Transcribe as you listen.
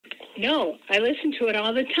No, I listen to it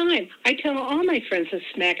all the time. I tell all my friends to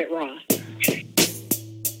smack it raw.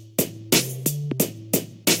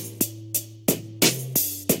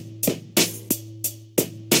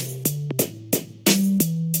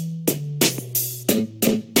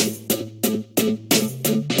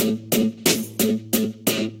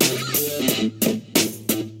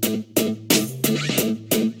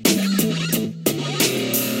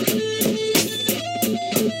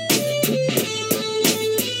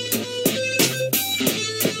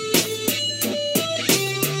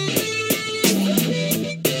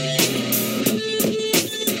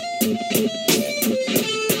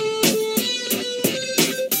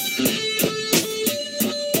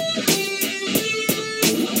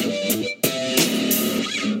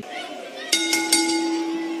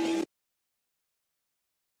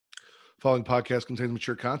 Following podcast contains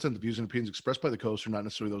mature content. The views and opinions expressed by the co-host are not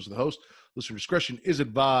necessarily those of the host. Listener discretion is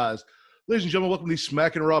advised. Ladies and gentlemen, welcome to the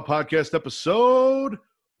Smackin Raw podcast episode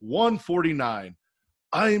 149.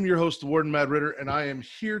 I am your host, the Warden Mad Ritter, and I am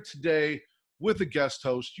here today with a guest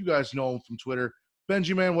host. You guys know him from Twitter.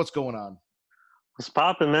 Benji, man, what's going on? What's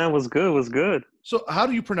poppin', man? What's good? What's good? So how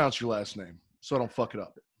do you pronounce your last name so I don't fuck it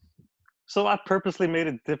up? So I purposely made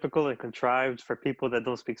it difficult and contrived for people that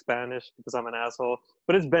don't speak Spanish because I'm an asshole.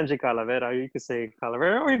 But it's Benji Calavera. You could say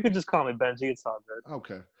Calavera, or you could just call me Benji. It's all good.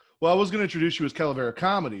 Okay. Well, I was going to introduce you as Calavera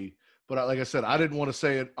Comedy, but like I said, I didn't want to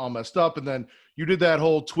say it all messed up. And then you did that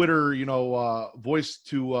whole Twitter, voice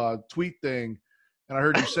to tweet thing, and I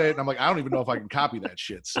heard you say it, and I'm like, I don't even know if I can copy that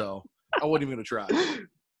shit. So I wasn't even going to try.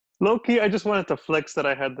 Low key, I just wanted to flex that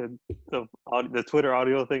I had the Twitter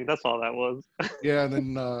audio thing. That's all that was. Yeah, and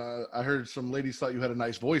then I heard some ladies thought you had a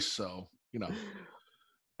nice voice, so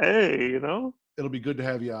Hey, it'll be good to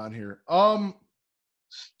have you on here. Go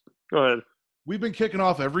ahead. We've been kicking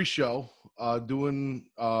off every show, I've dedicated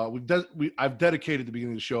the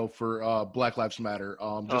beginning of the show for Black Lives Matter.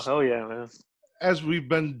 Hell yeah, man. As we've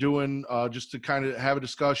been doing, just to kind of have a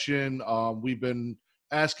discussion. We've been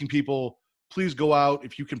asking people, please go out.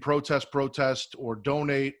 If you can protest, or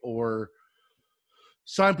donate, or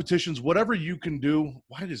sign petitions, whatever you can do.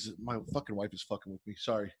 Why does it, my fucking wife is fucking with me?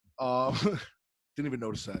 Sorry. Didn't even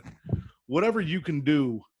notice that. Whatever you can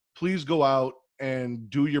do, please go out and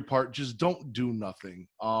do your part. Just don't do nothing.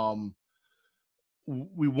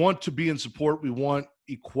 We want to be in support. We want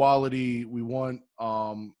equality. We want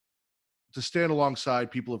to stand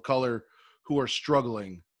alongside people of color who are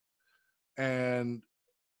struggling. And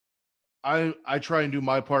I try and do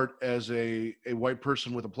my part as a white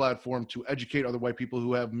person with a platform to educate other white people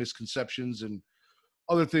who have misconceptions and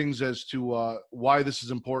other things as to why this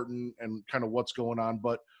is important and kind of what's going on.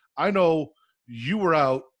 But I know you were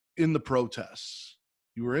out in the protests.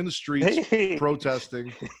 You were in the streets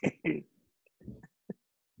protesting.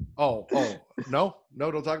 Oh, no,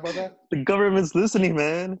 don't talk about that. The government's listening,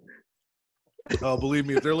 man. Oh, believe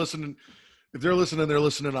me, if they're listening, they're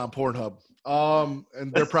listening on Pornhub. And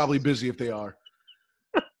they're probably busy if they are.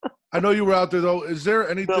 I know you were out there though. Is there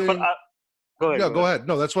anything? Go ahead.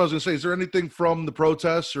 No, that's what I was going to say. Is there anything from the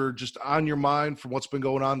protests or just on your mind from what's been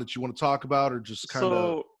going on that you want to talk about, or just kind of?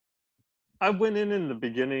 So I went in the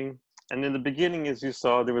beginning, and in the beginning, as you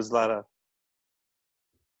saw, there was a lot of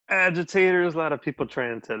agitators, a lot of people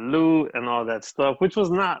trying to loot and all that stuff, which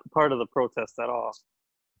was not part of the protest at all.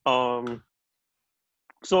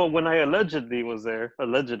 So when I allegedly was there,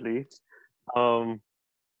 things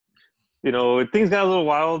got a little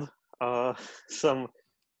wild. Some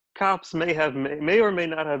cops may or may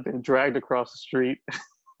not have been dragged across the street.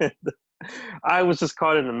 I was just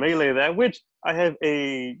caught in the melee of that, which I had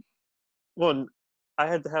to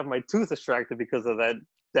have my tooth extracted because of that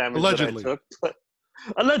damage allegedly. that I took. But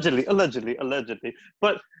allegedly.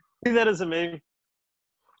 But see that as it may,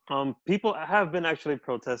 people have been actually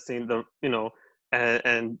protesting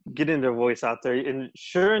and getting their voice out there. And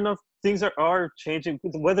sure enough, things are changing.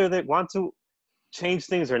 Whether they want to change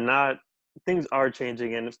things or not, things are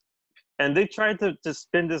changing. And they tried to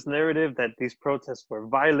spin this narrative that these protests were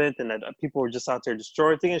violent and that people were just out there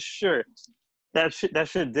destroying things. Sure, that shit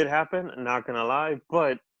did happen, I'm not going to lie.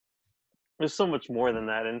 But there's so much more than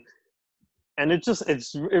that. And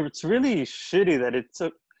it's really shitty that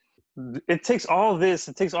it takes all this.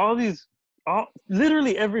 It takes all these,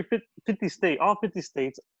 literally every 50 states,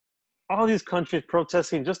 all these countries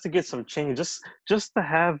protesting just to get some change, just to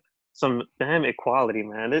have some damn equality,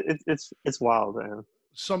 man. It's wild, man.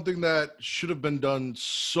 Something that should have been done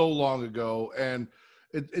so long ago. And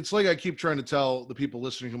it's like I keep trying to tell the people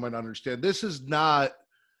listening who might not understand. This is not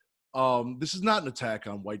an attack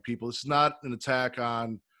on white people. This is not an attack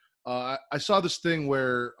on. I saw this thing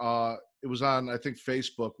where it was on, I think,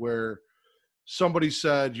 Facebook, where somebody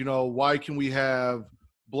said, why can we have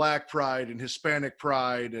Black pride and Hispanic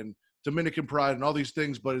pride and Dominican pride and all these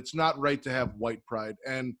things, but it's not right to have white pride.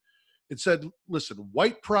 And it said, listen,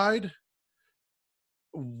 white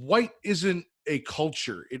isn't a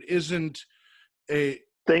culture. It isn't a,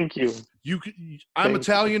 Thank you. I'm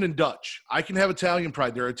Italian and Dutch. I can have Italian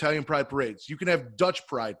pride. There are Italian pride parades. You can have Dutch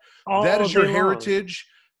pride. All that is your day long. heritage.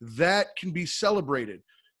 That can be celebrated.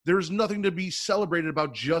 There's nothing to be celebrated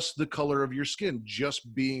about just the color of your skin,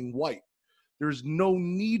 just being white. There's no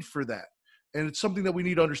need for that. And it's something that we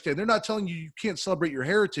need to understand. They're not telling you you can't celebrate your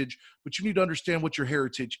heritage, but you need to understand what your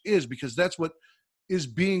heritage is, because that's what is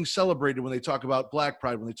being celebrated when they talk about Black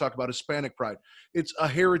pride, when they talk about Hispanic pride. It's a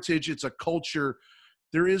heritage. It's a culture.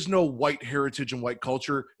 There is no white heritage and white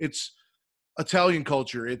culture. It's Italian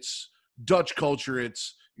culture. It's Dutch culture.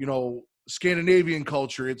 It's, Scandinavian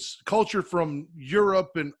culture. It's culture from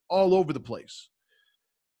Europe and all over the place.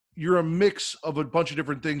 You're a mix of a bunch of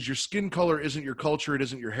different things. Your skin color isn't your culture. It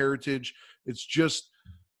isn't your heritage. It's just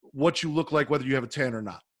what you look like, whether you have a tan or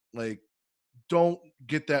not. Like, don't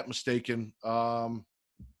get that mistaken. Tell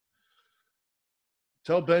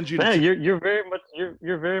Benji. Man, you're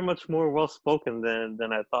very much more well spoken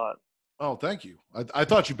than I thought. Oh, thank you. I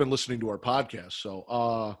thought you've been listening to our podcast, so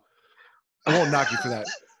I won't knock you for that.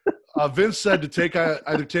 Vince said to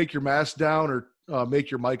either take your mask down or make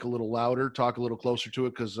your mic a little louder, talk a little closer to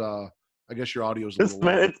it, because I guess your audio is a little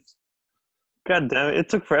loud. God damn it! It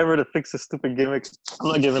took forever to fix this stupid gimmick. I'm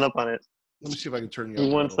not giving up on it. Let me see if I can turn you Give up.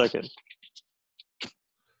 me 1 second.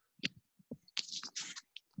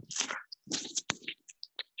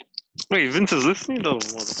 Wait, Vince is listening? No,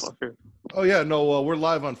 motherfucker. Oh, yeah. No, we're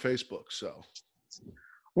live on Facebook, so.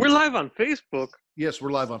 We're live on Facebook? Yes,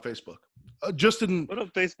 we're live on Facebook. What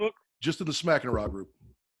up, Facebook? Just in the Smackin Raw group.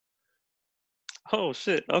 Oh,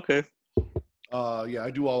 shit. Okay. Yeah,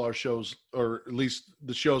 I do all our shows, or at least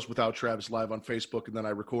the shows without Travis, live on Facebook, and then I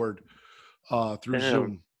record through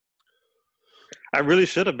Zoom. I really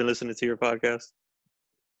should have been listening to your podcast.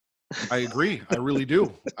 I agree. I really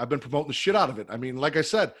do. I've been promoting the shit out of it. I mean, like I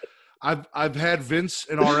said, I've had Vince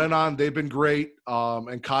and RN on. They've been great.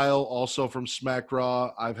 And Kyle also from Smack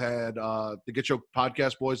Raw. I've had the Get Your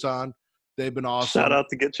Podcast boys on. They've been awesome. Shout out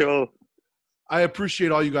to Get Your. I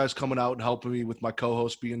appreciate all you guys coming out and helping me with my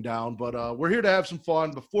co-host being down. But we're here to have some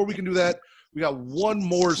fun. Before we can do that, we got one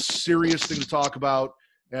more serious thing to talk about.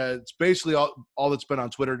 It's basically all that's been on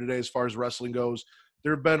Twitter today as far as wrestling goes.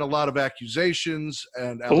 There have been a lot of accusations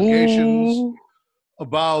and allegations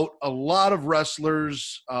about a lot of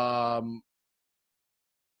wrestlers.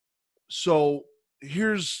 So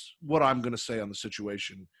here's what I'm going to say on the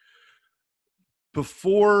situation.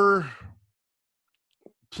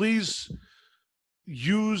 Please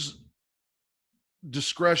use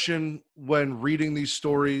discretion when reading these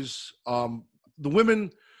stories. The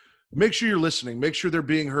women, make sure you're listening. Make sure they're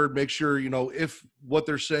being heard. Make sure, if what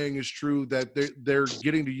they're saying is true, that they're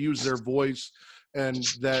getting to use their voice and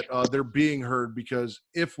that they're being heard. Because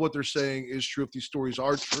if what they're saying is true, if these stories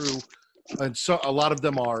are true, and a lot of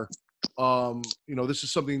them are, this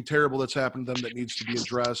is something terrible that's happened to them that needs to be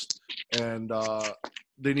addressed, and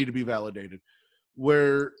they need to be validated.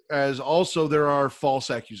 Whereas also there are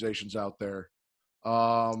false accusations out there.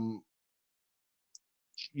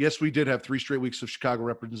 Yes, we did have 3 straight weeks of Chicago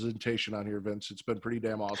representation on here, Vince. It's been pretty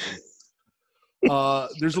damn awesome.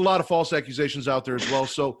 There's a lot of false accusations out there as well.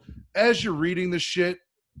 So as you're reading this shit,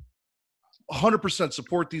 100%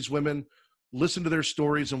 support these women, listen to their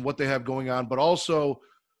stories and what they have going on, but also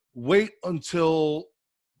wait until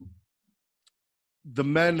the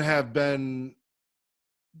men have been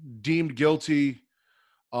deemed guilty,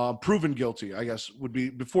 proven guilty, I guess, would be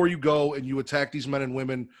before you go and you attack these men and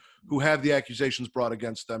women who have the accusations brought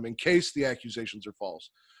against them in case the accusations are false.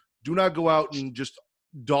 Do not go out and just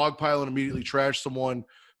dogpile and immediately trash someone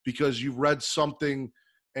because you read something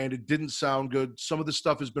and it didn't sound good. Some of this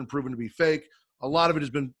stuff has been proven to be fake. A lot of it has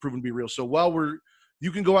been proven to be real. So while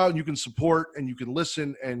you can go out and you can support and you can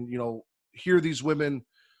listen and, hear these women.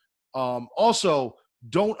 Also,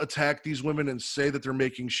 don't attack these women and say that they're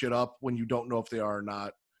making shit up when you don't know if they are or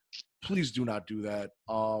not. Please do not do that.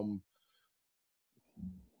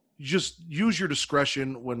 Just use your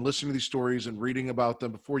discretion when listening to these stories and reading about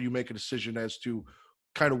them before you make a decision as to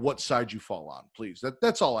kind of what side you fall on, please.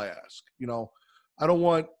 That's all I ask. I don't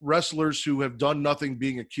want wrestlers who have done nothing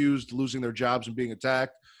being accused, losing their jobs and being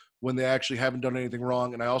attacked when they actually haven't done anything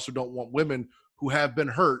wrong. And I also don't want women who have been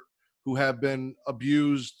hurt, who have been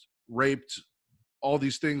abused, raped, all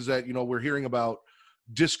these things that, we're hearing about,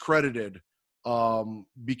 discredited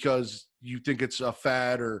because you think it's a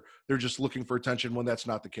fad or they're just looking for attention when that's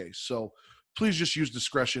not the case. So please just use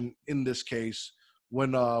discretion in this case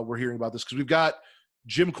when we're hearing about this, because we've got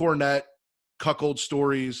Jim Cornette cuckold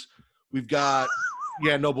stories. We've got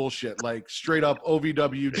no bullshit, like straight up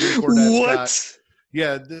OVW. Jim Cornette's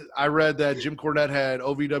got I read that Jim Cornette had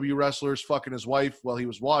OVW wrestlers fucking his wife while he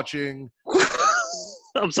was watching.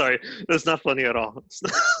 I'm sorry, that's not funny at all.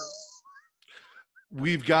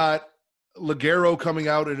 We've got Ligero coming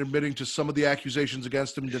out and admitting to some of the accusations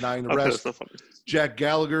against him, denying the rest. Jack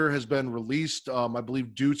Gallagher has been released, I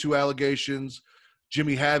believe, due to allegations.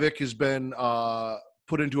 Jimmy Havoc has been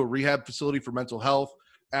put into a rehab facility for mental health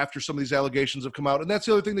after some of these allegations have come out. And that's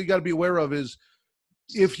the other thing that you got to be aware of is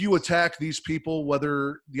if you attack these people,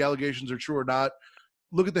 whether the allegations are true or not,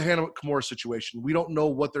 look at the Hannah Kimura situation. We don't know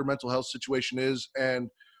what their mental health situation is, and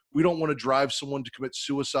we don't want to drive someone to commit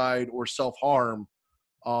suicide or self-harm.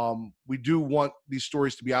 We do want these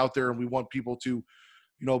stories to be out there, and we want people to,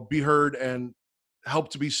 be heard and help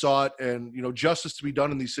to be sought, and, justice to be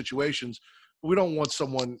done in these situations. But we don't want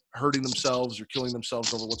someone hurting themselves or killing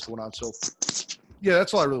themselves over what's going on. So yeah,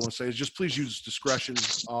 that's all I really want to say is just please use discretion.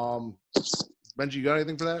 Benji, you got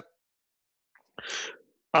anything for that?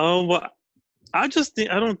 Well, I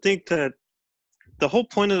don't think that the whole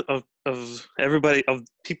point of everybody, of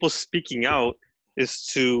people speaking out, is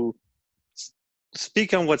to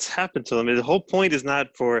speak on what's happened to them. And the whole point is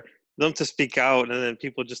not for them to speak out and then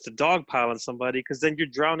people just to dogpile on somebody, because then you're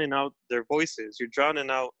drowning out their voices. You're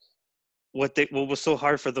drowning out what was so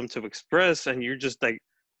hard for them to express, and you're just like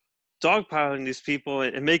dogpiling these people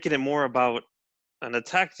and making it more about an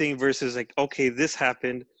attack thing versus like, okay, this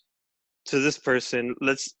happened to this person.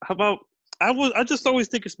 I just always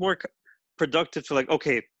think it's more productive to like,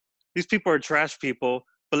 okay, these people are trash people,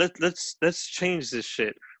 but let's change this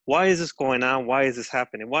shit. Why is this going on? Why is this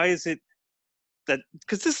happening? Why is it that?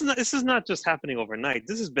 Because this is not just happening overnight.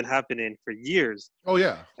 This has been happening for years. Oh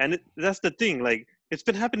yeah. And that's the thing. Like, it's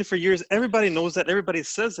been happening for years. Everybody knows that. Everybody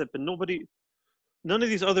says it, but none of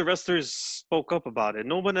these other wrestlers spoke up about it.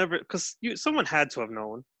 No one ever, because someone had to have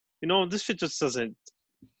known. This shit just doesn't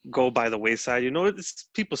go by the wayside. It's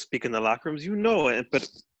people speak in the locker rooms. But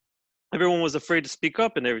everyone was afraid to speak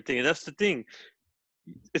up and everything. And that's the thing.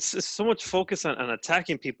 It's so much focus on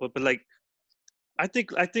attacking people, but like, I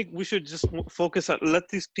think we should just focus on let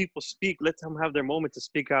these people speak. Let them have their moment to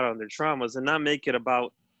speak out on their traumas, and not make it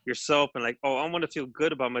about yourself and like, oh, I want to feel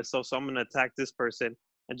good about myself, so I'm going to attack this person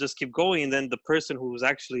and just keep going. And then the person who's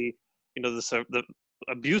actually, the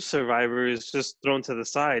abuse survivor is just thrown to the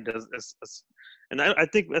side. And I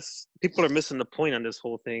think people are missing the point on this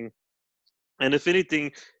whole thing. And if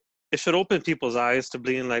anything, it should open people's eyes to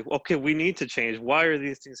being like, okay, we need to change. Why are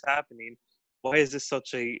these things happening? Why is this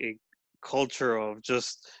such a culture of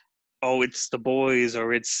just, oh, it's the boys,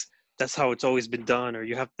 or that's how it's always been done, or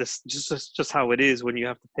you have this just how it is when you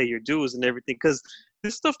have to pay your dues and everything? Because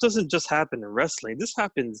this stuff doesn't just happen in wrestling. This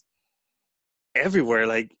happens everywhere,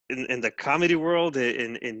 like in the comedy world,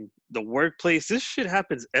 in the workplace. This shit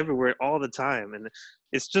happens everywhere all the time, and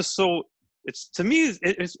it's just so. To me,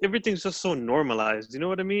 everything's just so normalized. You know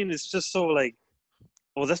what I mean? It's just so like,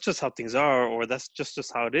 well, that's just how things are, or that's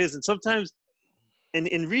just how it is. And sometimes,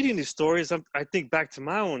 in reading these stories, I think back to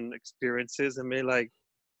my own experiences and be like,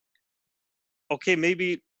 okay,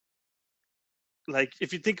 maybe, like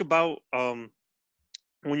if you think about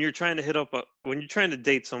when you're trying to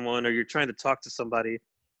date someone, or you're trying to talk to somebody,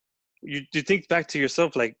 you think back to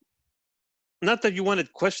yourself, like, not that you want to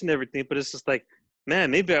question everything, but it's just like,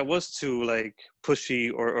 man, maybe I was too like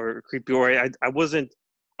pushy or creepy, or I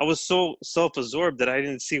was so self-absorbed that I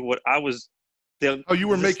didn't see what I was. You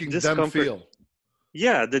were making them feel.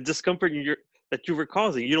 Yeah, the discomfort that you were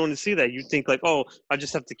causing. You don't see that. You think like, oh, I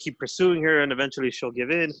just have to keep pursuing her, and eventually she'll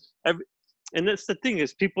give in. And that's the thing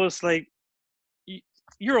is, people, it's like,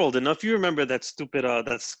 you're old enough. You remember that stupid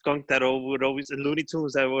that skunk that would always in Looney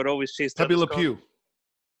Tunes that would always chase Pepe Le Pew.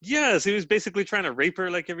 Yes, he was basically trying to rape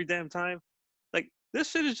her like every damn time. Like,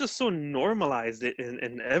 this shit is just so normalized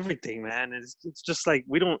in everything, man. It's just like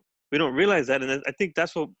we don't realize that, and I think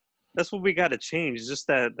that's what we got to change. Just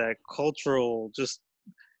that cultural just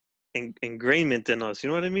ingrainment in us. You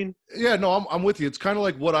know what I mean? Yeah, no, I'm with you. It's kind of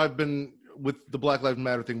like what I've been with the Black Lives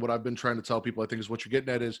Matter thing. What I've been trying to tell people, I think, is what you're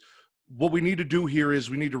getting at is what we need to do here is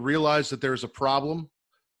we need to realize that there's a problem,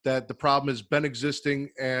 that the problem has been existing,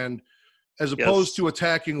 and as opposed to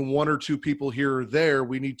attacking one or two people here or there,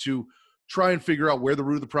 we need to try and figure out where the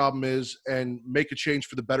root of the problem is and make a change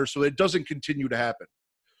for the better so it doesn't continue to happen.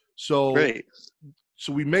 So,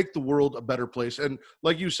 so we make the world a better place. And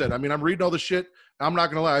like you said, I mean, I'm reading all this shit. I'm not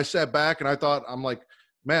going to lie. I sat back and I thought, I'm like,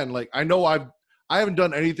 man, like, I know I haven't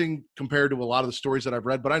done anything compared to a lot of the stories that I've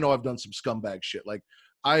read, but I know I've done some scumbag shit. Like,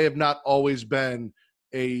 I have not always been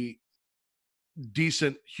a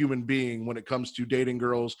decent human being when it comes to dating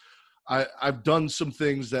girls. I've done some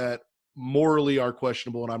things that morally are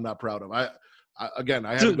questionable and I'm not proud of. I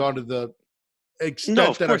haven't gone to the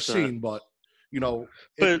extent that I've seen, but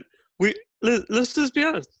but let's just be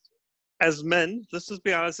honest. As men, let's just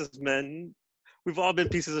be honest. As men, we've all been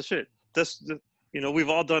pieces of shit. We've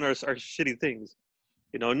all done our shitty things.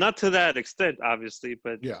 Not to that extent, obviously,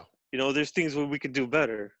 but there's things where we could do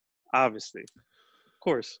better. Obviously, of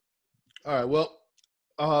course. All right. Well,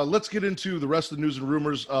 let's get into the rest of the news and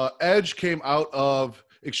rumors. Edge came out of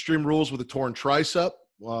Extreme Rules with a torn tricep,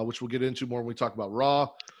 which we'll get into more when we talk about Raw.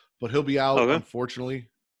 But he'll be out, unfortunately.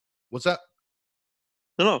 What's that?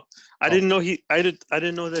 No. I didn't know I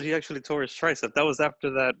didn't know that he actually tore his tricep. That was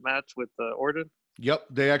after that match with Warden. Yep,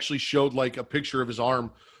 they actually showed like a picture of his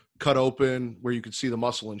arm cut open where you could see the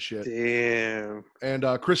muscle and shit. Damn. And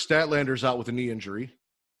Chris Statlander's out with a knee injury.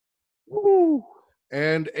 Woo.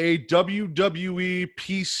 And a WWE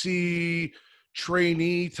PC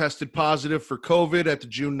trainee tested positive for COVID at the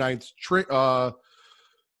June 9th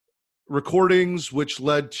recordings, which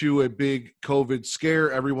led to a big COVID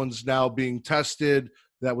scare. Everyone's now being tested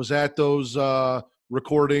that was at those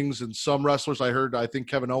recordings. And some wrestlers, I think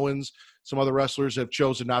Kevin Owens, some other wrestlers have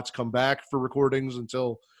chosen not to come back for recordings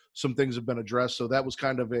until some things have been addressed. So that was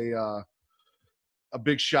kind of a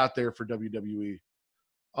big shot there for WWE.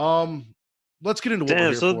 Let's get into what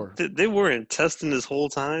we're here for. They weren't testing this whole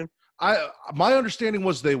time? My understanding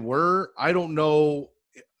was they were. I don't know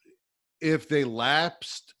if they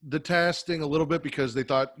lapsed the testing a little bit because they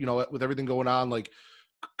thought, with everything going on, like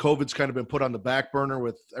COVID's kind of been put on the back burner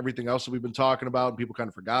with everything else that we've been talking about, and people kind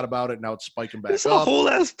of forgot about it. Now it's spiking back up. It's a whole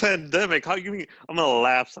ass pandemic. How you mean I'm going to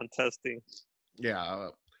lapse on testing? Yeah.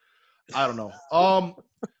 I don't know.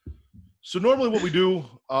 So normally what we do,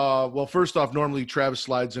 well, first off, normally Travis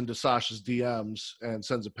slides into Sasha's DMs and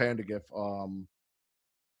sends a panda gif, and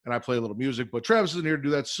I play a little music, but Travis isn't here to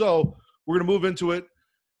do that. So we're going to move into it.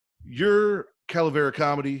 You're Calavera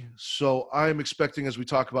Comedy, so I'm expecting, as we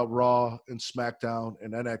talk about Raw and SmackDown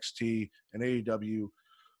and NXT and AEW,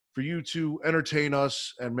 for you to entertain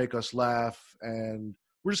us and make us laugh, and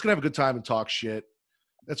we're just going to have a good time and talk shit.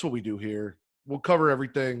 That's what we do here. We'll cover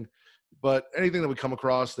everything, but anything that we come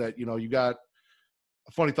across that, you got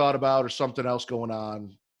a funny thought about or something else going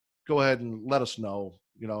on, go ahead and let us know,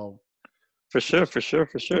 For sure.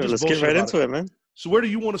 Let's get right into it, man. So where do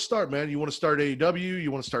you want to start, man? You want to start AEW?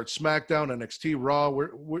 You want to start SmackDown, NXT, Raw?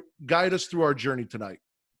 Guide us through our journey tonight.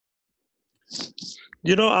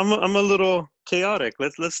 I'm a little chaotic.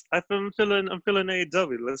 I'm feeling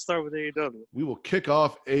AEW. Let's start with AEW. We will kick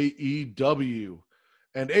off AEW.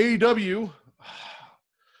 And AEW,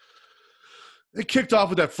 they kicked off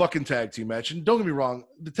with that fucking tag team match. And don't get me wrong,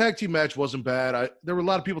 the tag team match wasn't bad. There were a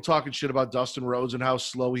lot of people talking shit about Dustin Rhodes and how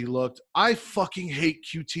slow he looked. I fucking hate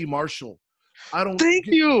QT Marshall. I don't Thank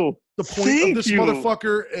you. The point of this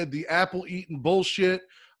motherfucker and the apple eating bullshit.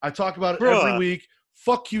 I talk about it every week.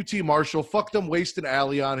 Fuck QT Marshall. Fuck them wasting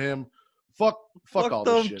Allie on him. Fuck all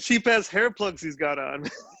this shit. Cheap ass hair plugs he's got on.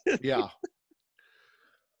 Yeah.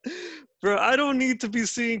 Bro, I don't need to be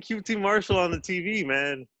seeing QT Marshall on the TV,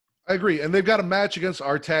 man. I agree. And they've got a match against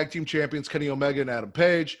our tag team champions, Kenny Omega and Adam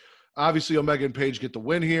Page. Obviously, Omega and Page get the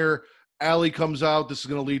win here. Allie comes out. This is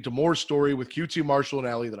going to lead to more story with QT Marshall and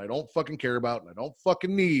Allie that I don't fucking care about and I don't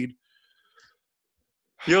fucking need.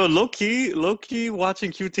 Yo, low-key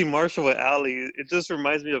watching QT Marshall with Allie, it just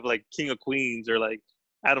reminds me of like King of Queens or like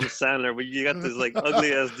Adam Sandler, where you got this like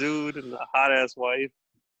ugly-ass dude and a hot-ass wife.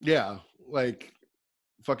 Yeah, like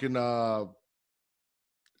fucking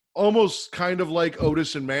almost kind of like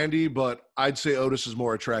Otis and Mandy, but I'd say Otis is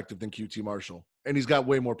more attractive than QT Marshall. And he's got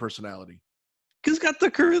way more personality. He's got the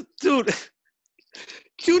career, dude.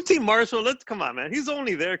 QT Marshall, come on, man. He's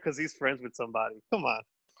only there because he's friends with somebody. Come on.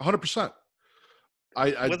 100%.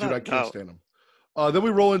 I can't stand him. Then we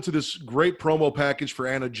roll into this great promo package for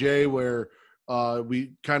Anna Jay where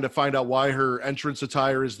we kind of find out why her entrance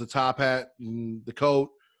attire is the top hat and the coat,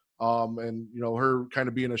 and, her kind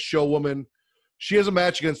of being a show woman. She has a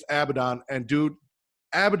match against Abaddon, and, dude,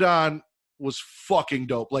 Abaddon was fucking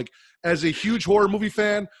dope. Like, as a huge horror movie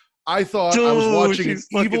fan, I thought I was watching an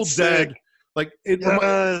Evil Dead. Like,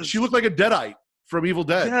 she looked like a Deadite from Evil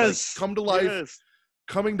Dead. Yes. Like, come to life,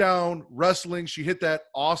 coming down, wrestling. She hit that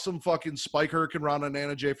awesome fucking Spike Hurricane Run on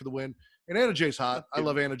Anna Jay for the win. And Anna Jay's hot. I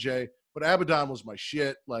love Anna Jay. But Abaddon was my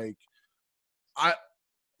shit. Like,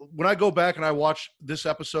 when I go back and I watch this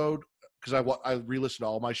episode, because I re-listen to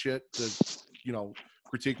all my shit to,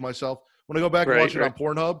 critique myself. When I go back and watch it on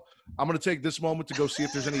Pornhub, I'm going to take this moment to go see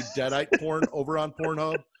if there's any Deadite porn over on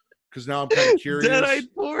Pornhub. because now I'm kind of curious. Dead-eyed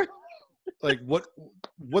porn. Like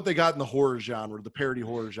what they got in the horror genre, the parody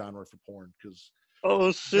horror genre for porn, because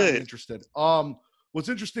Oh shit! interested. What's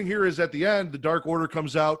interesting here is at the end, the Dark Order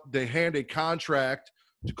comes out. They hand a contract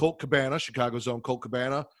to Colt Cabana, Chicago's own Colt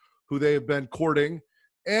Cabana, who they have been courting,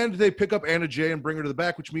 and they pick up Anna Jay and bring her to the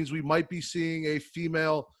back, which means we might be seeing a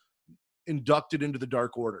female inducted into the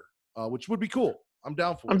Dark Order, which would be cool. I'm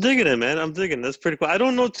down for it. I'm digging it, man. I'm digging. That's pretty cool. I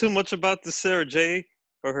don't know too much about the Sarah J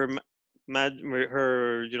or her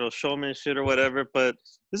showman shit or whatever, but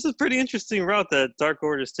this is a pretty interesting route that Dark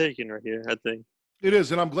Order is taking right here, I think. It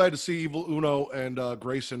is, and I'm glad to see Evil Uno and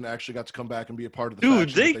Grayson actually got to come back and be a part of the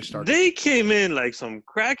faction Dude, they came in like some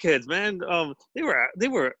crackheads, man. They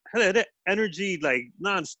had that energy like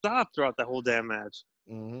nonstop throughout the whole damn match.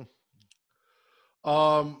 Mm-hmm.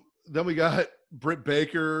 Then we got Britt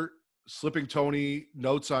Baker slipping Tony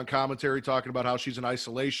notes on commentary talking about how she's in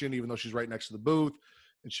isolation, even though she's right next to the booth,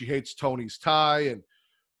 and she hates Tony's tie. And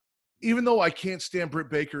even though I can't stand Britt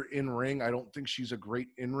Baker in ring, I don't think she's a great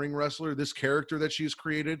in-ring wrestler. This character that she's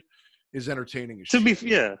created is entertaining as shit.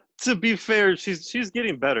 To be fair, she's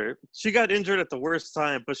getting better. She got injured at the worst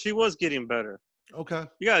time, but she was getting better. Okay,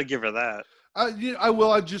 you gotta give her that. I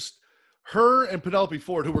will. Her and Penelope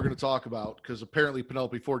Ford, who we're going to talk about, because apparently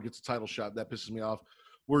Penelope Ford gets a title shot. That pisses me off.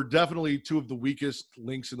 Were definitely two of the weakest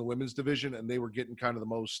links in the women's division, and they were getting kind of the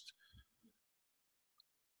most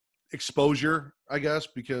exposure, I guess,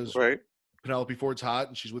 because Penelope Ford's hot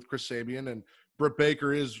and she's with Chris Sabian, and Britt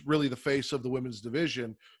Baker is really the face of the women's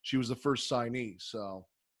division. She was the first signee. So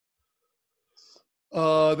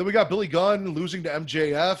then we got Billy Gunn losing to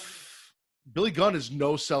MJF. Billy Gunn is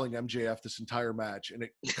no-selling MJF this entire match, and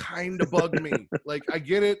it kind of bugged me. Like, I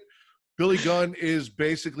get it. Billy Gunn is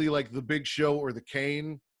basically like the Big Show or the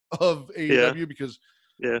Kane of AEW because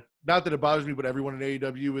not that it bothers me, but everyone in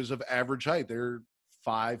AEW is of average height. They're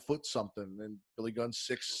 5 foot something, and Billy Gunn's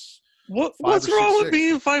 6. What's wrong with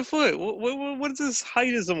being 5 foot? What is this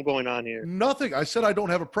heightism going on here? Nothing. I said I don't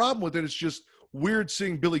have a problem with it. It's just weird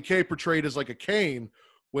seeing Billy Kay portrayed as like a Kane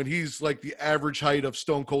when he's like the average height of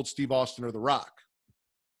Stone Cold Steve Austin or The Rock.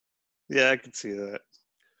 Yeah, I can see that.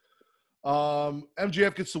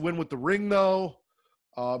 MJF gets the win with the ring, though.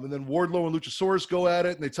 And then Wardlow and Luchasaurus go at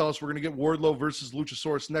it, and they tell us we're going to get Wardlow versus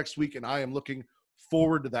Luchasaurus next week, and I am looking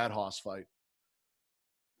forward to that Hoss fight.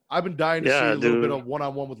 I've been dying to see a little bit of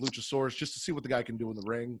one-on-one with Luchasaurus just to see what the guy can do in the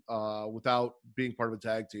ring without being part of a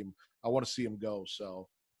tag team. I want to see him go, so.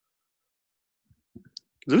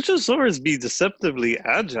 Luchasaurus be deceptively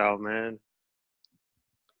agile, man.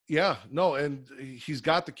 Yeah, no, and he's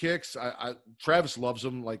got the kicks. Travis loves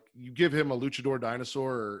him. Like, you give him a luchador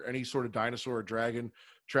dinosaur or any sort of dinosaur or dragon,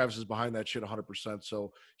 Travis is behind that shit 100%.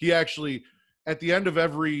 So he actually, at the end of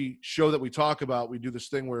every show that we talk about, we do this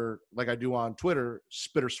thing where, like I do on Twitter,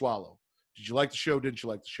 spit or swallow. Did you like the show? Didn't you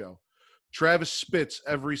like the show? Travis spits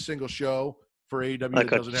every single show for AEW like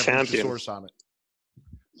that doesn't have Luchasaurus on it.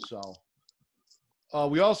 So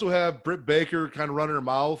we also have Britt Baker kind of running her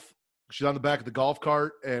mouth. She's on the back of the golf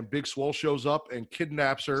cart, and Big Swole shows up and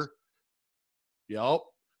kidnaps her. Yep.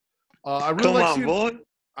 I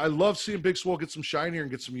love seeing Big Swole get some shine here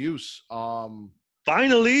and get some use.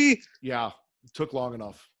 Finally. Yeah, it took long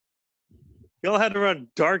enough. Y'all had to run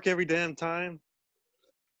dark every damn time.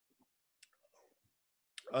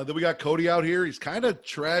 Then we got Cody out here. He's kind of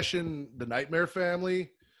trashing the Nightmare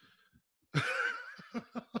family.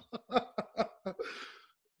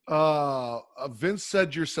 Vince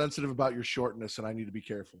said you're sensitive about your shortness, and I need to be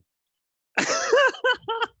careful.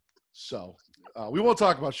 So we won't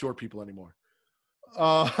talk about short people anymore.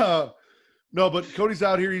 No, but Cody's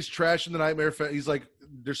out here. He's trashing the Nightmare. He's like,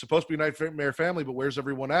 there's supposed to be a Nightmare family, but where's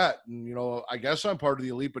everyone at? And, you know, I guess I'm part of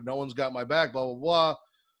the elite, but no one's got my back, blah, blah, blah.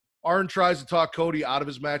 Arn tries to talk Cody out of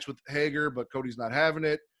his match with Hager, but Cody's not having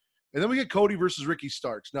it. And then we get Cody versus Ricky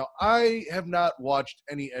Starks. Now, I have not watched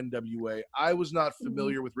any NWA. I was not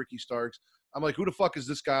familiar with Ricky Starks. I'm like, who the fuck is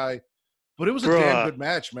this guy? But it was a damn good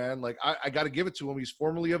match, man. Like, I got to give it to him. He's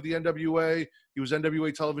formerly of the NWA. He was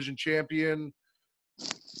NWA television champion.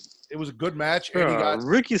 It was a good match. And he got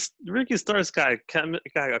Ricky Starks got a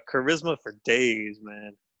charisma for days,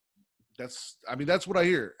 man. That's what I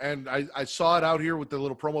hear. And I saw it out here with the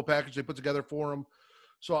little promo package they put together for him.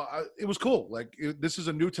 So it was cool. Like, this is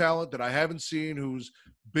a new talent that I haven't seen who's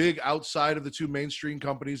big outside of the two mainstream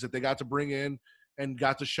companies that they got to bring in and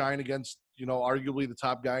got to shine against, you know, arguably the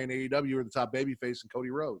top guy in AEW or the top babyface in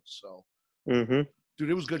Cody Rhodes. So, dude,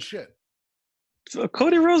 it was good shit. So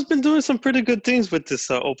Cody Rhodes been doing some pretty good things with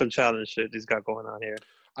this open challenge shit he's got going on here.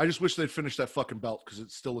 I just wish they'd finish that fucking belt because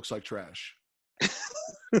it still looks like trash.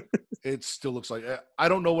 It still looks like – I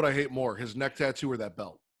don't know what I hate more, his neck tattoo or that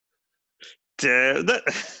belt. Damn,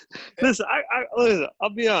 listen, listen,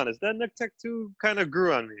 I'll be honest. That neck tattoo kind of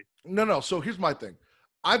grew on me. No. So here's my thing.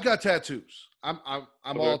 I've got tattoos. I'm Okay.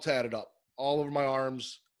 all tatted up, all over my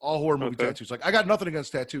arms, all horror movie Okay. tattoos. Like I got nothing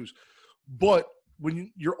against tattoos, but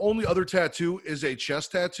when your only other tattoo is a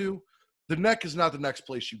chest tattoo, the neck is not the next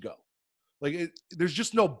place you go. Like there's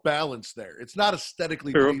just no balance there. It's not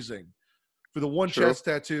aesthetically True. pleasing for the one True. chest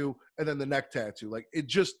tattoo and then the neck tattoo. Like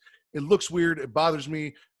it looks weird. It bothers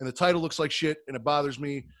me, and the title looks like shit, and it bothers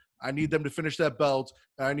me. I need them to finish that belt,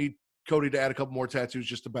 and I need Cody to add a couple more tattoos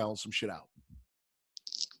just to balance some shit out.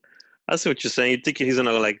 I see what you're saying. You think he's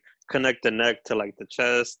gonna like connect the neck to like the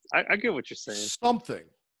chest? I get what you're saying. Something,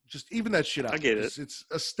 just even that shit out. I get it. It's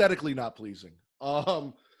aesthetically not pleasing.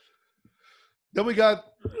 Then we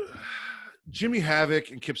got Jimmy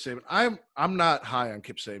Havoc and Kip Sabian. I'm not high on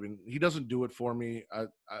Kip Sabian. He doesn't do it for me.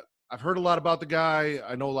 I've heard a lot about the guy.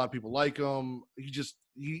 I know a lot of people like him.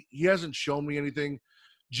 He hasn't shown me anything.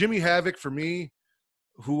 Jimmy Havoc for me,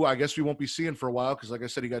 who I guess we won't be seeing for a while because, like I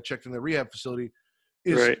said, he got checked in the rehab facility,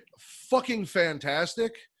 is fucking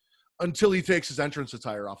fantastic until he takes his entrance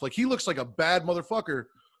attire off. Like he looks like a bad motherfucker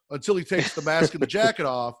until he takes the mask and the jacket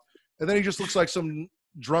off, and then he just looks like some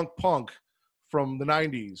drunk punk from the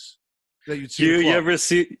 90s that you'd see.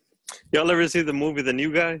 Y'all ever see the movie The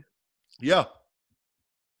New Guy? Yeah.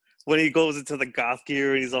 When he goes into the goth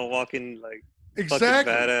gear and he's all walking like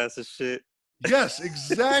exactly fucking badass and shit. Yes,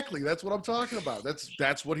 exactly. That's what I'm talking about.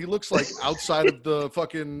 That's what he looks like outside of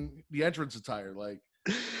the entrance attire. Like,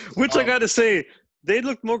 which I gotta say, they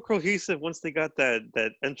looked more cohesive once they got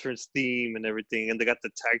that entrance theme and everything, and they got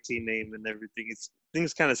the tag team name and everything.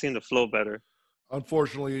 Things kind of seem to flow better.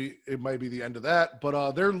 Unfortunately, it might be the end of that,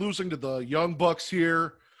 but they're losing to the Young Bucks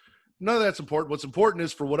here. None of that's important. What's important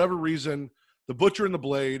is, for whatever reason, the Butcher and the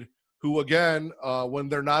Blade, who again, when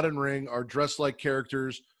they're not in ring, are dressed like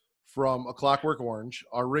characters from A Clockwork Orange,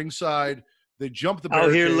 are ringside. They jump the barricade.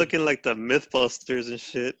 Out here looking like the Mythbusters and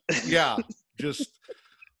shit. Yeah, just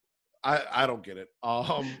I don't get it.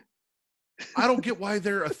 I don't get why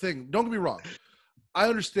they're a thing. Don't get me wrong. I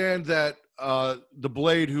understand that the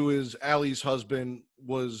Blade, who is Allie's husband,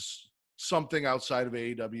 was something outside of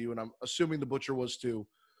AEW, and I'm assuming the Butcher was too.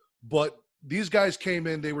 But these guys came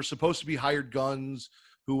in, they were supposed to be hired guns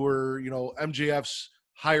who were, MJF's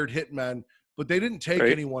hired hitmen, but they didn't take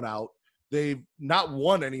anyone out. They've not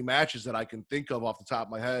won any matches that I can think of off the top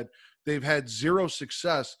of my head. They've had zero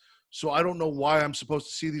success. So I don't know why I'm supposed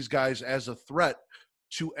to see these guys as a threat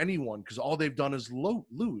to anyone, because all they've done is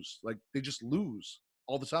lose. Like, they just lose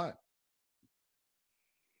all the time.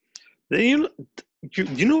 Then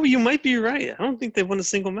you might be right. I don't think they've won a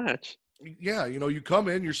single match. Yeah, you come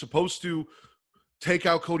in, you're supposed to take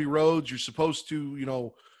out Cody Rhodes. You're supposed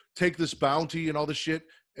to, take this bounty and all this shit,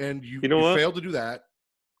 and you failed to do that.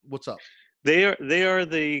 What's up? They are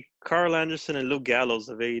the Carl Anderson and Luke Gallows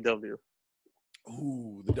of AEW.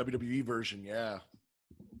 Ooh, the WWE version, yeah.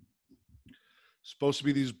 Supposed to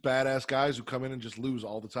be these badass guys who come in and just lose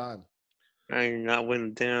all the time. I ain't not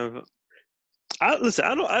winning damn.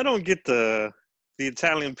 I don't get the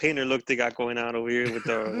Italian painter look they got going on over here with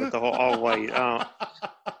the whole all white. I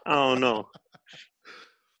don't know.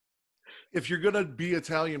 If you're gonna be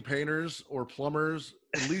Italian painters or plumbers,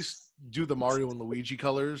 at least do the Mario and Luigi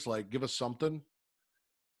colors. Like, give us something.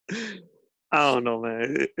 I don't know,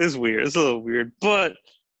 man. It's weird. It's a little weird. But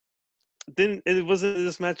then it wasn't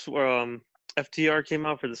this match where FTR came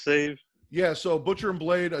out for the save. Yeah, so Butcher and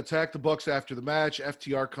Blade attack the Bucks after the match.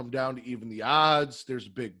 FTR come down to even the odds. There's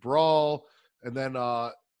a big brawl. And then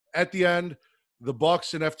at the end, the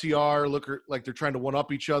Bucks and FTR look like they're trying to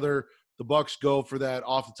one-up each other. The Bucks go for that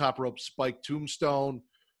off-the-top rope spike tombstone.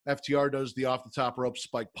 FTR does the off-the-top rope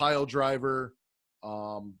spike pile driver.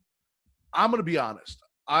 I'm going to be honest.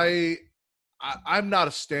 I'm not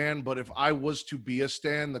a stan, but if I was to be a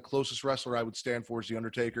stan, the closest wrestler I would stand for is The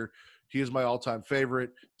Undertaker. He is my all-time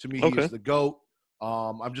favorite. To me, he is the GOAT.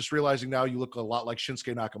 I'm just realizing now you look a lot like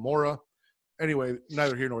Shinsuke Nakamura. Anyway,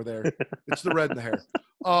 neither here nor there. It's the red in the hair.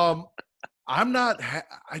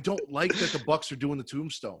 I don't like that the Bucks are doing the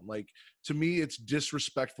tombstone. Like, to me, it's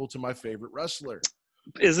disrespectful to my favorite wrestler.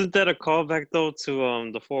 Isn't that a callback, though,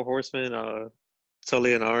 to the Four Horsemen,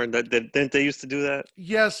 Tully and Arn? Didn't they used to do that?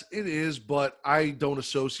 Yes, it is, but I don't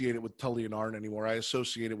associate it with Tully and Arn anymore. I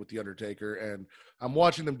associate it with The Undertaker, and I'm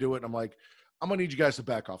watching them do it, and I'm like, I'm going to need you guys to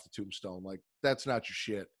back off the tombstone. Like, that's not your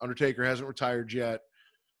shit. Undertaker hasn't retired yet.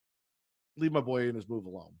 Leave my boy in his move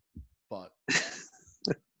alone. But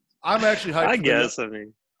I'm actually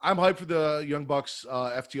hyped. I'm hyped for the Young Bucks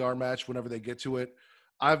FTR match whenever they get to it.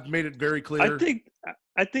 I've made it very clear.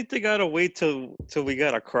 I think they gotta wait till we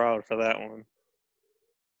got a crowd for that one.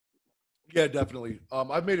 Yeah, definitely.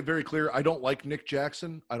 I've made it very clear. I don't like Nick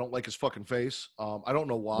Jackson. I don't like his fucking face. I don't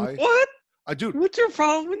know why. What? I do. What's your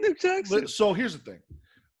problem with Nick Jackson? So here's the thing.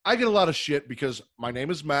 I get a lot of shit because my name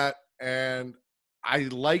is Matt and I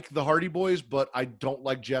like the Hardy Boys, but I don't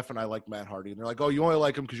like Jeff and I like Matt Hardy. And they're like, oh, you only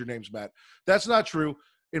like him because your name's Matt. That's not true.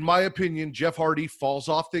 In my opinion, Jeff Hardy falls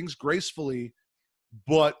off things gracefully,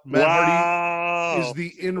 but Matt Hardy is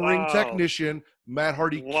the in-ring technician. Matt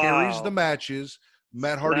Hardy carries the matches.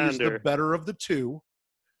 Matt Hardy is the better of the two.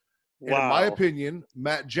 And in my opinion,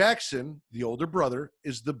 Matt Jackson, the older brother,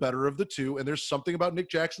 is the better of the two. And there's something about Nick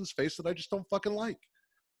Jackson's face that I just don't fucking like.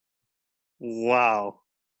 Wow.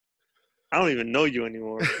 I don't even know you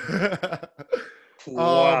anymore.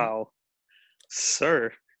 Wow.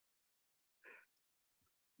 Sir.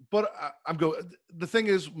 But I'm going. The thing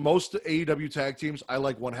is, most AEW tag teams, I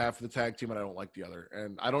like one half of the tag team and I don't like the other.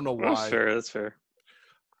 And I don't know why. That's fair. That's fair.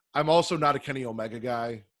 I'm also not a Kenny Omega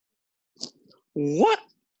guy. What?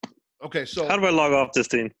 Okay, so how do I log off this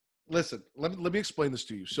thing? Listen, let me explain this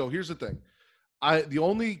to you. So here's the thing. The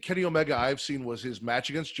only Kenny Omega I've seen was his match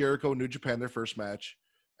against Jericho in New Japan, their first match,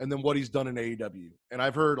 and then what he's done in AEW. And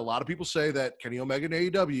I've heard a lot of people say that Kenny Omega in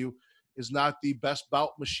AEW is not the best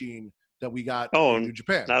bout machine that we got in New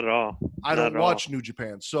Japan. Not at all. I don't watch New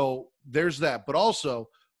Japan. So there's that. But also,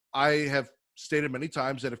 I have stated many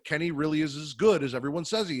times that if Kenny really is as good as everyone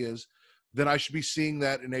says he is, then I should be seeing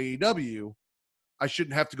that in AEW. I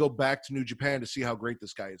shouldn't have to go back to New Japan to see how great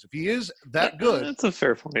this guy is. If he is that good, that's a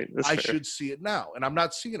fair point. I should see it now, and I'm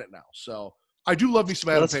not seeing it now. So I do love me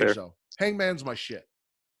some Adam Page, though. Hangman's my shit.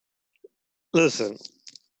 Listen,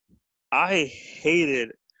 I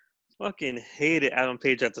fucking hated Adam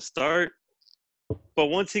Page at the start, but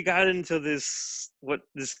once he got into this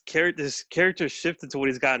character shifted to what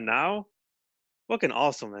he's got now, fucking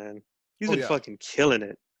awesome, man. He's been fucking killing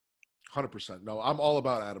it. 100%. No, I'm all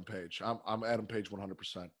about Adam Page. I'm Adam Page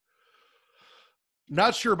 100%.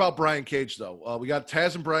 Not sure about Brian Cage though. We got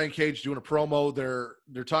Taz and Brian Cage doing a promo.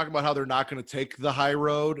 They're talking about how they're not going to take the high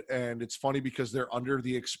road, and it's funny because they're under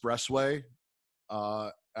the expressway.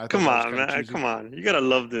 Come on, man. Cheesy. Come on. You gotta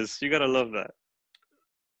love this. You gotta love that.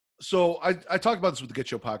 So I talked about this with the Get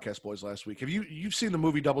Show podcast boys last week. Have you've seen the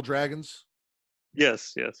movie Double Dragons?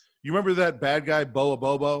 Yes. You remember that bad guy, Boa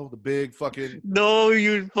Bobo, the big fucking... No,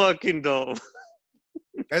 you fucking don't.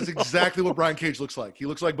 That's exactly what Brian Cage looks like. He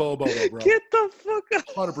looks like Boa Bobo, bro. Get the fuck out.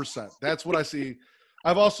 100%. That's what I see.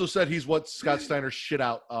 I've also said he's what Scott Steiner shit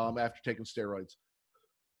out after taking steroids.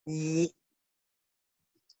 You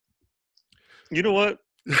know what?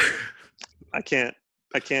 I can't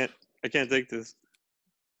take this.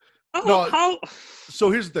 So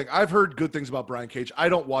here's the thing. I've heard good things about Brian Cage. I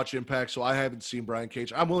don't watch Impact, so I haven't seen Brian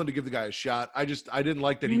Cage. I'm willing to give the guy a shot. I didn't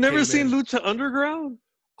like that he never seen Lucha Underground?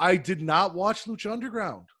 I did not watch Lucha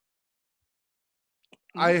Underground.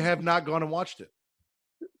 I have not gone and watched it.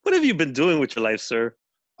 What have you been doing with your life, sir?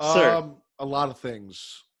 A lot of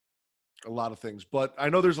things. But I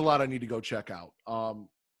know there's a lot I need to go check out.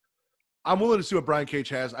 I'm willing to see what Brian Cage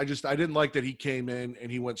has. I didn't like that he came in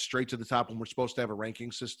and he went straight to the top when we're supposed to have a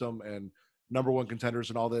ranking system and number one contenders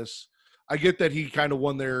and all this. I get that he kind of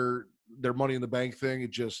won their Money in the Bank thing.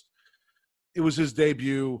 It was his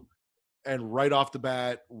debut, and right off the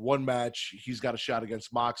bat, one match, he's got a shot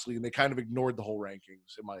against Moxley, and they kind of ignored the whole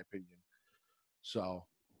rankings, in my opinion. So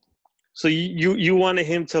you wanted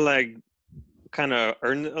him to like kind of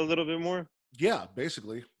earn a little bit more? Yeah,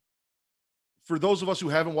 basically. For those of us who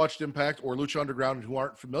haven't watched Impact or Lucha Underground and who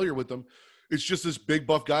aren't familiar with them, it's just this big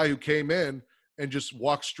buff guy who came in and just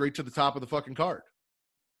walked straight to the top of the fucking card.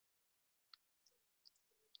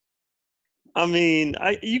 I mean,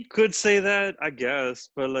 you could say that, I guess,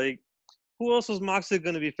 but like, who else is Moxley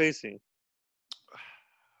going to be facing?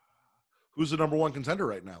 Who's the number one contender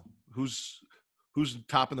right now? Who's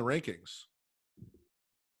top in the rankings?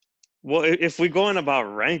 Well, if we're going about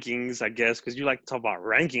rankings, I guess, because you like to talk about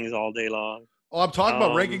rankings all day long. Oh, I'm talking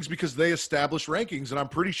about rankings because they establish rankings, and I'm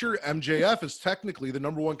pretty sure MJF is technically the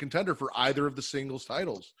number one contender for either of the singles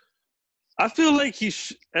titles. I feel like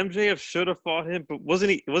MJF should have fought him, but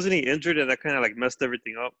wasn't he injured and that kind of like messed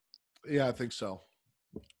everything up? Yeah, I think so.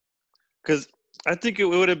 Because I think it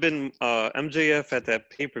would have been MJF at that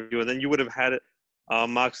pay-per-view, and then you would have had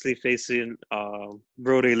Moxley facing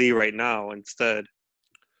Brody Lee right now instead.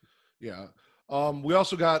 Yeah. We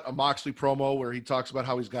also got a Moxley promo where he talks about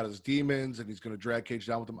how he's got his demons and he's going to drag Cage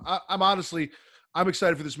down with him. I'm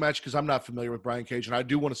excited for this match because I'm not familiar with Brian Cage, and I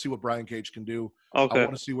do want to see what Brian Cage can do. Okay. I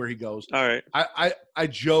want to see where he goes. All right. I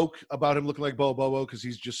joke about him looking like Bobo because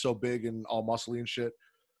he's just so big and all muscly and shit.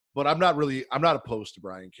 But I'm not opposed to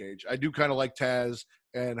Brian Cage. I do kind of like Taz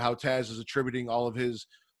and how Taz is attributing all of his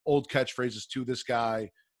old catchphrases to this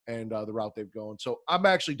guy and the route they've gone. So I'm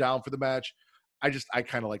actually down for the match. I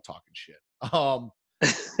kind of like talking shit.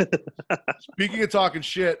 Speaking of talking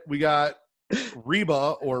shit, we got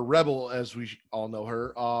Reba, or Rebel as we all know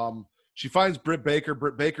her. She finds Britt Baker.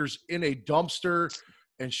 Britt Baker's in a dumpster,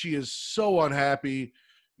 and she is so unhappy.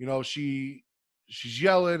 You know, she's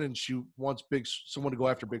yelling, and she wants someone to go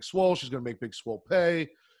after Big Swole. She's going to make Big Swole pay,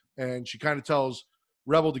 and she kind of tells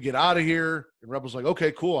Rebel to get out of here. And Rebel's like,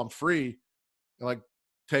 "Okay, cool, I'm free," and like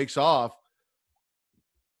takes off.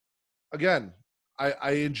 Again,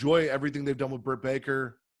 I enjoy everything they've done with Britt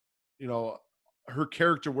Baker. You know, her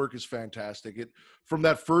character work is fantastic. From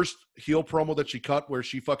that first heel promo that she cut where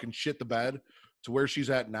she fucking shit the bed to where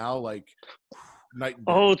she's at now, like night and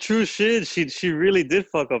day. Oh, true shit. She really did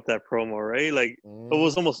fuck up that promo, right? Like it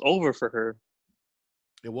was almost over for her.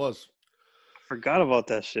 It was. Forgot about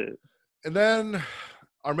that shit. And then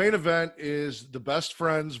our main event is the Best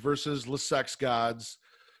Friends versus the Sex Gods.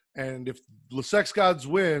 And if the Sex Gods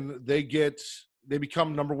win, they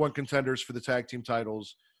become number one contenders for the tag team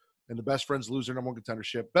titles. And the Best Friends lose their number one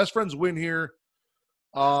contendership. Best Friends win here.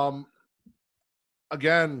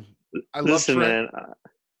 Again, Listen, man.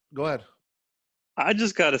 Go ahead. I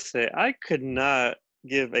just gotta say, I could not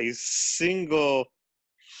give a single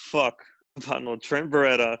fuck about no Trent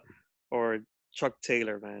Beretta or Chuck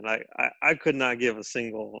Taylor, man. I could not give a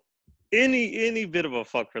single any bit of a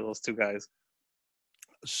fuck for those two guys.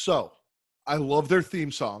 So, I love their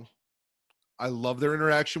theme song. I love their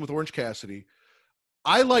interaction with Orange Cassidy.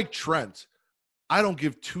 I like Trent. I don't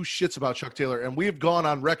give two shits about Chuck Taylor. And we have gone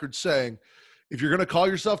on record saying, if you're going to call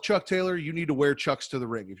yourself Chuck Taylor, you need to wear Chucks to the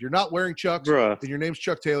ring. If you're not wearing Chucks, and your name's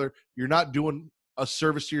Chuck Taylor, you're not doing a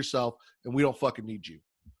service to yourself, and we don't fucking need you.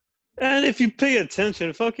 And if you pay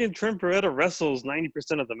attention, fucking Trent Beretta wrestles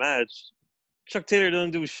 90% of the match. Chuck Taylor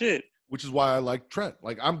doesn't do shit. Which is why I like Trent.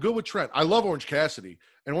 Like, I'm good with Trent. I love Orange Cassidy.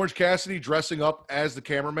 And Orange Cassidy dressing up as the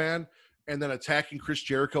cameraman and then attacking Chris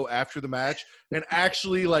Jericho after the match and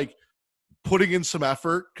actually, like, putting in some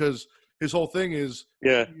effort, because his whole thing is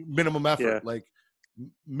minimum effort. Yeah. Like,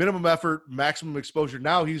 minimum effort, maximum exposure.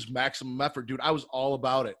 Now he's maximum effort. Dude, I was all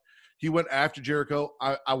about it. He went after Jericho.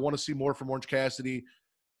 I want to see more from Orange Cassidy.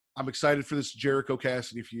 I'm excited for this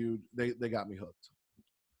Jericho-Cassidy feud. They got me hooked.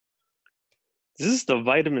 This is the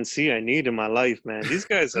vitamin C I need in my life, man. These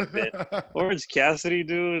guys have been Orange Cassidy,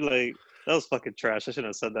 dude. Like, that was fucking trash. I shouldn't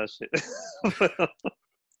have said that shit.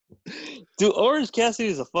 Dude, Orange Cassidy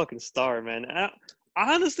is a fucking star, man.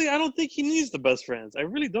 Honestly, I don't think he needs the Best Friends. I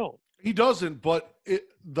really don't. He doesn't, but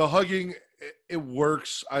the hugging, it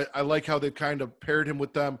works. I like how they kind of paired him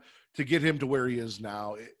with them to get him to where he is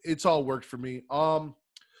now. It's all worked for me.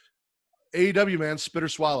 AEW, man, spit or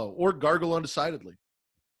swallow, or gargle undecidedly.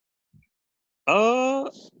 I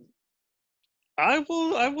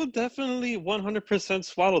will definitely 100%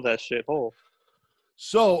 swallow that shit whole.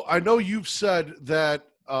 So I know you've said that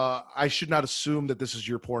I should not assume that this is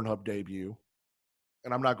your Pornhub debut,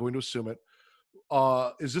 and I'm not going to assume it.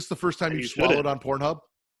 Is this the first time you've swallowed on Pornhub?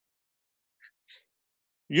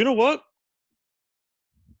 You know what?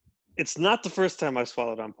 It's not the first time I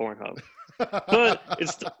swallowed on Pornhub, but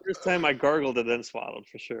it's the first time I gargled and then swallowed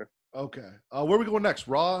for sure. Okay. Where are we going next?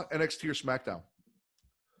 Raw, NXT, or SmackDown?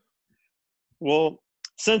 Well,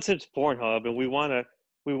 since it's Pornhub and we wanna,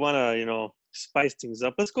 spice things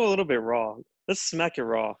up, let's go a little bit Raw. Let's smack it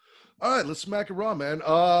Raw. All right, let's smack it Raw, man.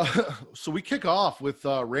 So we kick off with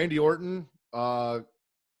Randy Orton.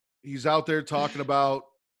 He's out there talking about,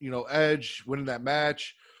 Edge winning that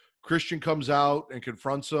match. Christian comes out and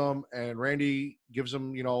confronts him, and Randy gives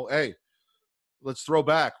him, hey, let's throw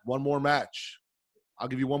back one more match. I'll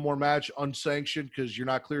give you one more match unsanctioned because you're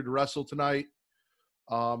not cleared to wrestle tonight.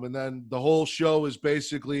 And then the whole show is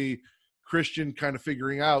basically Christian kind of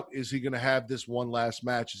figuring out, is he going to have this one last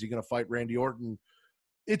match? Is he going to fight Randy Orton?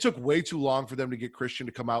 It took way too long for them to get Christian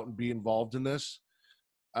to come out and be involved in this.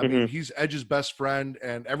 I mean, he's Edge's best friend,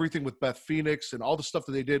 and everything with Beth Phoenix and all the stuff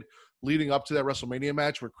that they did leading up to that WrestleMania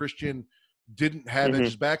match where Christian didn't have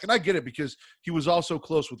Edge's back. And I get it because he was also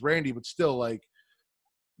close with Randy, but still, like,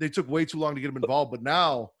 they took way too long to get him involved. But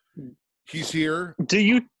now he's here. Do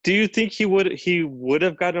you think he would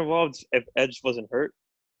have gotten involved if Edge wasn't hurt?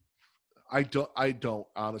 I don't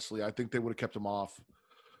honestly. I think they would have kept him off.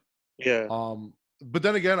 Yeah. But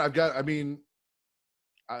then again, I don't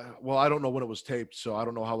know when it was taped, so I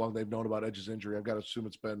don't know how long they've known about Edge's injury. I've got to assume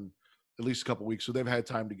it's been at least a couple weeks, so they've had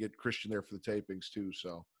time to get Christian there for the tapings too.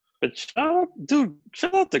 So, but shout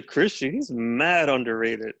out to Christian. He's mad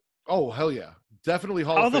underrated. Oh hell yeah, definitely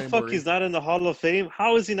Hall of Fame. How the fuck he's not in the Hall of Fame?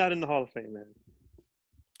 How is he not in the Hall of Fame, man?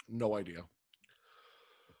 No idea.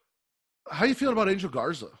 How you feeling about Angel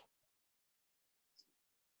Garza?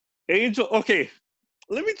 Angel. Okay,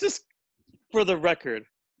 let me just, for the record,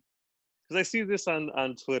 because I see this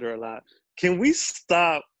on Twitter a lot. Can we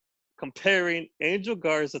stop comparing Angel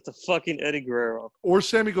Garza to fucking Eddie Guerrero? Or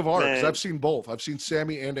Sammy Guevara, because Man. I've seen both. I've seen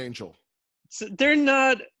Sammy and Angel. They're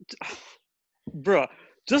not, bruh.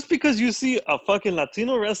 Just because you see a fucking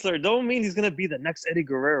Latino wrestler, don't mean he's gonna be the next Eddie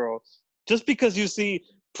Guerrero. Just because you see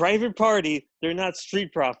Private Party, they're not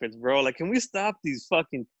Street Profits, bro. Like, can we stop these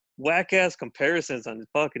fucking whack ass comparisons on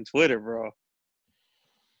fucking Twitter, bro?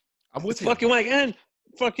 I'm with It's you. fucking whack. And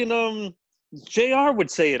fucking JR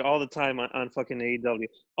would say it all the time on fucking AEW.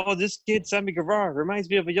 Oh, this kid Sammy Guevara reminds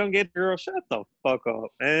me of a young Eddie Guerrero. Shut the fuck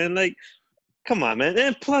up, and like, come on, man.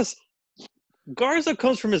 And plus, Garza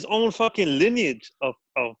comes from his own fucking lineage of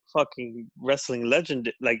fucking wrestling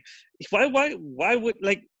legend. Like, why would,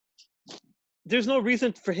 like, there's no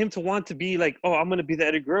reason for him to want to be like, oh, I'm gonna be the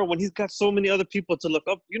Eddie Guerrero when he's got so many other people to look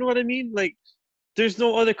up. You know what I mean? Like, there's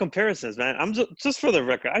no other comparisons, man. I'm just for the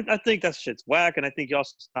record, I think that shit's whack, and I think y'all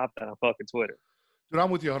should stop that on fucking Twitter. Dude,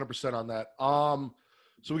 I'm with you 100% on that.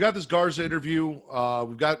 So we got this Garza interview.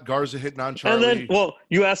 We've got Garza hitting on Charlie. And then, well,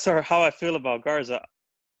 you asked her how I feel about Garza.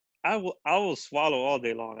 I will swallow all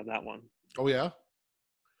day long on that one. Oh yeah,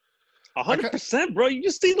 100%, bro. You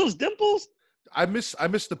just see those dimples? I miss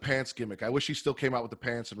the pants gimmick. I wish he still came out with the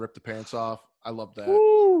pants and ripped the pants off. I love that.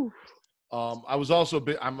 Woo. I was also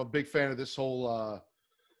I'm a big fan of this whole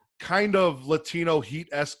kind of Latino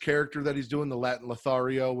Heat-esque character that he's doing, the Latin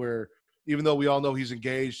Lothario, where even though we all know he's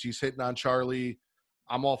engaged, he's hitting on Charlie.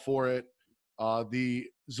 I'm all for it. The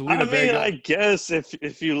Zelina Vega. I guess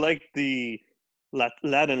if you like the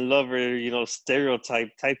Latin lover, stereotype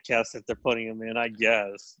typecast that they're putting him in, I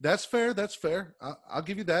guess. That's fair. I'll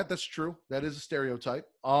give you that. That's true. That is a stereotype.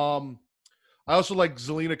 I also like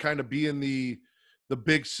Zelina kind of being the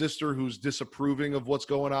big sister who's disapproving of what's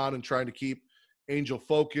going on and trying to keep Angel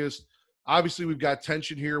focused. Obviously, we've got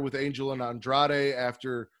tension here with Angel and Andrade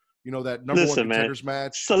after, that number one contenders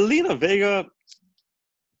match. Zelina Vega,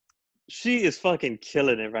 she is fucking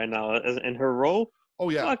killing it right now in her role. Oh,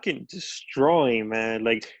 yeah. Fucking destroying, man.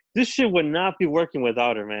 Like, this shit would not be working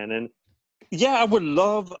without her, man. And yeah, I would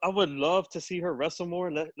love to see her wrestle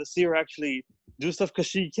more. Let's see her actually do stuff, because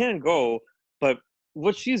she can go. But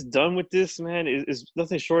what she's done with this, man, is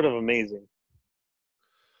nothing short of amazing.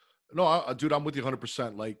 No, dude, I'm with you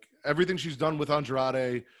 100%. Like, everything she's done with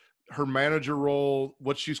Andrade, her manager role,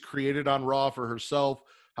 what she's created on Raw for herself,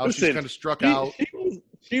 how she's kind of struck out.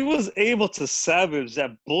 She was able to savage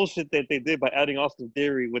that bullshit that they did by adding Austin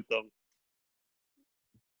Theory with them.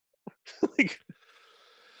 Like,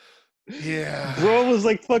 yeah. Bro was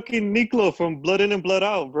like fucking Miklo from Blood In and Blood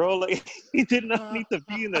Out, bro. Like, he did not need to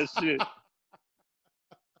be in that shit.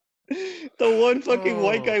 The one fucking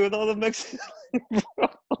white guy with all the Mexicans.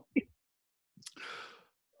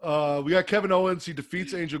 We got Kevin Owens. He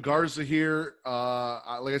defeats Angel Garza here.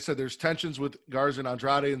 Like I said, there's tensions with Garza and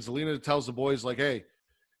Andrade, and Zelina tells the boys, like, hey,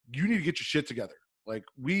 you need to get your shit together. Like,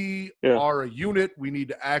 we are a unit. We need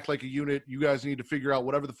to act like a unit. You guys need to figure out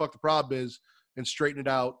whatever the fuck the problem is and straighten it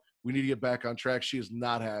out. We need to get back on track. She is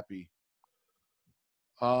not happy.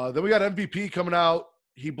 Then we got MVP coming out.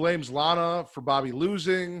 He blames Lana for Bobby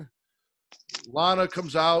losing. Lana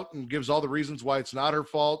comes out and gives all the reasons why it's not her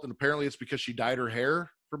fault, and apparently it's because she dyed her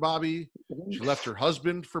hair for Bobby. She left her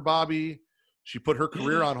husband for Bobby. She put her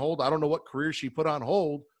career on hold. I don't know what career she put on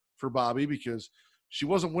hold for Bobby, because she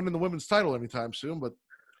wasn't winning the women's title anytime soon, but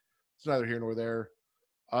it's neither here nor there.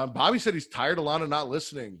 Bobby said he's tired of Lana not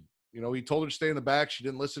listening. He told her to stay in the back. She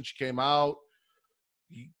didn't listen. She came out.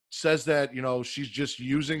 He says that, she's just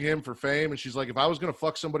using him for fame. And she's like, if I was going to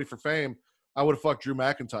fuck somebody for fame, I would have fucked Drew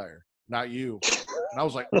McIntyre, not you. And I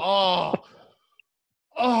was like, oh.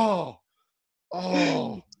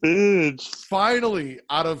 Bitch. Finally,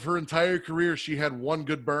 out of her entire career, she had one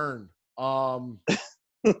good burn.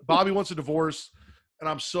 Bobby wants a divorce, and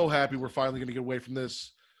I'm so happy we're finally going to get away from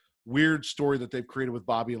this weird story that they've created with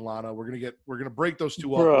Bobby and Lana. We're going to break those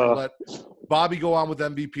two up and let Bobby go on with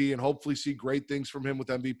MVP and hopefully see great things from him with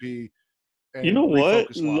MVP. And you know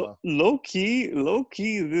what? Low key,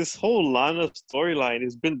 this whole Lana storyline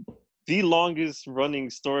has been the longest running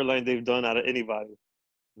storyline they've done out of anybody.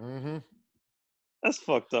 Mm-hmm. That's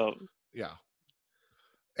fucked up. Yeah.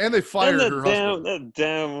 And they fired her husband.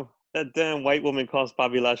 That damn white woman cost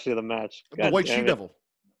Bobby Lashley the match. The White She-Devil.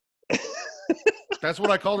 That's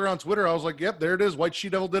what I called her on Twitter. I was like, yep, there it is. White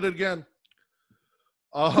She-Devil did it again.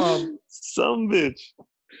 Some bitch.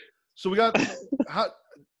 So we got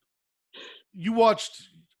you watched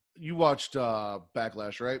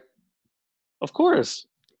Backlash, right? Of course.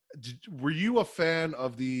 Were you a fan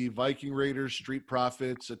of the Viking Raiders, Street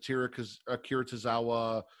Profits, Akira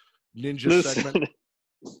Tozawa, ninja segment.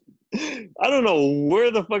 Listen, I don't know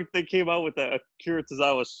where the fuck they came out with that Akira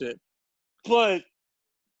Tozawa shit, but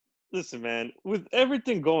listen, man, with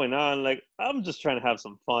everything going on, like, I'm just trying to have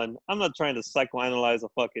some fun. I'm not trying to psychoanalyze a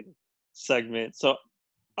fucking segment. So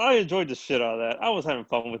I enjoyed the shit out of that. I was having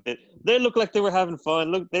fun with it. They looked like they were having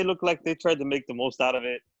fun. They looked like they tried to make the most out of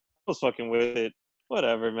it. I was fucking with it.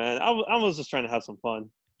 Whatever, man. I was just trying to have some fun.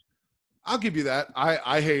 I'll give you that.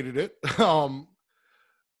 I hated it. I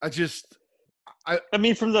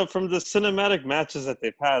mean, from the cinematic matches that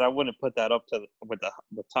they've had, I wouldn't put that up to with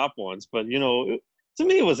the top ones. But to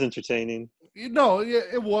me, it was entertaining. Yeah,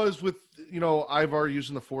 it was with Ivar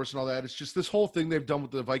using the Force and all that. It's just this whole thing they've done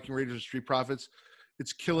with the Viking Raiders and Street Profits.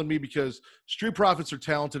 It's killing me because Street Profits are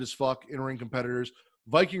talented as fuck in-ring competitors.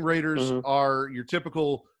 Viking Raiders are your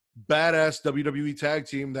typical badass WWE tag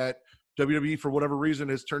team that WWE, for whatever reason,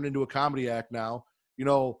 has turned into a comedy act now.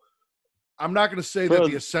 I'm not going to say that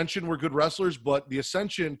the Ascension were good wrestlers, but the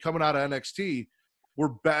Ascension coming out of NXT were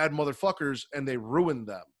bad motherfuckers, and they ruined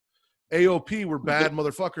them. AOP were bad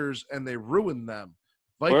motherfuckers, and they ruined them.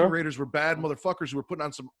 Viking Raiders were bad motherfuckers who were putting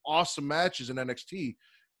on some awesome matches in NXT,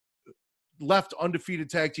 left undefeated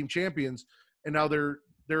tag team champions, and now they're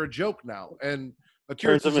a joke now. And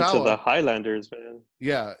Akira Turns them into Tozawa, the Highlanders, man.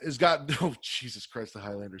 yeah, has got Jesus Christ, the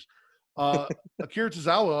Highlanders. Akira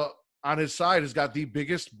Tozawa on his side has got the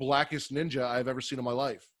biggest, blackest ninja I've ever seen in my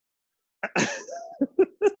life.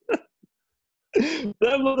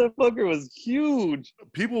 That motherfucker was huge.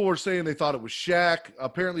 People were saying they thought it was Shaq.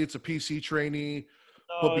 Apparently, it's a PC trainee.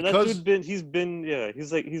 No, but because that dude he's been an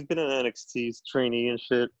NXT's trainee and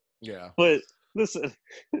shit. Yeah. But listen,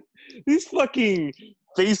 these fucking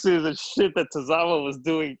faces and shit that Tozawa was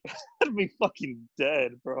doing had me fucking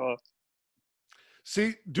dead, bro.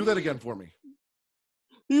 See, do that again for me.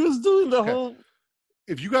 He was doing the whole.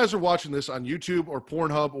 If you guys are watching this on YouTube or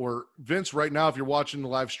Pornhub or Vince right now, if you're watching the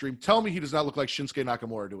live stream, tell me he does not look like Shinsuke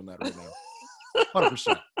Nakamura doing that right now.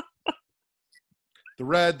 100%. The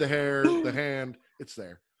red, the hair, the hand, it's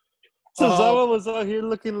there. Tozawa was out here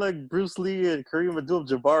looking like Bruce Lee and Kareem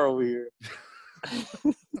Abdul-Jabbar over here.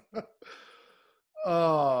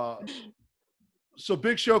 So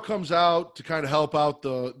Big Show comes out to kind of help out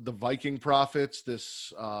the Viking Profits,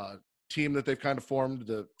 this team that they've kind of formed,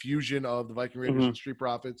 the fusion of the Viking Raiders and Street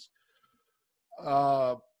Profits.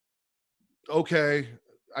 Okay,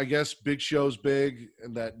 I guess Big Show's big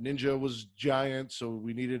and that Ninja was giant, so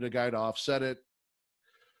we needed a guy to offset it.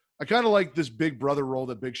 I kind of like this big brother role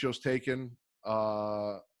that Big Show's taken.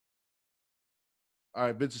 All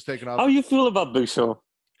right, Vince is taking off. How you feel about Big Show?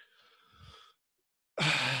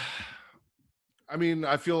 I mean,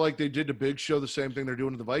 I feel like they did to Big Show the same thing they're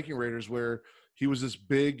doing to the Viking Raiders, where he was this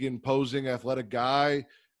big, imposing, athletic guy,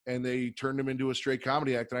 and they turned him into a straight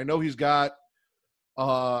comedy act. And I know he's got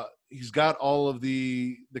all of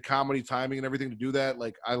the comedy timing and everything to do that.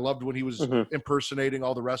 Like, I loved when he was impersonating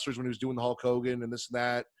all the wrestlers when he was doing the Hulk Hogan and this and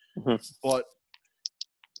that. But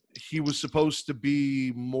he was supposed to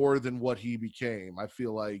be more than what he became, I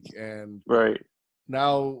feel like. And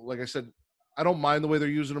now, like I said, I don't mind the way they're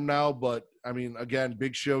using him now, but I mean, again,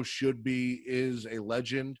 Big Show is a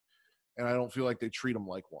legend, and I don't feel like they treat him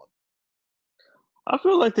like one. I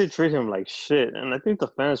feel like they treat him like shit, and I think the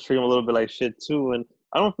fans treat him a little bit like shit too, and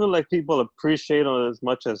I don't feel like people appreciate him as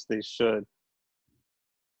much as they should.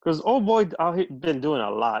 Because old boy out here been doing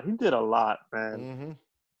a lot. He did a lot, man.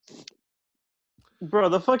 Bro,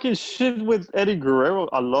 the fucking shit with Eddie Guerrero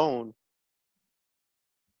alone.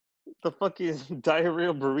 The fucking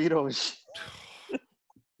diarrhea burrito and shit.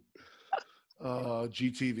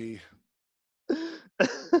 GTV.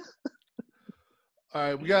 All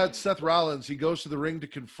right, we got Seth Rollins. He goes to the ring to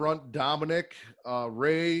confront Dominic.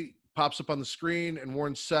 Ray pops up on the screen and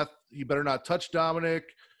warns Seth he better not touch Dominic.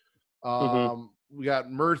 We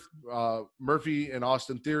got Murphy and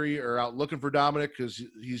Austin Theory are out looking for Dominic because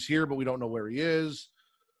he's here, but we don't know where he is.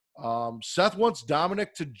 Seth wants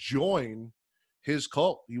Dominic to join his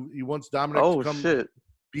cult. He wants Dominic to come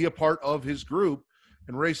be a part of his group.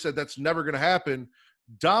 And Ray said that's never going to happen.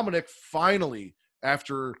 Dominic finally,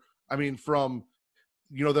 from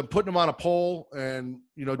them putting him on a pole and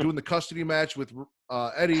doing the custody match with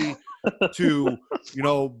Eddie to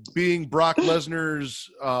being Brock Lesnar's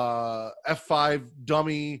F5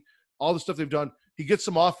 dummy, all the stuff they've done. He gets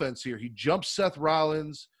some offense here. He jumps Seth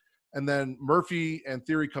Rollins, and then Murphy and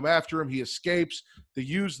Theory come after him. He escapes. They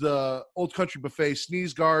use the Old Country Buffet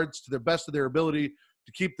sneeze guards to the best of their ability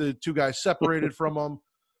to keep the two guys separated from them.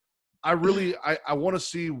 I want to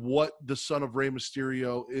see what the son of Rey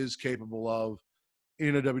Mysterio is capable of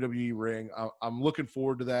in a WWE ring. I'm looking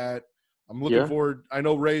forward to that. I'm looking forward. I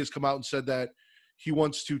know Ray has come out and said that he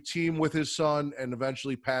wants to team with his son and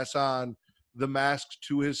eventually pass on the mask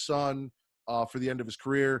to his son for the end of his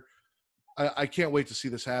career. I can't wait to see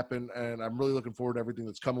this happen, and I'm really looking forward to everything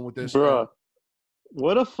that's coming with this. Bruh,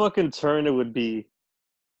 what a fucking turn it would be.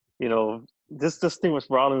 You know, this thing with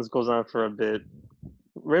Rollins goes on for a bit.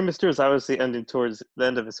 Rey Mysterio is obviously ending towards the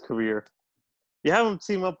end of his career. You have him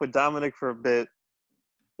team up with Dominic for a bit.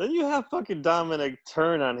 Then you have fucking Dominic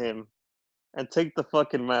turn on him and take the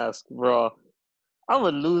fucking mask, bro. I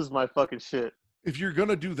would lose my fucking shit. If you're going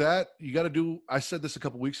to do that, you got to do, I said this a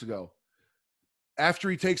couple weeks ago. After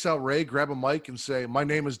he takes out Ray, grab a mic and say, "My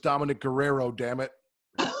name is Dominic Guerrero, damn it."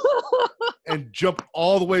 And jump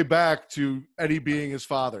all the way back to Eddie being his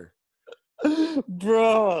father.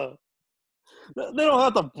 Bro. They don't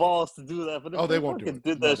have the balls to do that. But if they won't do it.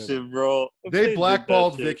 Did that shit, bro. They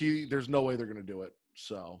blackballed Vicky. There's no way they're going to do it.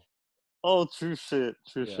 So. Oh, true shit.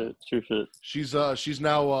 True shit. She's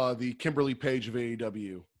now the Kimberly Page of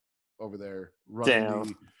AEW over there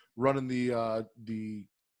running the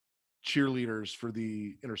cheerleaders for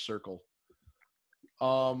the Inner Circle.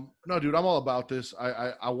 No, dude, I'm all about this.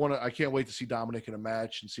 I can't wait to see Dominic in a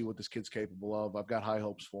match and see what this kid's capable of. I've got high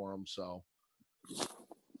hopes for him. So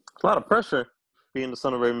a lot of pressure being the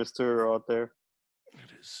son of Rey Mysterio out there.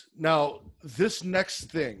 It is. Now, this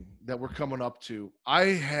next thing that we're coming up to, I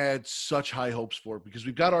had such high hopes for because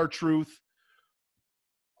we've got R-Truth.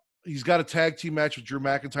 He's got a tag team match with Drew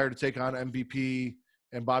McIntyre to take on MVP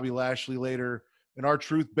and Bobby Lashley later. And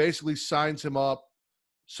R-Truth basically signs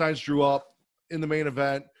Drew up in the main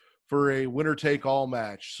event for a winner-take-all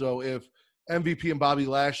match. So if MVP and Bobby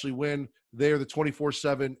Lashley win, they are the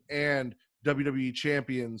 24/7 and WWE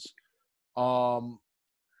champions.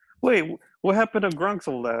 Wait, what happened to Grunk's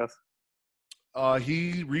old ass?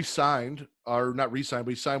 He re-signed, or not re-signed,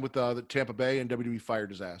 but he signed with the Tampa Bay, and WWE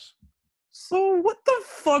fired his ass. So what the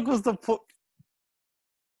fuck was the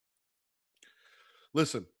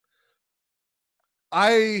Listen,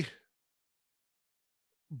 I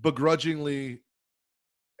begrudgingly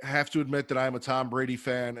have to admit that I'm a Tom Brady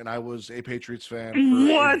fan, and I was a Patriots fan for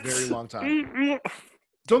a very long time.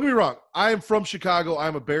 Don't get me wrong. I am from Chicago.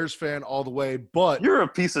 I'm a Bears fan all the way, but you're a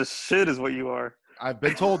piece of shit is what you are. I've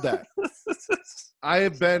been told that. I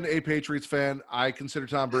have been a Patriots fan. I consider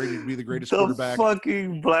Tom Brady to be the greatest quarterback.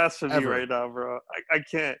 Fucking blasphemy ever. Right now, bro. I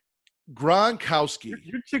can't. Gronkowski.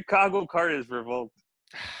 Your Chicago card is revoked.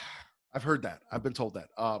 I've heard that. I've been told that.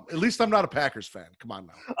 At least I'm not a Packers fan. Come on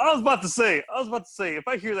now. I was about to say, if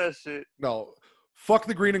I hear that shit. No, fuck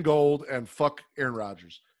the green and gold and fuck Aaron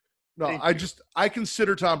Rodgers. No, I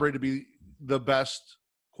consider Tom Brady to be the best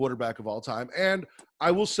quarterback of all time. And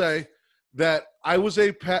I will say that I was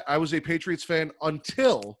a Patriots fan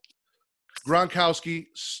until Gronkowski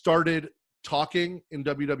started talking in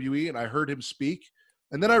WWE and I heard him speak.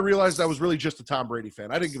 And then I realized I was really just a Tom Brady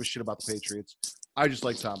fan. I didn't give a shit about the Patriots. I just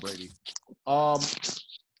like Tom Brady.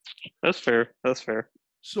 That's fair.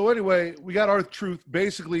 So anyway, we got R-Truth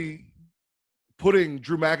basically putting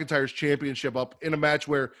Drew McIntyre's championship up in a match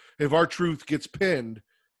where if R-Truth gets pinned,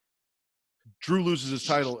 Drew loses his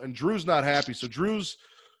title, and Drew's not happy. So Drew's,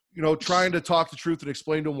 trying to talk to Truth and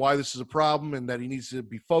explain to him why this is a problem and that he needs to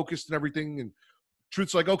be focused and everything. And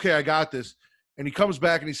Truth's like, okay, I got this. And he comes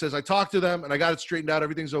back and he says, I talked to them and I got it straightened out.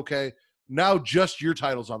 Everything's okay. Now just your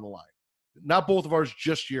title's on the line. Not both of ours,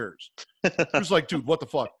 just yours. Drew's like, dude, what the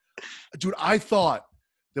fuck? Dude, I thought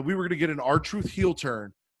that we were going to get an R-Truth heel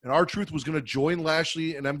turn and R-Truth was going to join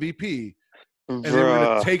Lashley and MVP and they were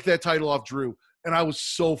going to take that title off Drew. And I was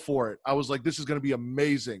so for it. I was like, this is going to be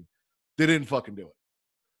amazing. They didn't fucking do it.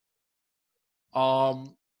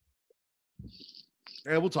 And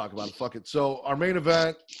we'll talk about it. Fuck it. So our main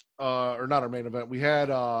event, or not our main event, we had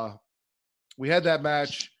that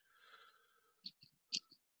match.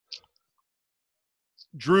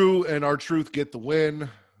 Drew and R-Truth get the win.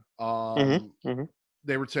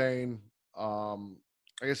 They retain.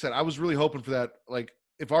 Like I said, I was really hoping for that. Like,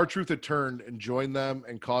 if R-Truth had turned and joined them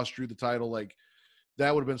and cost Drew the title, like,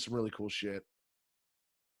 that would have been some really cool shit.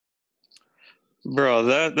 Bro,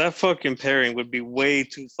 that fucking pairing would be way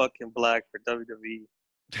too fucking black for WWE.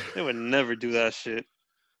 They would never do that shit.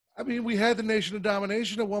 I mean, we had the Nation of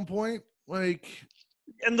Domination at one point. Like,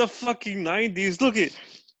 in the fucking 90s. Look at,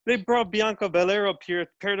 they brought Bianca Belair up here,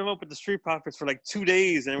 paired them up with the Street Profits for like 2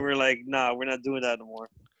 days, and we're like, nah, we're not doing that no more.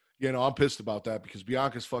 Yeah, no, I'm pissed about that because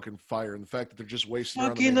Bianca's fucking fire, and the fact that they're just wasting her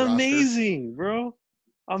on the fucking main amazing, roster. Bro.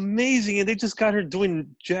 Amazing. And they just got her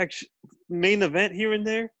doing main event here and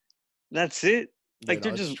there. That's it. Like, yeah,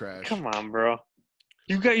 they're no, just trash. Come on, bro.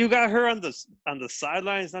 You got her on the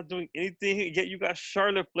sidelines not doing anything. Yet you got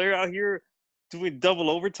Charlotte Flair out here doing double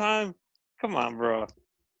overtime. Come on, bro.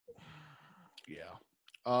 Yeah.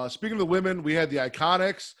 Speaking of the women, we had the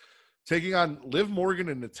Iconics taking on Liv Morgan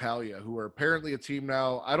and Natalya, who are apparently a team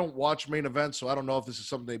now. I don't watch main event, so I don't know if this is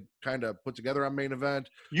something they kind of put together on main event.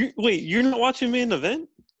 You're not watching main event?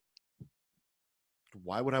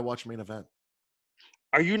 Why would I watch main event?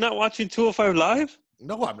 Are you not watching 205 Live?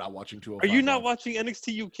 No, I'm not watching 205 Are you not Live. watching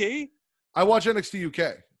NXT UK? I watch NXT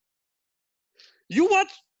UK. You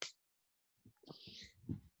watch?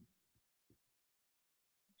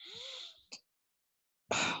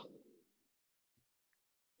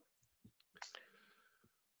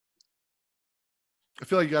 I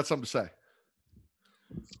feel like you got something to say.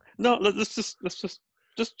 No, let's just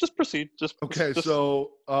proceed. Okay,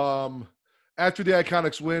 so after the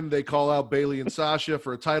Iconics win, they call out Bayley and Sasha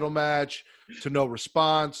for a title match to no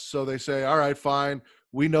response. So they say, all right, fine.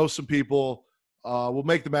 We know some people. We'll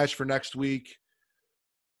make the match for next week.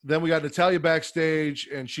 Then we got Natalya backstage,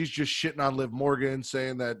 and she's just shitting on Liv Morgan,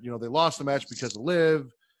 saying that, you know, they lost the match because of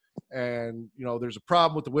Liv. And, you know, there's a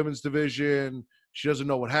problem with the women's division. She doesn't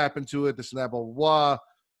know what happened to it, this and that, blah, blah, blah.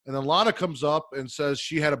 And then Lana comes up and says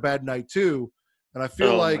she had a bad night too. And I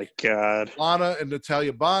feel like Lana and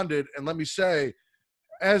Natalya bonded. And let me say,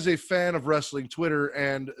 as a fan of wrestling Twitter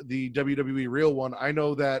and the WWE Real One, I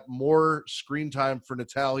know that more screen time for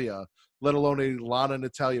Natalya, let alone a Lana and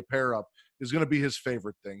Natalya pair up, is going to be his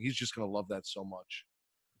favorite thing. He's just going to love that so much.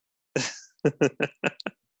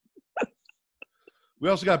 We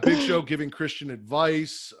also got Big Show giving Christian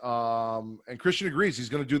advice. And Christian agrees he's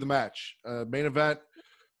going to do the match. Main event,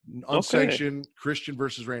 unsanctioned, Christian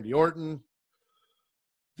versus Randy Orton.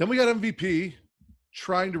 Then we got MVP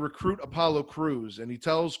trying to recruit Apollo Crews, and he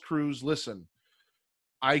tells Crews, listen,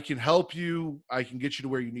 I can help you. I can get you to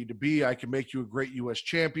where you need to be. I can make you a great U.S.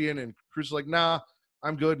 champion. And Crews is like, nah,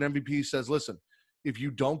 I'm good. And MVP says, listen, if you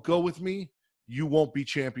don't go with me, you won't be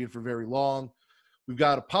champion for very long. We've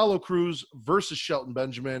got Apollo Crews versus Shelton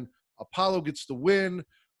Benjamin. Apollo gets the win,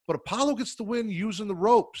 but Apollo gets the win using the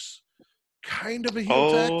ropes. Kind of a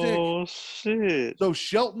heel tactic. Oh, shit. So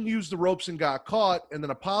Shelton used the ropes and got caught, and then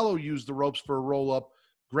Apollo used the ropes for a roll-up,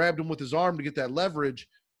 grabbed him with his arm to get that leverage,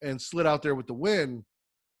 and slid out there with the win.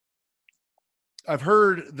 I've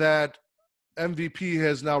heard that MVP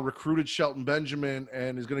has now recruited Shelton Benjamin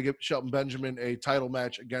and is going to give Shelton Benjamin a title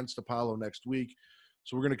match against Apollo next week.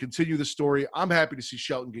 So we're going to continue the story. I'm happy to see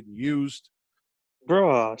Shelton getting used.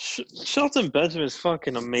 Bro, Shelton Benjamin is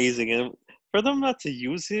fucking amazing. And for them not to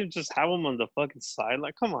use him, just have him on the fucking side.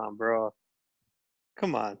 Like, come on, bro.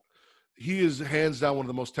 Come on. He is hands down one of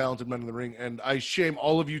the most talented men in the ring. And I shame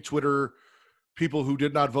all of you Twitter people who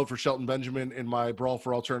did not vote for Shelton Benjamin in my Brawl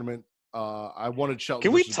for All tournament. I wanted Shelton.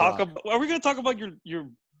 Can we talk about, are we going to talk about your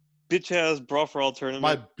bitch-ass Brawl for All tournament?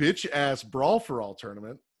 My bitch-ass Brawl for All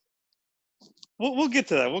tournament? We'll get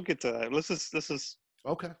to that. We'll get to that. Let's just.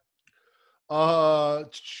 Okay. And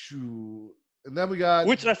then we got,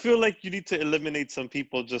 which I feel like you need to eliminate some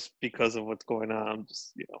people just because of what's going on. I'm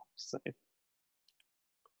just, saying.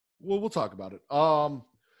 Well, we'll talk about it.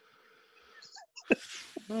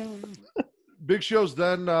 Big Show's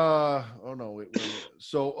then. Yeah,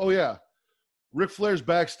 Ric Flair's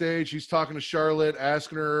backstage. He's talking to Charlotte,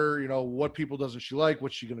 asking her, what people doesn't she like?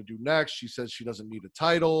 What's she going to do next? She says she doesn't need a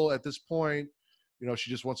title at this point.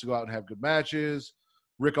 She just wants to go out and have good matches.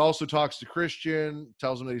 Rick also talks to Christian,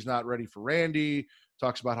 tells him that he's not ready for Randy,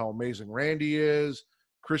 talks about how amazing Randy is.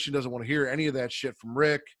 Christian doesn't want to hear any of that shit from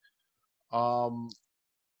Rick.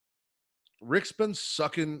 Rick's been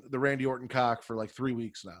sucking the Randy Orton cock for like 3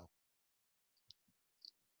 weeks now.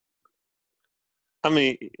 I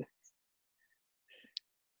mean,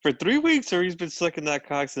 for 3 weeks, or he's been sucking that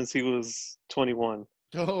cock since he was 21?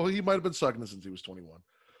 Oh, he might have been sucking it since he was 21.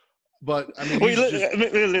 But I mean, wait,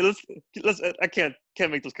 let's. I can't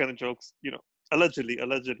make those kind of jokes. Allegedly.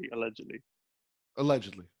 Allegedly. Allegedly.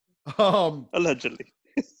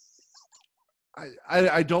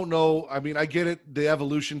 I don't know. I mean, I get it, the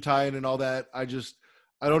evolution tie-in and all that. I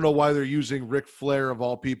don't know why they're using Ric Flair of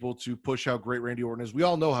all people to push how great Randy Orton is. We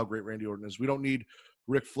all know how great Randy Orton is. We don't need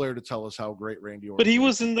Ric Flair to tell us how great Randy Orton is. But he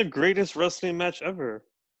was in the greatest wrestling match ever.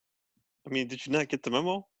 I mean, did you not get the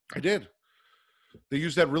memo? I did. They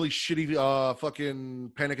used that really shitty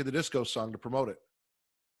fucking Panic at the Disco song to promote it.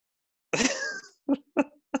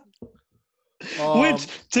 Which,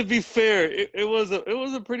 to be fair, it was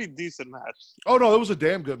a pretty decent match. Oh no, it was a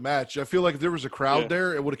damn good match. I feel like if there was a crowd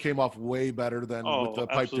there, it would have came off way better than with the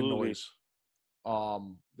piped in noise.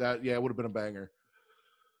 It would have been a banger.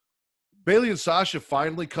 Bayley and Sasha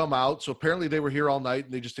finally come out, so apparently they were here all night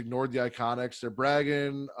and they just ignored the Iconics. They're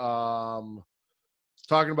bragging,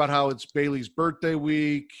 talking about how it's Bayley's birthday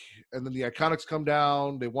week, and then the Iconics come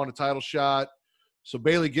down. They want a title shot, so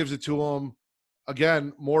Bayley gives it to them.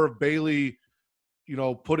 again, more of Bayley,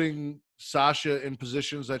 putting Sasha in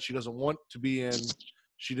positions that she doesn't want to be in.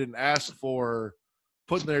 She didn't ask for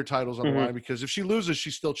putting their titles on the line because if she loses,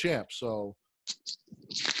 she's still champ. So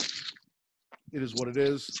it is what it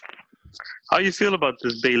is. How you feel about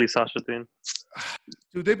this Bayley Sasha thing?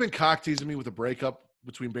 Dude, they've been cock teasing me with a breakup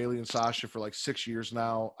between Bayley and Sasha for like 6 years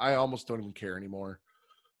now. I almost don't even care anymore.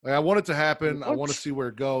 Like, I want it to happen. What? I want to see where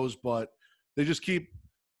it goes, but they just keep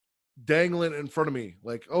dangling in front of me.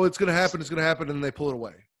 Like, oh, it's going to happen. It's going to happen. And then they pull it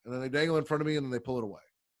away. And then they dangle in front of me and then they pull it away.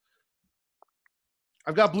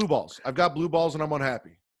 I've got blue balls. And I'm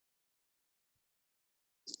unhappy.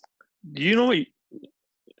 You know what?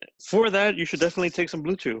 For that, you should definitely take some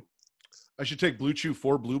Blue Chew. I should take Blue Chew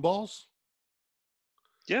for blue balls?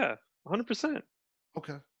 Yeah, 100%.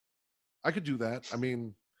 Okay. I could do that. I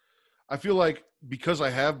mean, I feel like because I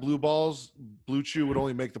have blue balls, Blue Chew would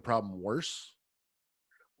only make the problem worse.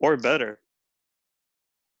 Or better.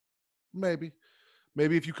 Maybe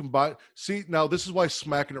if you combine. See, now this is why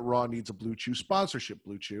Smackin' It Raw needs a Blue Chew sponsorship,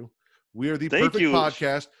 Blue Chew. We are the perfect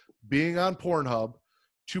podcast being on Pornhub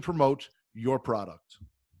to promote your product.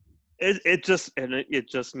 It just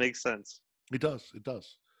makes sense. It does.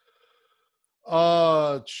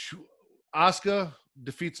 Asuka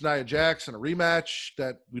defeats Nia Jax in a rematch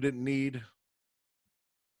that we didn't need.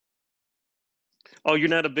 Oh, you're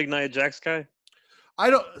not a big Nia Jax guy? I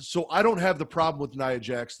don't have the problem with Nia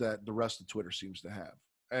Jax that the rest of Twitter seems to have.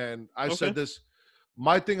 And I've said this.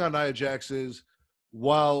 My thing on Nia Jax is,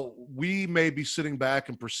 while we may be sitting back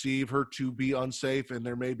and perceive her to be unsafe, and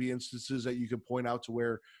there may be instances that you can point out to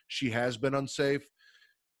where she has been unsafe,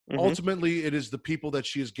 ultimately it is the people that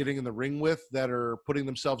she is getting in the ring with that are putting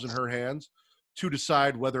themselves in her hands to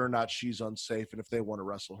decide whether or not she's unsafe and if they want to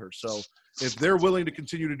wrestle her. So if they're willing to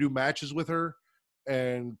continue to do matches with her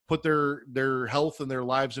and put their health and their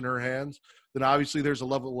lives in her hands, then obviously there's a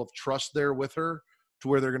level of trust there with her to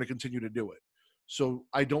where they're going to continue to do it. So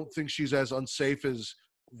I don't think she's as unsafe as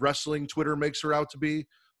wrestling Twitter makes her out to be,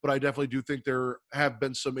 but I definitely do think there have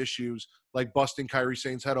been some issues like busting Kairi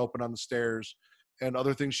Sane's head open on the stairs and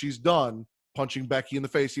other things she's done, punching Becky in the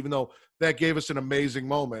face, even though that gave us an amazing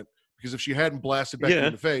moment, because if she hadn't blasted Becky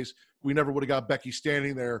in the face, we never would have got Becky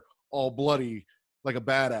standing there all bloody like a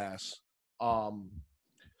badass. I'm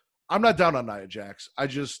not down on Nia Jax.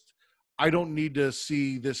 I don't need to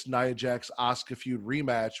see this Nia Jax Asuka feud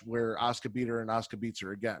rematch where Asuka beat her and Asuka beats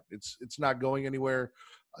her again. It's not going anywhere.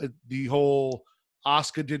 The whole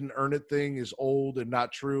Asuka didn't earn it thing is old and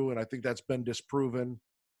not true, and I think that's been disproven.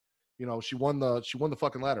 She won the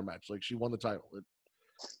fucking ladder match. Like, she won the title.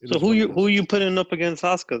 So who you putting up against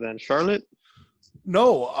Asuka then? Charlotte?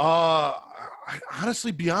 No,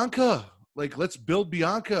 honestly, Bianca. Like, let's build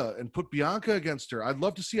Bianca and put Bianca against her. I'd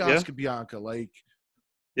love to see Asuka Bianca. Like,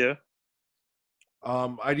 yeah.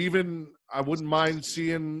 I wouldn't mind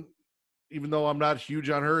seeing, even though I'm not huge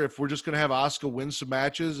on her, if we're just going to have Asuka win some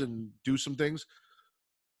matches and do some things,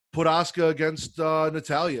 put Asuka against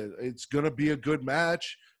Natalya. It's going to be a good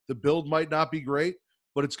match. The build might not be great,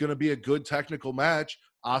 but it's going to be a good technical match.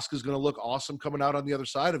 Asuka's going to look awesome coming out on the other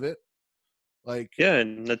side of it. Like, yeah,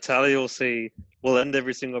 and Natalya will say, we'll end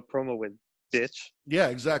every single promo with bitch. Yeah,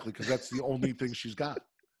 exactly, because that's the only thing she's got.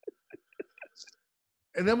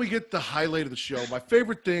 And then we get the highlight of the show. My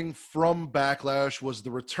favorite thing from Backlash was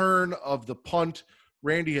the return of the punt.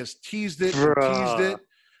 Randy has teased it and teased it.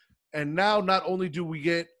 And now not only do we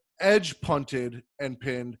get Edge punted and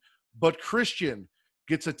pinned, but Christian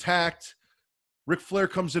gets attacked. Ric Flair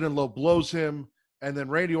comes in and low blows him. And then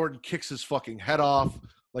Randy Orton kicks his fucking head off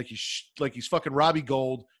like he's fucking Robbie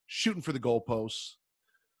Gold shooting for the goalposts.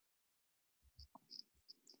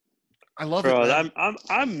 I love it, man.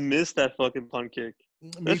 I miss that fucking punt kick.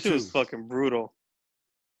 That shit was fucking brutal.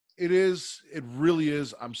 It is. It really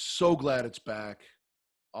is. I'm so glad it's back.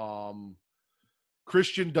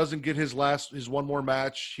 Christian doesn't get his one more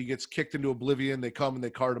match. He gets kicked into oblivion. They come and they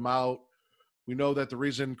cart him out. We know that the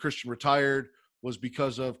reason Christian retired was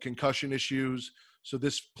because of concussion issues. So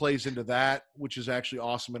this plays into that, which is actually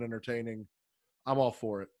awesome and entertaining. I'm all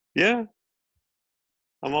for it. Yeah.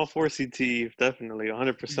 I'm all for CTE, definitely,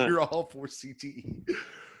 100%. You're all for CTE.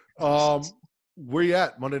 Where you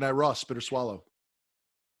at? Monday Night Raw, spit or swallow?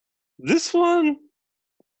 This one's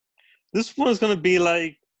going to be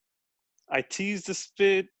like, I teased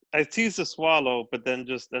the swallow, but then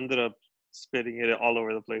just ended up spitting it all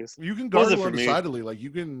over the place. You can gargle undecidedly. Like,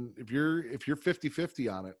 you can, if you're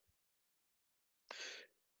 50-50 on it.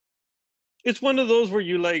 It's one of those where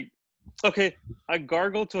you I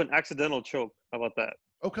gargle to an accidental choke. How about that?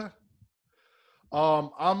 Okay.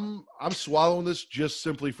 I'm swallowing this just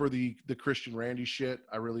simply for the Christian Randy shit.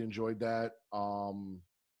 I really enjoyed that.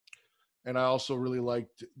 And I also really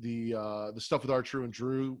liked the stuff with R-Truth and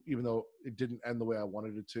Drew, even though it didn't end the way I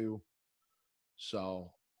wanted it to.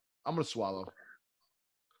 So I'm gonna swallow.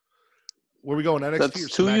 Where we going? NXT That's or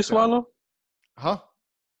two SmackDown? you swallow? Huh?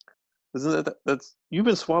 Isn't it? That's you've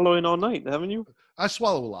been swallowing all night, haven't you? I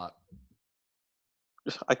swallow a lot.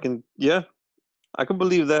 I can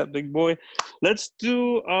believe that, big boy. Let's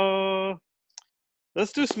do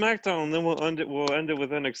SmackDown, then we'll end it with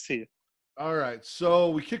NXT. All right. So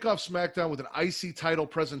we kick off SmackDown with an IC title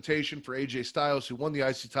presentation for AJ Styles, who won the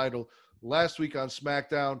IC title last week on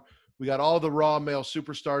SmackDown. We got all the Raw male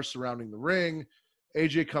superstars surrounding the ring.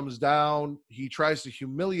 AJ comes down. He tries to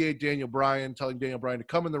humiliate Daniel Bryan, telling Daniel Bryan to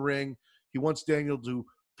come in the ring. He wants Daniel to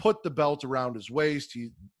put the belt around his waist.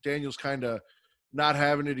 Daniel's kind of not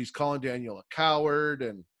having it. He's calling Daniel a coward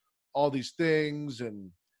and all these things. And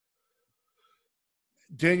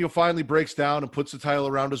Daniel finally breaks down and puts the title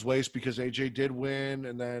around his waist because AJ did win.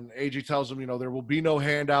 And then AJ tells him, there will be no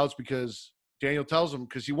handouts because Daniel tells him,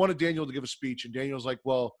 because he wanted Daniel to give a speech. And Daniel's like,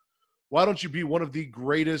 well, why don't you be one of the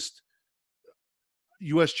greatest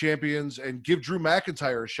U.S. champions and give Drew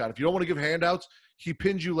McIntyre a shot? If you don't want to give handouts, he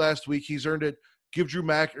pinned you last week. He's earned it. Give Drew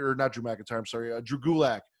Gulak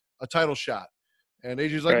a title shot. And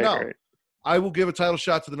AJ's like, no, I will give a title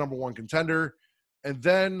shot to the number one contender. And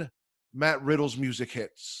then Matt Riddle's music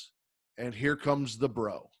hits. And here comes the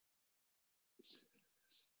bro.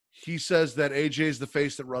 He says that AJ is the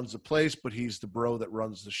face that runs the place, but he's the bro that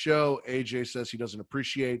runs the show. AJ says he doesn't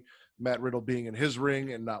appreciate Matt Riddle being in his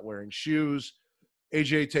ring and not wearing shoes.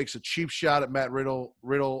 AJ takes a cheap shot at Matt Riddle.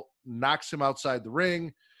 Riddle knocks him outside the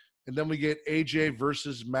ring. And then we get AJ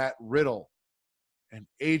versus Matt Riddle. And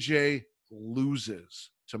AJ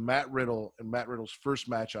loses to Matt Riddle in Matt Riddle's first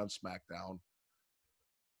match on SmackDown.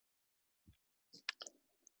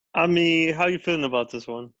 I mean, how are you feeling about this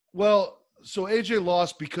one? Well, so AJ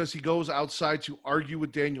lost because he goes outside to argue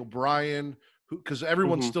with Daniel Bryan, because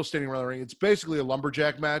everyone's still standing around the ring. It's basically a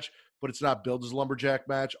lumberjack match, but it's not billed as a lumberjack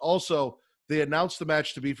match. Also, they announced the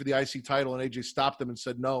match to be for the IC title, and AJ stopped them and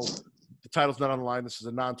said, no, the title's not on the line. This is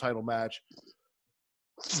a non-title match.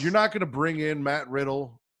 You're not going to bring in Matt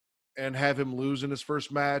Riddle and have him lose in his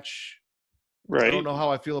first match. Right. I don't know how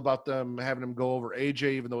I feel about them having him go over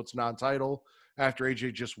AJ, even though it's non-title, after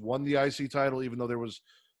AJ just won the IC title, even though there was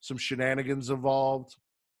some shenanigans involved.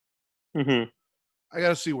 Mm-hmm. I got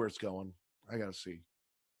to see where it's going. I got to see.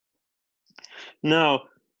 Now,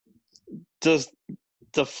 does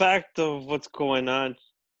the fact of what's going on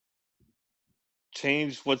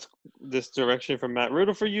change what's this direction for Matt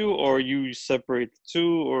Riddle for you, or you separate the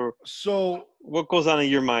two, or so what goes on in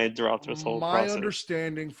your mind throughout this whole process? My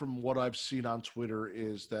understanding from what I've seen on Twitter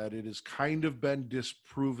is that it has kind of been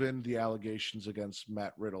disproven, the allegations against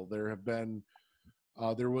Matt Riddle. There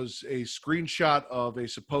was a screenshot of a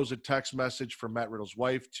supposed text message from Matt Riddle's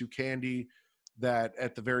wife to Candy that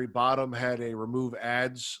at the very bottom had a remove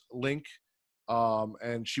ads link,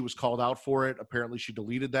 and she was called out for it. Apparently she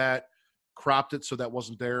deleted that, cropped it so that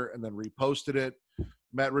wasn't there, and then reposted it.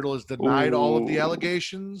 Matt Riddle has denied all of the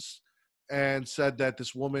allegations and said that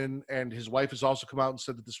this woman, and his wife has also come out and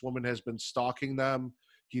said that this woman has been stalking them.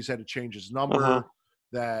 He's had to change his number,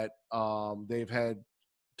 that they've had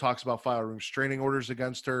talks about filing restraining orders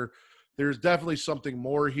against her. There's definitely something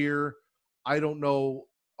more here. I don't know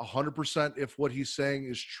 100% if what he's saying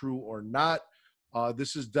is true or not.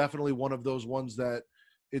 This is definitely one of those ones that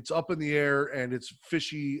it's up in the air and it's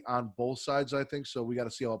fishy on both sides, I think. So we got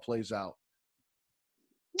to see how it plays out.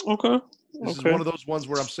 Okay. This is one of those ones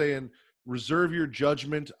where I'm saying reserve your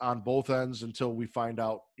judgment on both ends until we find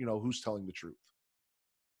out, who's telling the truth.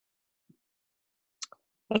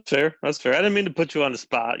 That's fair. I didn't mean to put you on the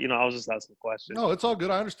spot. I was just asking a question. No, it's all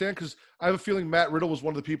good. I understand, because I have a feeling Matt Riddle was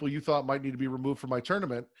one of the people you thought might need to be removed from my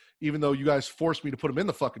tournament, even though you guys forced me to put him in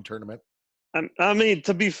the fucking tournament. I mean,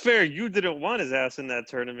 to be fair, you didn't want his ass in that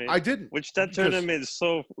tournament. I didn't. Which that tournament is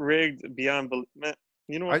so rigged beyond belief.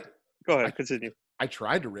 You know what? Go ahead, continue. I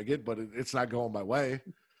tried to rig it, but it's not going my way.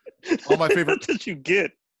 All my favorite That's what you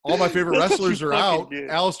get. All my favorite That's wrestlers are out. Get.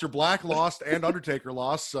 Aleister Black lost and Undertaker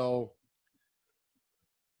lost, so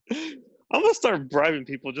I'm gonna start bribing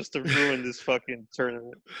people just to ruin this fucking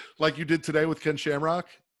tournament. Like you did today with Ken Shamrock?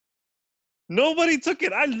 Nobody took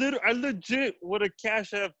it. I legit would have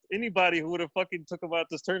cashed out anybody who would have fucking took about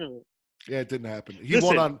this tournament. Yeah, it didn't happen. He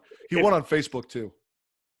won on Facebook too.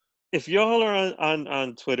 If y'all are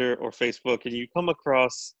on Twitter or Facebook and you come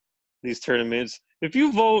across these tournaments, if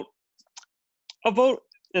you vote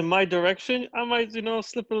in my direction, I might,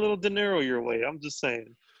 slip a little dinero your way. I'm just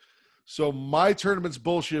saying. So my tournament's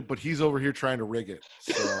bullshit, but he's over here trying to rig it.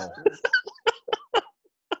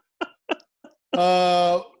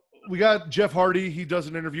 So we got Jeff Hardy. He does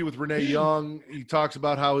an interview with Renee Young. He talks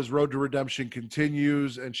about how his road to redemption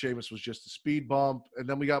continues, and Sheamus was just a speed bump. And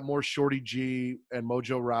then we got more Shorty G and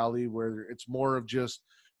Mojo Rawley, where it's more of just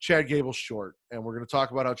Chad Gable's short. And we're going to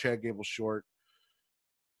talk about how Chad Gable's short.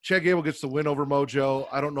 Chad Gable gets the win over Mojo.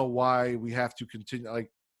 I don't know why we have to continue.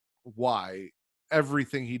 Like, why?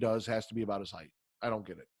 Everything he does has to be about his height. I don't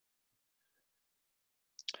get it.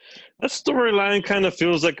 That storyline kind of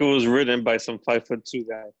feels like it was written by some 5'2"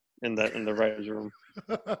 guy in the writers' room.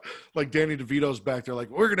 Like Danny DeVito's back there, like,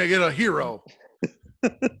 we're gonna get a hero.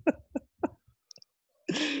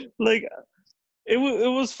 Like it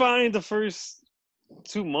was fine the first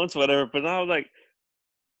 2 months, whatever, but now like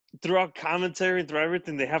throughout commentary, through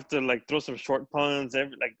everything, they have to like throw some short puns,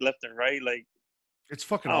 like left and right. Like it's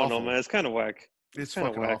fucking I don't awful. know, man. It's kind of whack. It's kind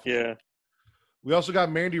of fucking whack, awful. yeah. We also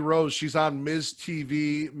got Mandy Rose. She's on Miz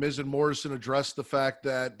TV. Miz and Morrison addressed the fact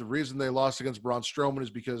that the reason they lost against Braun Strowman is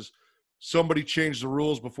because somebody changed the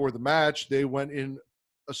rules before the match. They went in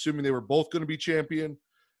assuming they were both going to be champion,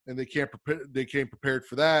 and they came prepared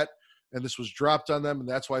for that. And this was dropped on them, and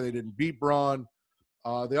that's why they didn't beat Braun.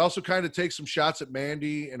 They also kind of take some shots at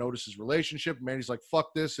Mandy and Otis's relationship. Mandy's like,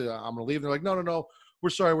 fuck this, I'm going to leave. And they're like, no, we're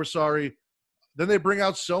sorry. Then they bring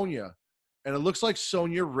out Sonya. And it looks like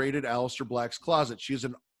Sonya raided Aleister Black's closet. She has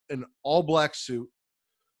an all-black suit,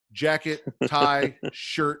 jacket, tie,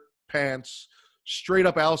 shirt, pants, straight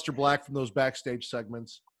up Aleister Black from those backstage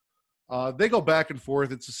segments. They go back and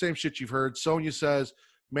forth. It's the same shit you've heard. Sonya says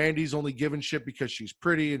Mandy's only given shit because she's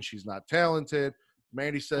pretty and she's not talented.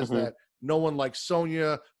 Mandy says that no one likes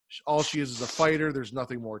Sonya. All she is a fighter. There's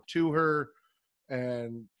nothing more to her.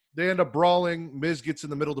 And they end up brawling. Miz gets in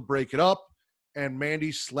the middle to break it up. And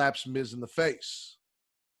Mandy slaps Miz in the face.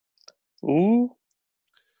 Ooh.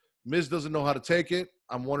 Miz doesn't know how to take it.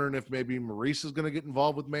 I'm wondering if maybe Maurice is going to get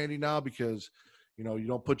involved with Mandy now because, you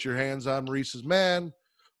don't put your hands on Maurice's man.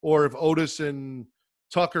 Or if Otis and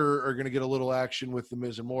Tucker are going to get a little action with the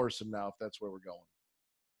Miz and Morrison now, if that's where we're going.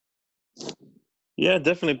 Yeah,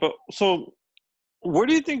 definitely. But so where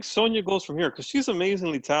do you think Sonya goes from here? Because she's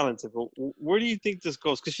amazingly talented. But where do you think this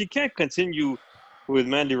goes? Because she can't continue with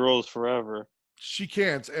Mandy Rose forever. She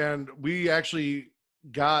can't. And we actually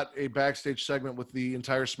got a backstage segment with the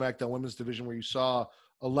entire SmackDown women's division where you saw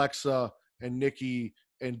Alexa and Nikki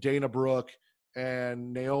and Dana Brooke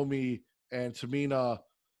and Naomi and Tamina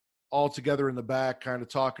all together in the back kind of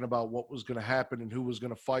talking about what was going to happen and who was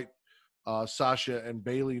going to fight Sasha and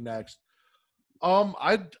Bayley next.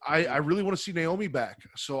 I really want to see Naomi back.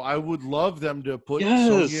 So I would love them to put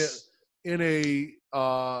Sonya in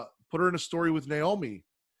put her in a story with Naomi.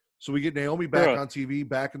 So we get Naomi back on TV,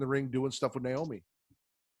 back in the ring, doing stuff with Naomi.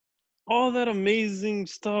 All that amazing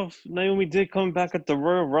stuff Naomi did coming back at the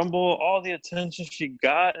Royal Rumble, all the attention she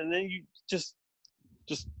got, and then you just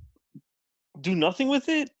do nothing with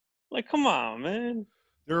it? Like, come on, man.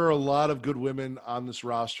 There are a lot of good women on this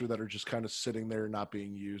roster that are just kind of sitting there not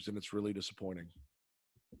being used, and it's really disappointing.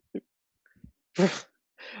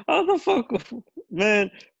 How the fuck,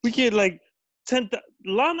 man? We get like 10.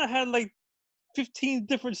 Lana had like 15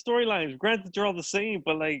 different storylines. Granted, they're all the same,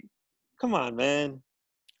 but like, come on, man.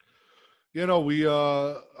 We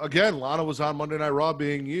again, Lana was on Monday Night Raw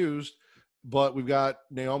being used, but we've got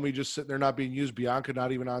Naomi just sitting there not being used. Bianca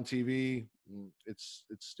not even on TV. It's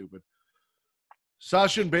stupid.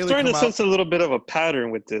 Sasha and Bayley starting to sense a little bit of a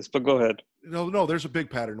pattern with this, but go ahead. No, there's a big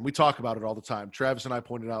pattern, and we talk about it all the time. Travis and I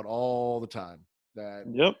pointed out all the time that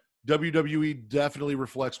WWE definitely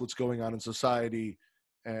reflects what's going on in society,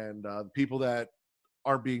 and people that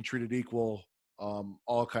aren't being treated equal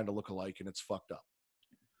all kind of look alike, and it's fucked up.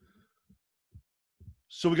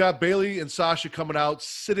 So we got Bayley and Sasha coming out,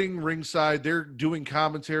 sitting ringside. They're doing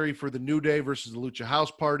commentary for the New Day versus the Lucha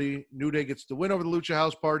House Party. New Day gets the win over the Lucha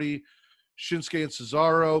House Party. Shinsuke and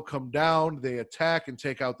Cesaro come down. They attack and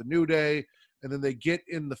take out the New Day. And then they get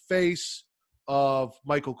in the face of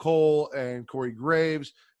Michael Cole and Corey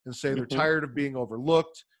Graves and say they're tired of being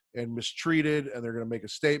overlooked and mistreated, and they're going to make a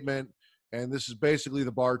statement. And this is basically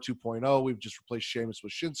the Bar 2.0. We've just replaced Sheamus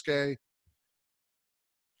with Shinsuke.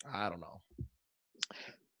 I don't know.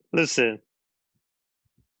 Listen,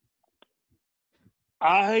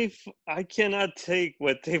 I cannot take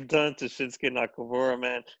what they've done to Shinsuke Nakamura,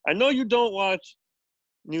 man. I know you don't watch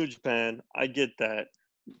New Japan. I get that.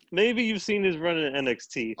 Maybe you've seen his run in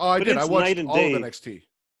NXT. Oh, I did. I watched all of NXT.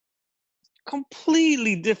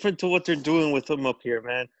 Completely different to what they're doing with him up here,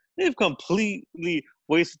 man. They've completely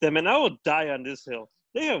wasted them, and I will die on this hill.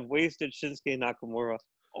 They have wasted Shinsuke Nakamura.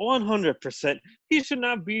 100%. He should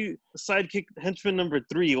not be sidekick henchman number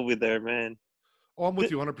 3 over there, man. Oh, I'm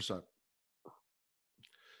with you 100%.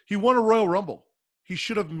 He won a Royal Rumble. He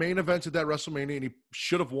should have main evented that WrestleMania, and he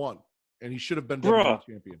should have won. And he should have been WWE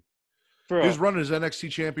champion. His run as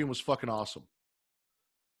NXT champion was fucking awesome.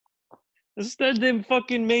 Instead, they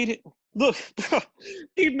fucking made it. Look, bro,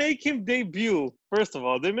 they make him debut. First of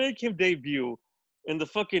all, they make him debut in the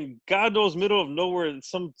fucking God knows middle of nowhere in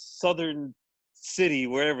some southern city,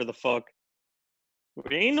 wherever the fuck.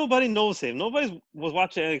 Ain't nobody knows him. Nobody was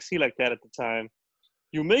watching NXT like that at the time.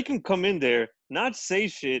 You make him come in there, not say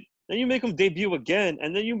shit, then you make him debut again,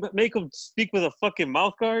 and then you make him speak with a fucking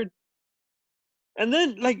mouth guard. And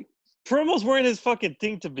then, like, promos weren't his fucking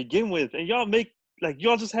thing to begin with, and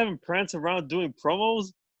y'all just have him prance around doing promos.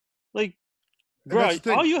 Like, bro,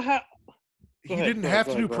 all you have. He didn't have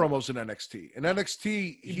to do promos in NXT. In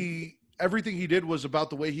NXT, everything he did was about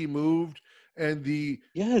the way he moved and the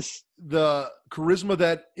charisma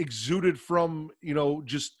that exuded from,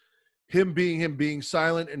 just him being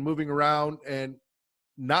silent and moving around and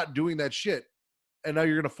not doing that shit. And now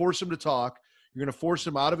you're going to force him to talk. You're going to force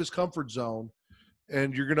him out of his comfort zone,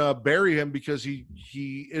 and you're going to bury him because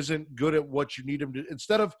he isn't good at what you need him to.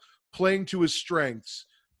 Instead of playing to his strengths,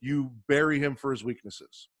 you bury him for his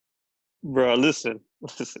weaknesses. Bro, listen.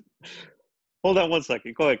 Hold on 1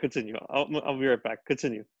 second. Go ahead, continue. I'll be right back.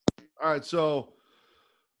 Continue. All right, so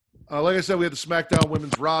like I said, we had the SmackDown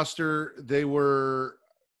women's roster. They were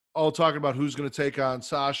all talking about who's going to take on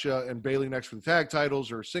Sasha and Bayley next for the tag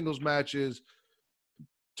titles or singles matches.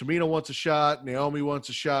 Tamina wants a shot. Naomi wants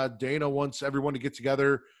a shot. Dana wants everyone to get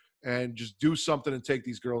together and just do something and take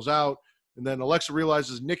these girls out. And then Alexa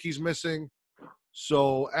realizes Nikki's missing.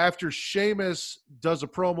 So after Sheamus does a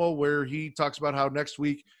promo where he talks about how next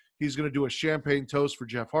week he's going to do a champagne toast for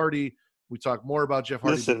Jeff Hardy. We talk more about Jeff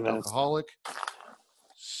Hardy being an alcoholic.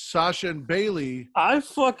 Sasha and Bayley. I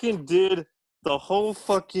fucking did the whole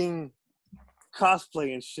fucking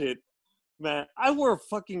cosplay and shit. Man, I wore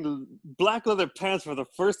fucking black leather pants for the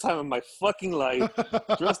first time in my fucking life,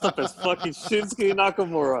 dressed up as fucking Shinsuke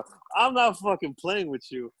Nakamura. I'm not fucking playing with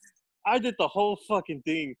you. I did the whole fucking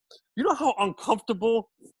thing. You know how uncomfortable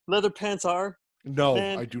leather pants are? No,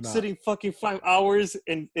 man, I do not. Sitting fucking 5 hours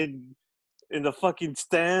in the fucking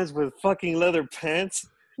stands with fucking leather pants.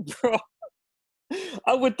 Bro,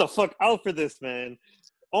 I went the fuck out for this, man.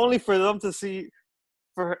 Only for them to see,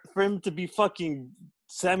 for him to be fucking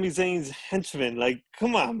Sami Zayn's henchman. Like,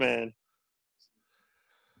 come on, man.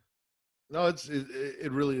 No,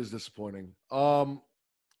 it really is disappointing.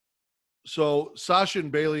 So Sasha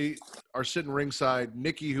and Bayley are sitting ringside.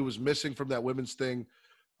 Nikki, who was missing from that women's thing,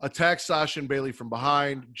 attacks Sasha and Bayley from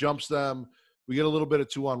behind, jumps them. We get a little bit of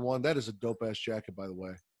 2-on-1. That is a dope-ass jacket, by the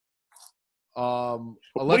way.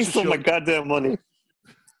 Waste of my goddamn money.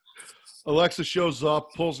 Alexa shows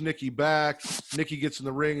up, pulls Nikki back. Nikki gets in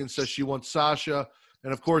the ring and says she wants Sasha.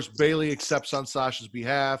 And, of course, Bayley accepts on Sasha's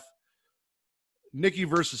behalf. Nikki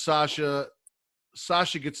versus Sasha.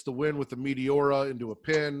 Sasha gets the win with the Meteora into a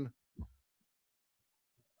pin.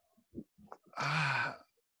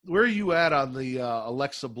 Where are you at on the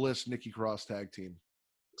Alexa Bliss, Nikki Cross tag team?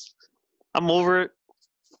 I'm over it.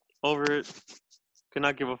 Over it. Could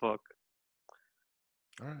not give a fuck.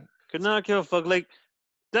 All right. Could not give a fuck. Like,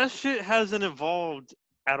 that shit hasn't evolved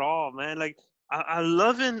at all, man. Like, I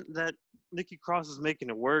loving that Nikki Cross is making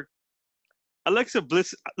it work. Alexa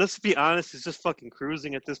Bliss, let's be honest, is just fucking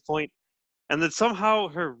cruising at this point. And then somehow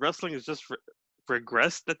her wrestling is just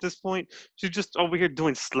regressed at this point. She's just over here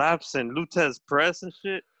doing slaps and Lutez press and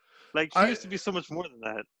shit. Like, she used to be so much more than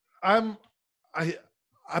that.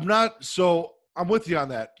 I'm not, so I'm with you on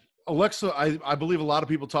that. Alexa, I believe a lot of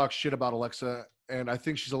people talk shit about Alexa, and I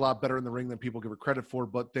think she's a lot better in the ring than people give her credit for,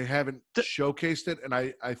 but they haven't showcased it, and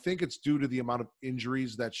I think it's due to the amount of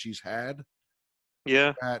injuries that she's had.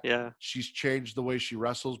 Yeah, She's changed the way she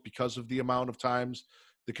wrestles because of the amount of times,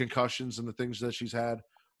 the concussions and the things that she's had.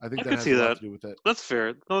 I think that has a lot to do with it. That's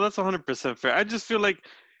fair. No, that's 100% fair. I just feel like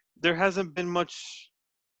there hasn't been much.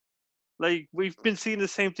 Like, we've been seeing the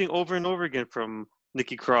same thing over and over again from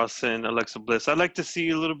Nikki Cross and Alexa Bliss. I'd like to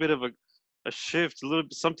see a little bit of a shift, a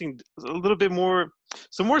little bit more,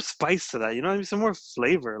 some more spice to that. You know what I mean? Some more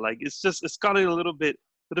flavor. Like, it's gotten a little bit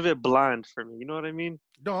bland for me. You know what I mean?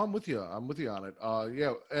 No, I'm with you. I'm with you on it.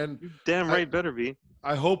 Yeah, and you damn right better be.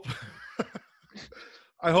 I hope.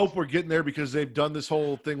 I hope we're getting there because they've done this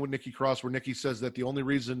whole thing with Nikki Cross where Nikki says that the only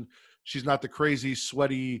reason she's not the crazy,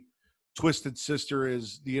 sweaty, twisted sister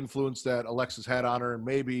is the influence that Alexa's had on her, and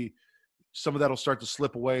maybe some of that will start to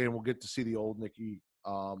slip away and we'll get to see the old Nikki.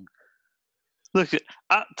 Look,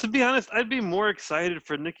 to be honest, I'd be more excited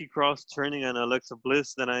for Nikki Cross turning on Alexa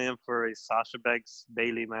Bliss than I am for a Sasha Banks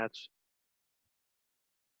Bailey match.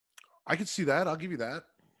 I can see that. I'll give you that.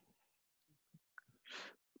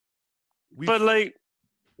 But like,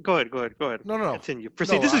 go ahead. No. Continue.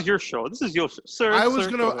 Proceed. This is your show. This is your show. Sir. I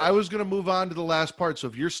Sir, was gonna move on to the last part. So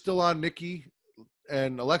if you're still on Nikki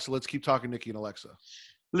and Alexa, let's keep talking Nikki and Alexa.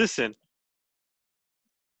 Listen,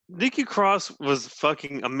 Nikki Cross was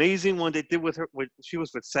fucking amazing when they did with her when she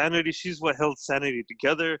was with Sanity. She's what held Sanity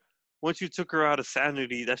together. Once you took her out of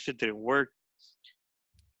Sanity, that shit didn't work.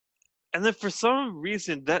 And then for some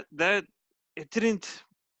reason that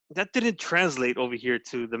didn't translate over here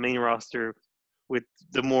to the main roster with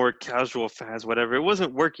the more casual fans, whatever. It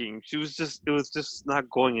wasn't working. It was just not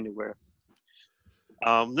going anywhere.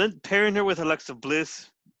 Then pairing her with Alexa Bliss,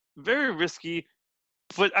 very risky,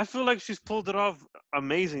 but I feel like she's pulled it off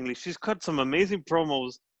amazingly. She's cut some amazing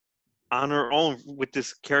promos on her own with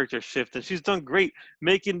this character shift, and she's done great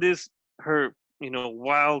making this her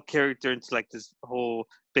wild character into like this whole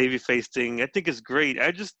babyface thing. I think it's great.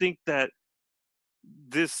 I just think that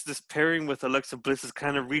this pairing with Alexa Bliss has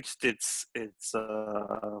kind of reached its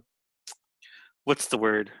what's the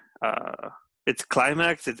word? Its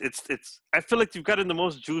climax. It's I feel like you've gotten the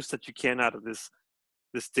most juice that you can out of this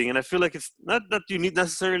thing, and I feel like it's not that you need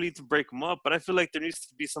necessarily to break them up, but I feel like there needs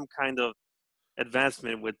to be some kind of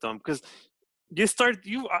advancement with them because you've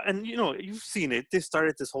seen it. They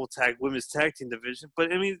started this whole women's tag team division,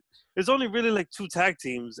 but I mean, there's only really like 2 tag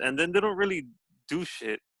teams, and then they don't really do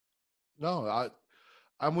shit. No,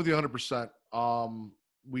 I'm with you 100%.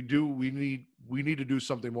 We need to do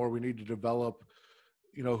something more. We need to develop,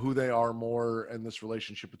 who they are more and this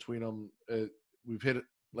relationship between them. We've hit it,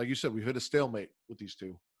 like you said, we've hit a stalemate with these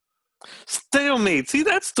two. Stalemate. See,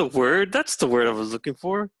 that's the word. That's the word I was looking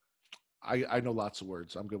for. I know lots of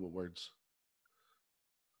words. I'm good with words.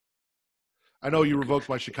 I know you revoked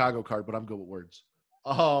my Chicago card, but I'm good with words.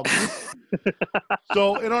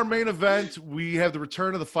 So in our main event, we have the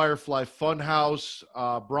return of the Firefly Funhouse.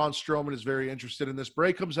 Braun Strowman is very interested in this.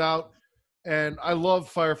 Bray comes out, and I love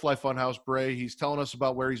Firefly Funhouse Bray. He's telling us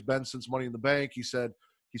about where he's been since Money in the Bank. He said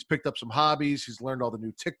he's picked up some hobbies. He's learned all the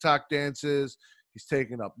new TikTok dances. He's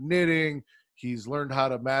taken up knitting. He's learned how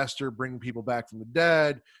to master bringing people back from the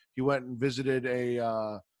dead. He went and visited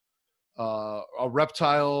a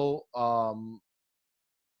reptile.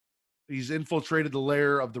 He's infiltrated the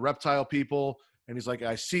lair of the reptile people, and he's like,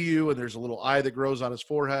 I see you, and there's a little eye that grows on his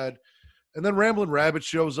forehead. And then Ramblin' Rabbit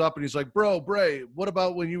shows up, and he's like, bro, Bray, what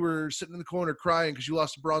about when you were sitting in the corner crying because you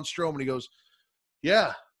lost to Braun Strowman? He goes,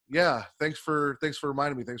 yeah, thanks for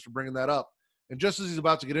reminding me. Thanks for bringing that up. And just as he's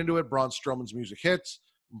about to get into it, Braun Strowman's music hits,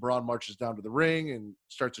 and Braun marches down to the ring and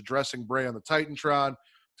starts addressing Bray on the Titantron,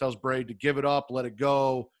 tells Bray to give it up, let it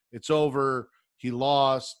go, it's over, he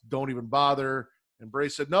lost, don't even bother. And Bray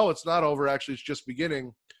said, no, it's not over. Actually, it's just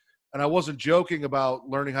beginning. And I wasn't joking about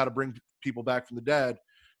learning how to bring people back from the dead.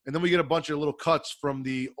 And then we get a bunch of little cuts from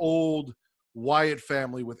the old Wyatt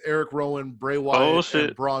family with Eric Rowan, Bray Wyatt,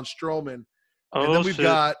 and Braun Strowman. And then we've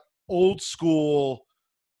got old school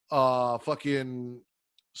fucking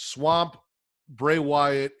swamp Bray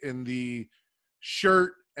Wyatt in the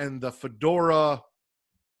shirt and the fedora.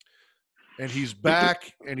 And he's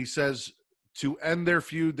back, and he says, to end their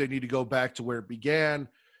feud, they need to go back to where it began.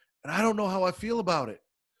 And I don't know how I feel about it.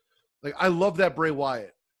 Like, I love that Bray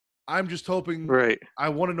Wyatt. I'm just hoping, right. I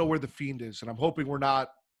want to know where the Fiend is. And I'm hoping we're not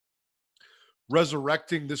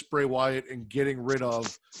resurrecting this Bray Wyatt and getting rid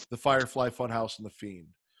of the Firefly Funhouse and the Fiend.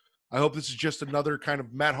 I hope this is just another kind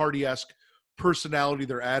of Matt Hardy-esque personality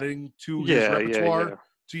they're adding to his repertoire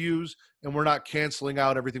to use. And we're not canceling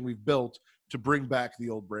out everything we've built to bring back the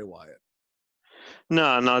old Bray Wyatt.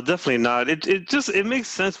 No, definitely not. It makes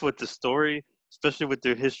sense with the story, especially with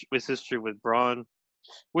their history with Braun,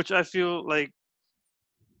 which I feel like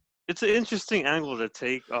it's an interesting angle to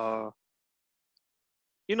take. I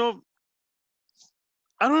don't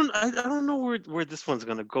know where this one's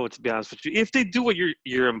gonna go. To be honest with you, if they do what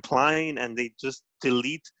you're implying and they just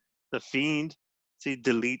delete the Fiend,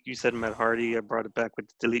 delete. You said Matt Hardy. I brought it back with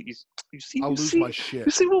the delete. You see, I'll lose my shit.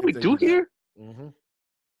 You see what we do here? Mm-hmm.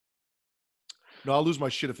 No, I'll lose my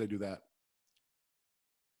shit if they do that.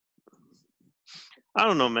 I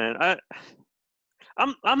don't know, man. I'll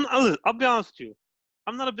be honest with you.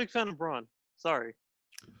 I'm not a big fan of Braun. Sorry.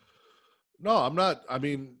 No, I'm not. I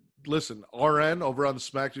mean, listen, RN over on the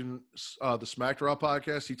Smackin, the Smack Raw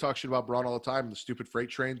podcast, he talks shit about Braun all the time, the stupid freight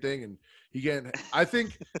train thing, and I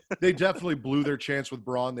think they definitely blew their chance with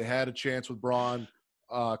Braun. They had a chance with Braun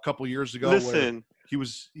a couple years ago where he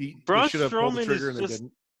should have pulled the trigger and they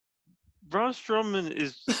didn't. Braun Strowman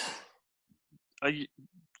is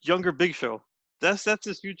younger Big Show. That's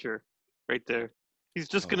his future, right there. He's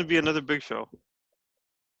just gonna be another Big Show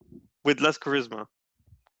with less charisma.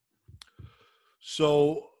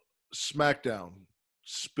 So, SmackDown,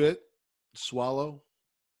 spit, swallow.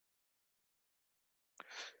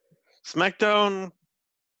 SmackDown.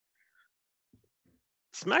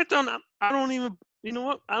 SmackDown. I don't even. You know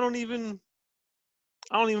what? I don't even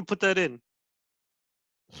put that in.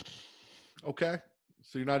 Okay,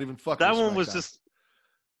 so you're not even fucking. That with one SmackDown. was just.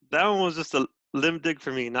 That one was just a limb dig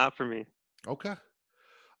for me, not for me. Okay.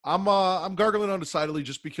 I'm gargling undecidedly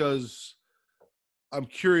just because I'm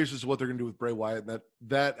curious as to what they're gonna do with Bray Wyatt, and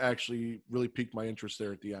that actually really piqued my interest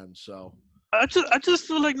there at the end. So I just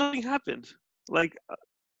feel like nothing happened. Like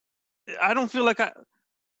I don't feel like I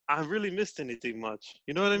really missed anything much.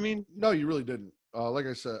 You know what I mean? no, you really didn't. Like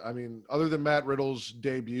I said, I mean, other than Matt Riddle's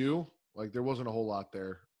debut, like there wasn't a whole lot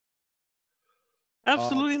there.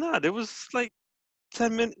 Absolutely not. It was like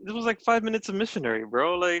 10 minutes. It was like 5 minutes of missionary,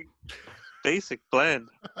 bro. Like basic, bland.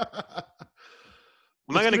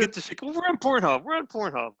 Am I gonna get to shit? We're on Pornhub. We're on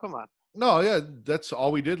Pornhub. Come on. No, yeah, that's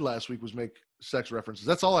all we did last week was make sex references.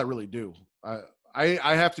 That's all I really do. I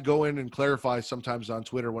have to go in and clarify sometimes on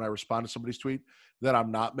Twitter when I respond to somebody's tweet that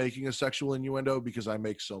I'm not making a sexual innuendo because I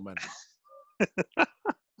make so many.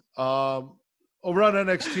 Over on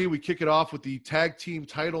NXT, we kick it off with the tag team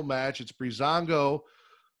title match. It's Breezango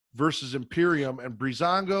versus Imperium, and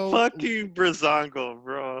Breezango. Fucking Breezango,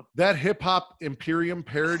 bro. That hip hop Imperium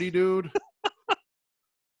parody, dude.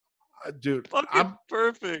 Dude, fucking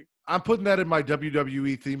perfect. I'm putting that in my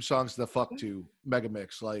WWE theme songs. The fuck to Mega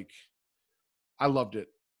Mix, like I loved it.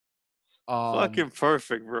 Fucking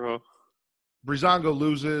perfect, bro. Breezango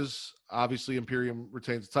loses. Obviously, Imperium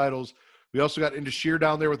retains the titles. We also got Indashir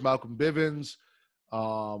down there with Malcolm Bivens.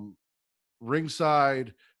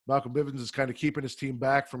 Ringside, Malcolm Bivens is kind of keeping his team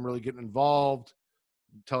back from really getting involved,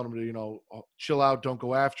 telling them to, chill out, don't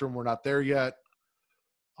go after him. We're not there yet.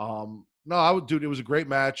 Dude, it was a great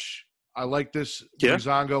match. I like this. Yeah.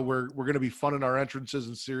 Breezango, we're going to be fun in our entrances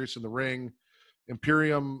and serious in the ring.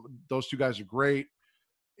 Imperium, those two guys are great.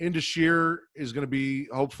 Indashir is going to be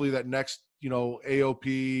hopefully that next,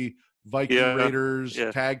 AOP Viking Raiders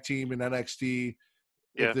tag team in NXT.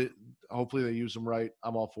 Yeah. Hopefully they use them right.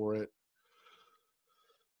 I'm all for it.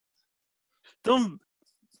 Them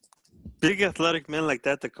big athletic men like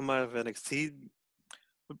that come out of NXT,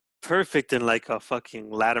 perfect in like a fucking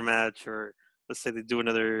ladder match, or let's say they do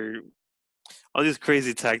all these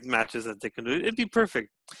crazy tag matches that they can do. It'd be perfect.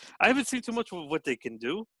 I haven't seen too much of what they can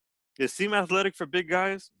do. They seem athletic for big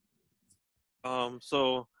guys.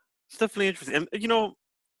 So it's definitely interesting. And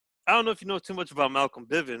I don't know if you know too much about Malcolm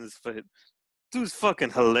Bivens, but dude's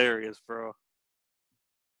fucking hilarious, bro.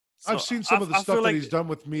 So I've seen some of the stuff that he's done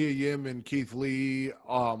with Mia Yim and Keith Lee,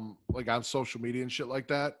 like on social media and shit like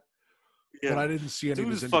that. Yeah. But I didn't see any of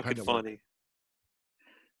his independent fucking funny. Work.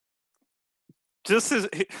 Just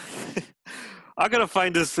I gotta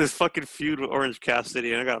find this fucking feud with Orange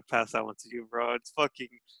Cassidy, and I gotta pass that one to you, bro. It's fucking.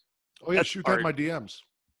 Oh yeah, shoot that in my DMs.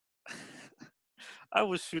 I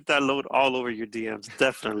will shoot that load all over your DMs,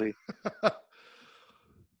 definitely.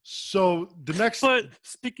 So the next. But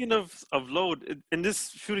speaking of load, in this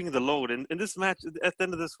shooting the load, in this match, at the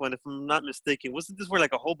end of this one, if I'm not mistaken, wasn't this where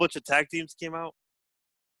like a whole bunch of tag teams came out,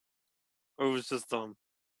 or it was just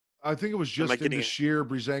I think it was just Indashir,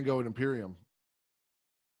 Breezango, and Imperium.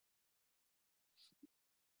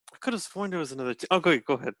 I could have sworn there was another.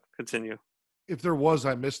 Go ahead, continue. If there was,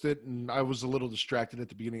 I missed it, and I was a little distracted at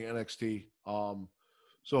the beginning of NXT.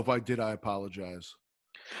 So if I did, I apologize.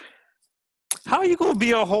 How are you going to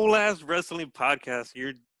be a whole ass wrestling podcast?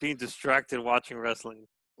 You're being distracted watching wrestling.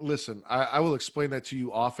 Listen, I will explain that to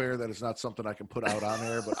you off air. That is not something I can put out on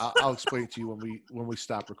air, but I'll explain it to you when we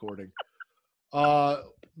stop recording. The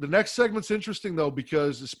next segment's interesting though,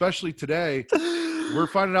 because especially today, we're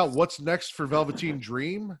finding out what's next for Velveteen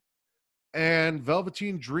Dream, and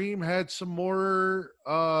Velveteen Dream had some more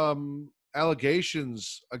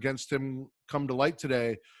allegations against him come to light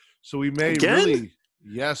today. So we may really,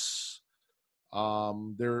 yes.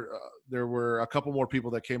 There were a couple more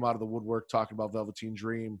people that came out of the woodwork talking about Velveteen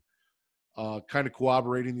Dream, kind of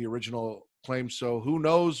corroborating the original claim. So who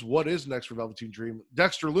knows what is next for Velveteen Dream?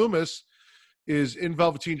 Dexter Lumis is in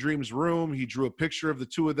Velveteen Dream's room. He drew a picture of the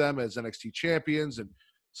two of them as NXT champions and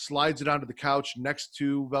slides it onto the couch next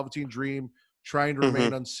to Velveteen Dream, trying to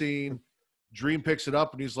remain unseen. Dream picks it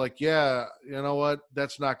up and he's like, yeah, you know what?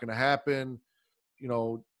 That's not going to happen.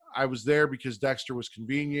 I was there because Dexter was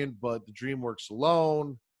convenient, but the Dream works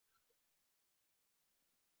alone.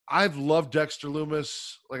 I've loved Dexter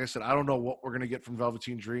Lumis. Like I said, I don't know what we're going to get from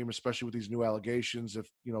Velveteen Dream, especially with these new allegations, if,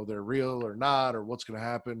 they're real or not, or what's going to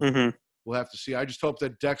happen. Mm-hmm. We'll have to see. I just hope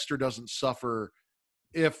that Dexter doesn't suffer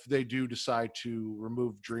if they do decide to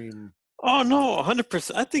remove Dream. Oh, no,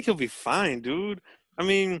 100%. I think he'll be fine, dude. I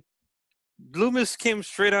mean, Loomis came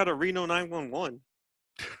straight out of Reno 911.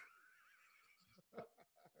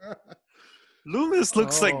 Loomis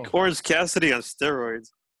looks like Orange Cassidy on steroids.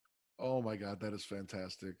 Oh, my God, that is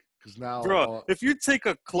fantastic. Because now, bro, if you take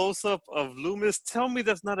a close-up of Loomis, tell me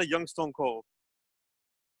that's not a young Stone Cold.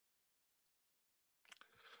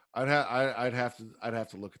 I'd have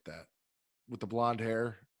to look at that with the blonde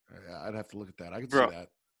hair. I'd have to look at that. I could see that.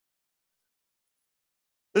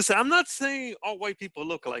 Listen, I'm not saying all white people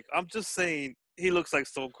look alike. I'm just saying he looks like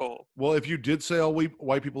Stone Cold. Well, if you did say all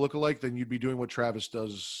white people look alike, then you'd be doing what Travis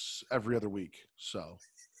does every other week. So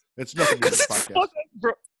it's nothing to this podcast.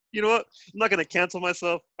 Bro, you know what? I'm not gonna cancel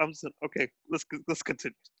myself. I'm just okay. Let's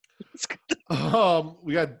continue.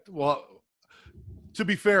 We got to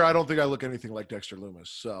be fair, I don't think I look anything like Dexter Lumis.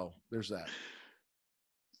 So there's that.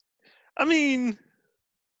 I mean,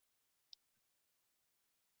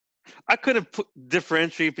 I couldn't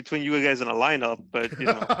differentiate between you guys in a lineup, but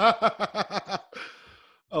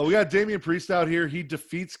Oh, we got Damian Priest out here. He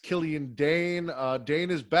defeats Killian Dane.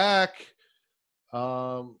 Dane is back.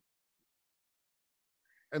 And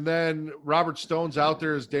then Robert Stone's out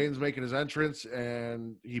there as Dane's making his entrance,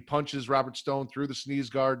 and he punches Robert Stone through the sneeze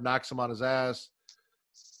guard, knocks him on his ass.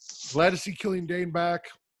 Glad to see Killian Dane back.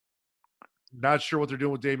 Not sure what they're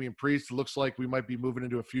doing with Damian Priest. It looks like we might be moving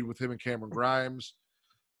into a feud with him and Cameron Grimes.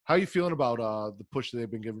 How are you feeling about the push that they've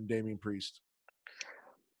been giving Damian Priest?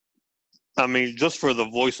 I mean, just for the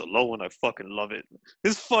voice alone, I fucking love it.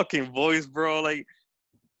 His fucking voice, bro, like,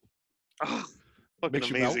 fucking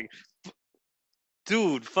amazing.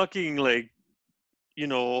 Dude, fucking, like,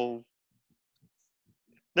 never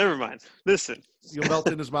mind. Listen. You'll melt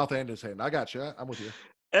in his mouth and his hand. I got you. I'm with you.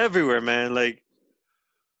 Everywhere, man. Like,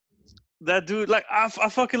 that dude, like, I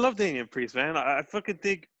fucking love Damian Priest, man. I fucking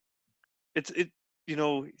think he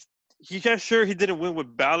got sure he didn't win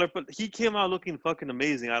with Balor, but he came out looking fucking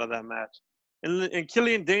amazing out of that match. And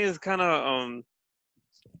Killian Dane is kind of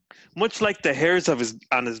much like the hairs on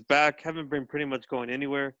his back haven't been pretty much going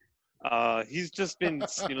anywhere. He's just been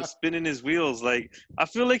spinning his wheels. Like, I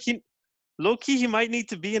feel like low key he might need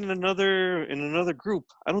to be in another group.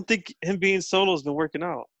 I don't think him being solo has been working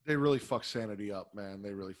out. They really fucked Sanity up, man.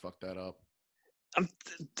 They really fucked that up.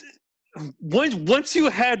 Once you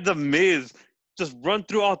had the Miz just run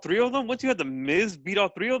through all three of them, once you had the Miz beat all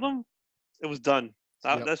three of them, it was done.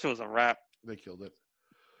 That shit was a wrap. They killed it.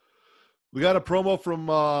 We got a promo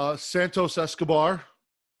from Santos Escobar.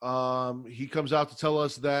 He comes out to tell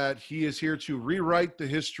us that he is here to rewrite the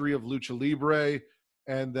history of Lucha Libre,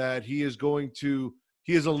 and that he is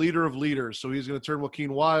a leader of leaders. So he's going to turn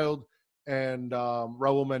Joaquin Wilde and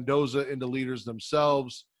Raul Mendoza into leaders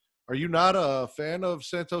themselves. Are you not a fan of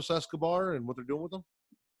Santos Escobar and what they're doing with him?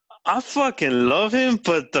 I fucking love him,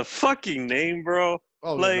 but the fucking name, bro.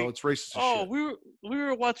 Oh, like, no, it's racist as shit. We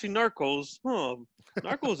were watching Narcos.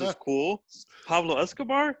 Narcos is cool. Pablo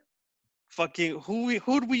Escobar? Fucking who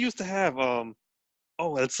do we used to have?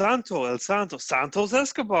 El Santos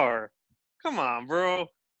Escobar. Come on, bro.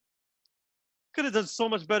 Could have done so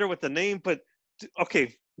much better with the name, but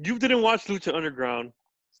okay, you didn't watch Lucha Underground.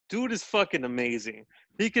 Dude is fucking amazing.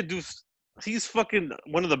 He's fucking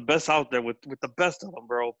one of the best out there with the best of them,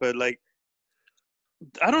 bro. But like,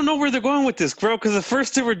 I don't know where they're going with this, bro. Because at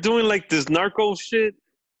first they were doing like this narco shit,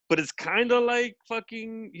 but it's kind of like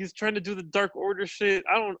fucking. He's trying to do the Dark Order shit.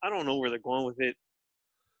 I don't know where they're going with it.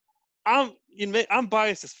 I'm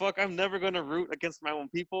biased as fuck. I'm never gonna root against my own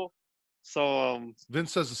people. So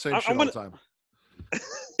Vince says the same shit all the time.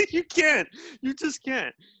 You can't. You just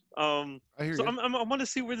can't. I hear you. I want to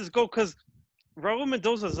see where this goes, because Raul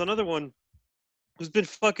Mendoza is another one who's been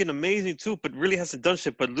fucking amazing too, but really hasn't done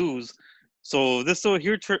shit but lose. So this will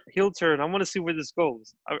heel turn. I want to see where this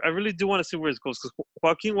goes. I really do want to see where this goes, because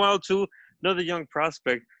Joaquin Wilde too, another young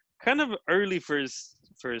prospect, kind of early for his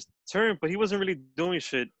turn, but he wasn't really doing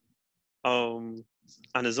shit on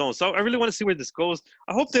his own. So I really want to see where this goes.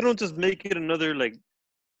 I hope they don't just make it another like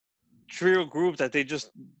trio group that they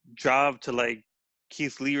just job to like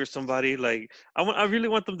Keith Lee or somebody. Like I really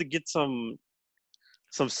want them to get some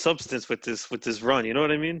substance with this run. You know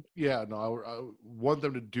what I mean? Yeah, no, I want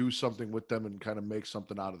them to do something with them and kind of make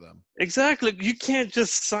something out of them. Exactly. You can't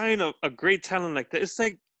just sign a great talent like that. It's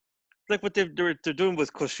like what they're doing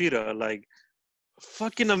with Kushida, like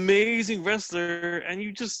fucking amazing wrestler, and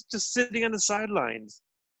you just sitting on the sidelines,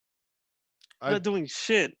 not doing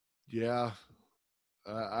shit. Yeah,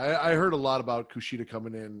 I heard a lot about Kushida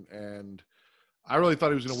coming in, and I really thought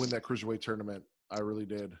he was going to win that cruiserweight tournament. I really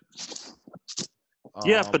did.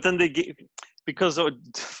 Yeah, but then they gave, because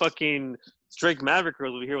fucking Drake Maverick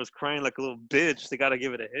girl over here was crying like a little bitch. They got to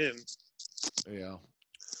give it to him. Yeah.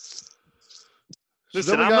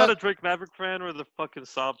 Listen, I'm not a Drake Maverick fan or the fucking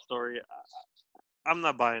sob story. I'm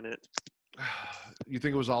not buying it. You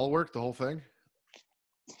think it was all work, the whole thing?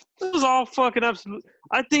 It was all fucking absolute.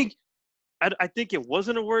 I think it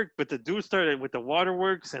wasn't a work, but the dude started with the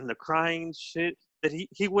waterworks and the crying shit that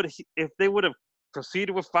he would, if they would have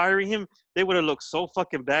proceeded with firing him, they would have looked so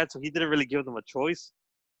fucking bad. So he didn't really give them a choice.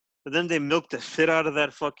 But then they milked the shit out of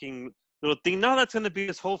that fucking little thing. Now that's gonna be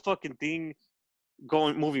this whole fucking thing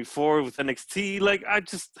moving forward with NXT. Like I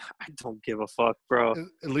don't give a fuck, bro.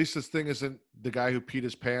 At least this thing isn't the guy who peed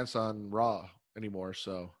his pants on Raw anymore.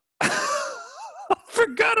 So I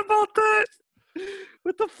forgot about that.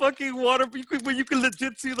 With the fucking water, when you can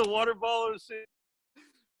legit see the water ball and shit.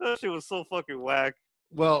 That shit was so fucking whack.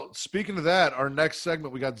 Well, speaking of that, our next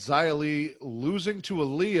segment, we got Xia Li losing to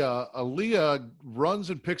Aaliyah. Aaliyah runs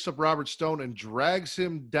and picks up Robert Stone and drags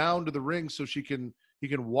him down to the ring so he can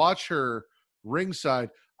watch her ringside.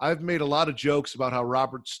 I've made a lot of jokes about how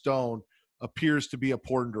Robert Stone appears to be a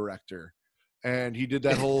porn director. And he did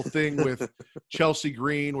that whole thing with Chelsea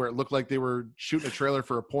Green where it looked like they were shooting a trailer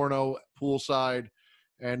for a porno poolside.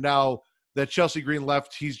 And now that Chelsea Green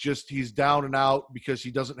left, he's down and out because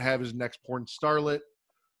he doesn't have his next porn starlet.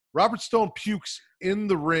 Robert Stone pukes in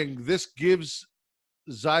the ring. This gives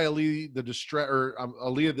Aaliyah the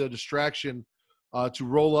distraction to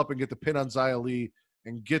roll up and get the pin on Xia Li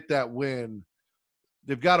and get that win.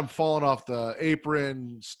 They've got him falling off the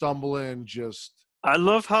apron, stumbling, just. I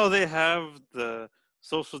love how they have the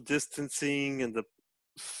social distancing and the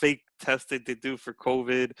fake test that they do for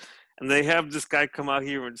COVID. And they have this guy come out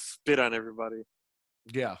here and spit on everybody.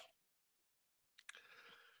 Yeah.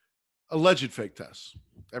 Alleged fake tests.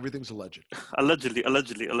 Everything's alleged. Allegedly.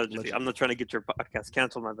 I'm not trying to get your podcast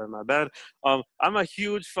canceled. My bad. I'm a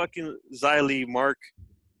huge fucking Xia Li mark.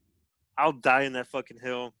 I'll die in that fucking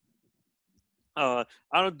hill. I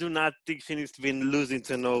do not think she needs to be losing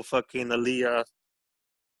to no fucking Aaliyah.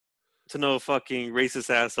 To no fucking racist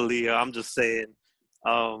ass Aaliyah. I'm just saying.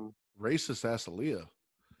 Racist ass Aaliyah.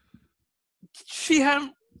 She had.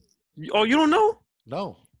 Oh, you don't know?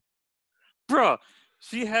 No. Bruh,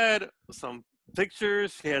 she had some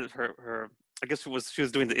pictures. She had her I guess she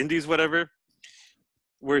was doing the indies, whatever,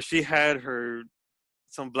 where she had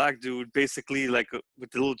some black dude basically like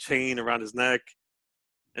with the little chain around his neck,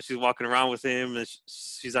 and she's walking around with him, and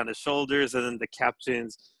she's on his shoulders, and then the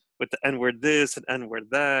captions with the N-word this and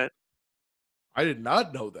N-word that. I did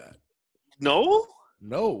not know that. No?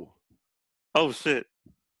 No. Oh, shit.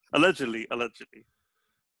 Allegedly.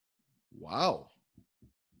 Wow.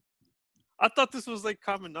 I thought this was like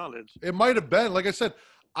common knowledge. It might have been. Like I said,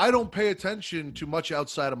 I don't pay attention to much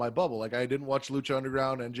outside of my bubble. Like I didn't watch Lucha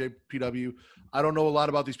Underground, NJPW. I don't know a lot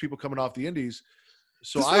about these people coming off the indies.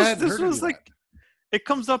 So I hadn't heard of that. It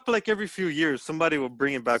comes up like every few years. Somebody will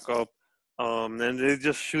bring it back up. And they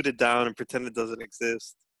just shoot it down and pretend it doesn't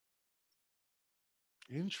exist.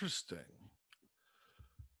 Interesting.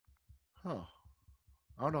 Huh.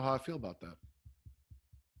 I don't know how I feel about that.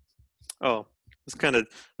 Oh, this kind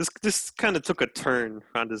of took a turn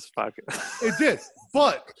on this podcast. It did,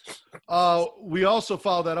 but we also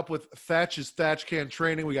followed that up with Thatch's Thatch Can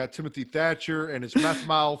training. We got Timothy Thatcher and his meth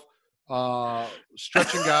mouth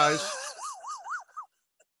stretching guys.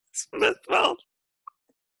 Meth mouth.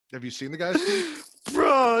 Have you seen the guy's teeth?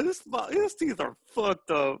 Bro, his teeth are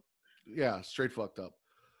fucked up. Yeah, straight fucked up.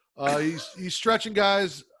 He's stretching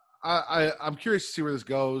guys. I'm curious to see where this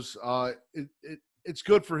goes. It's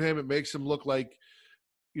good for him. It makes him look like,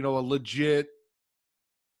 a legit,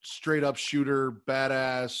 straight up shooter,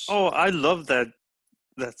 badass. Oh, I love that.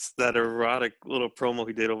 That's that erotic little promo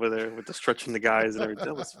he did over there with the stretching the guys and everything.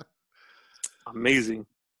 That was amazing.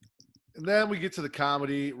 And then we get to the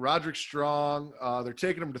comedy. Roderick Strong. They're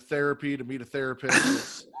taking him to therapy to meet a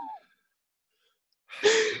therapist.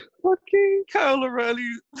 Fucking Kyle O'Reilly.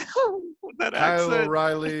 That Kyle accent.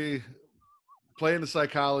 O'Reilly playing the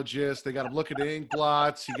psychologist. They got him looking at ink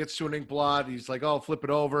blots. He gets to an ink blot. He's like, oh, flip it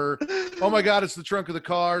over. Oh, my God, it's the trunk of the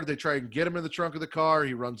car. They try and get him in the trunk of the car.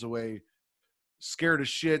 He runs away scared as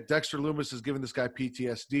shit. Dexter Loomis is giving this guy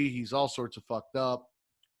PTSD. He's all sorts of fucked up.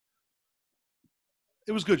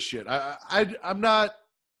 It was good shit. I'm not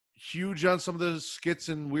huge on some of the skits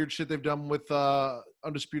and weird shit they've done with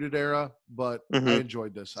Undisputed Era, but I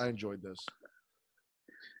enjoyed this.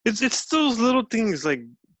 It's those little things like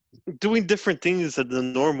doing different things than the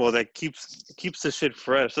normal that keeps the shit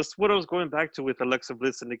fresh. That's what I was going back to with Alexa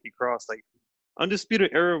Bliss and Nikki Cross. Like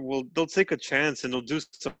Undisputed Era they'll take a chance and they'll do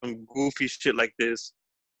some goofy shit like this,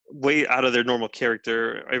 way out of their normal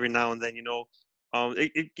character every now and then.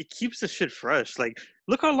 It keeps the shit fresh. Like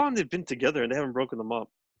look how long they've been together and they haven't broken them up.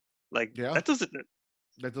 Like Yeah, that doesn't.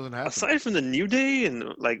 that doesn't happen. Aside from the New Day and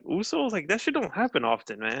like Usos, like that shit don't happen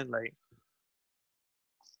often, man. Like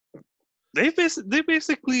they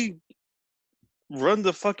basically run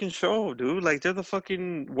the fucking show, dude. Like they're the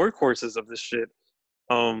fucking workhorses of this shit.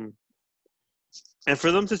 Um, and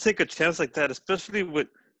for them to take a chance like that, especially with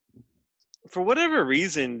for whatever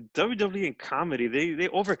reason, WWE and comedy, they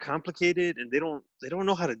overcomplicate it and they don't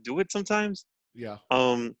know how to do it sometimes. Yeah.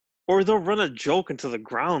 Or they'll run a joke into the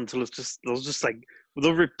ground till they'll just like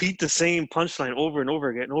they'll repeat the same punchline over and over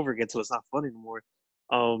again and over again till it's not funny anymore.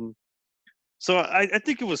 So I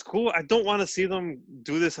think it was cool. I don't want to see them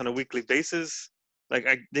do this on a weekly basis. Like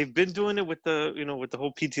they've been doing it with the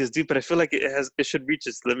whole PTSD, but I feel like it should reach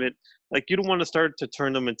its limit. Like you don't want to start to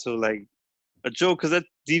turn them into like a joke because that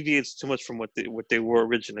deviates too much from what they were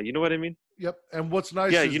originally. You know what I mean? Yep. And what's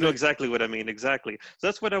nice Yeah, is you know exactly what I mean. Exactly. So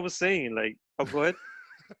that's what I was saying. Like, oh, go ahead.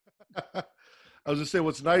 I was gonna say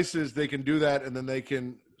what's nice is they can do that and then they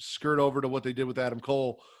can skirt over to what they did with Adam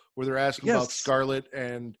Cole, where they're asking about Yes. Scarlett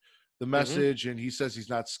and the message, and he says he's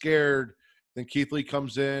not scared. Then Keith Lee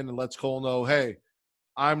comes in and lets Cole know, hey,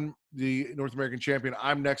 I'm the North American champion.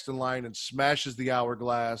 I'm next in line, and smashes the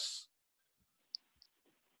hourglass.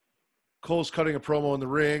 Cole's cutting a promo in the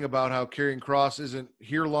ring about how Karrion Kross isn't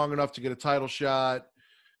here long enough to get a title shot.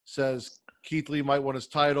 Says Keith Lee might want his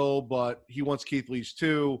title, but he wants Keith Lee's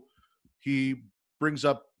too. He brings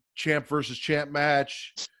up champ versus champ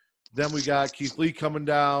match. Then we got Keith Lee coming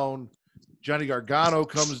down. Johnny Gargano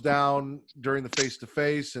comes down during the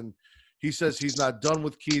face-to-face, and he says he's not done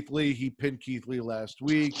with Keith Lee. He pinned Keith Lee last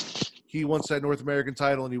week. He wants that North American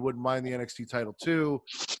title, and he wouldn't mind the NXT title too.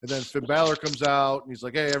 And then Finn Balor comes out, and he's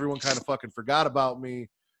like, hey, everyone kind of fucking forgot about me,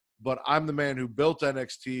 but I'm the man who built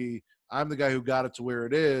NXT. I'm the guy who got it to where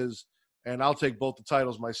it is, and I'll take both the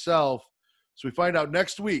titles myself. So we find out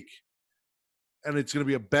next week, and it's going to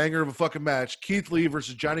be a banger of a fucking match. Keith Lee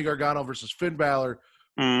versus Johnny Gargano versus Finn Balor,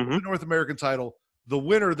 the North American title. The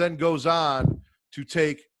winner then goes on to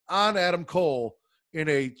take on Adam Cole in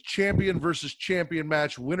a champion versus champion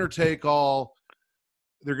match, winner take all.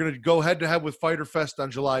 They're going to go head to head with Fyter Fest on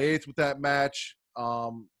July 8th with that match.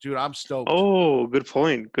 Dude, I'm stoked. Oh, good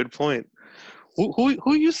point. Good point.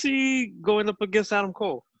 Who you see going up against Adam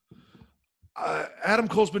Cole? Adam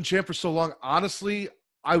Cole's been champ for so long. Honestly,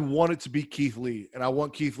 I want it to be Keith Lee, and I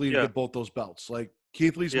want Keith Lee to get both those belts. Like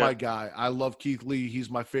Keith Lee's my guy. I love Keith Lee.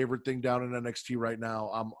 He's my favorite thing down in NXT right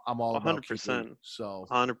now. I'm all about 100%. Keith Lee. So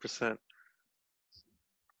 100%.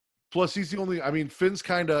 Plus, he's the only. I mean, Finn's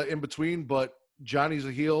kind of in between, but Johnny's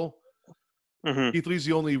a heel. Mm-hmm. Keith Lee's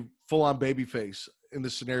the only full-on babyface in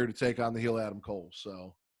this scenario to take on the heel Adam Cole.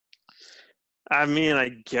 So, I mean, I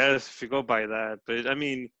guess if you go by that, but I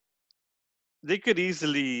mean, they could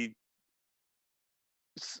easily,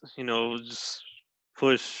 just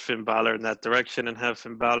push Finn Balor in that direction and have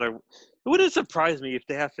Finn Balor. It wouldn't surprise me if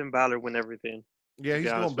they have Finn Balor win everything. Yeah,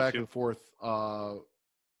 he's going back and forth.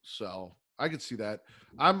 So I could see that.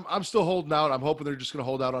 I'm still holding out. I'm hoping they're just going to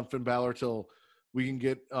hold out on Finn Balor till we can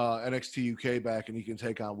get NXT UK back and he can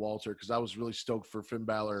take on Walter, because I was really stoked for Finn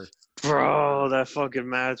Balor. Bro, that fucking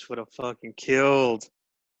match would have fucking killed.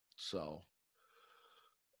 So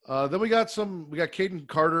then we got Caden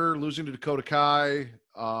Carter losing to Dakota Kai.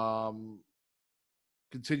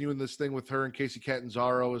 Continuing this thing with her and Casey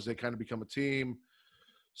Catanzaro as they kind of become a team.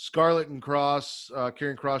 Scarlett and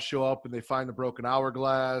Karrion Kross show up and they find the broken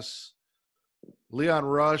hourglass. Leon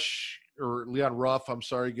Ruff, Leon Ruff,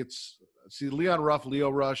 Leo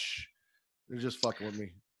Rush, they're just fucking with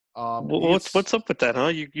me. What's up with that, huh?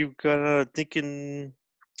 You got thinking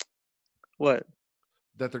what?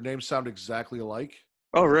 That their names sound exactly alike.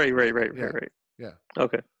 Oh, right. Yeah.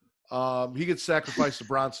 Okay. He gets sacrificed to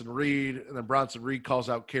Bronson Reed, and then Bronson Reed calls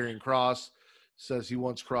out Karrion Kross, says he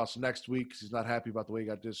wants Kross next week because he's not happy about the way he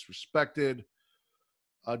got disrespected.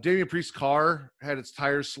 Damian Priest's car had its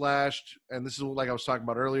tires slashed, and this is like I was talking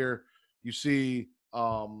about earlier. You see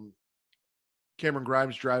Cameron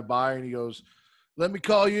Grimes drive by, and he goes, "Let me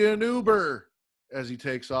call you an Uber," as he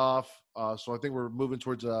takes off. So I think we're moving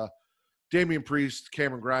towards a Damian Priest,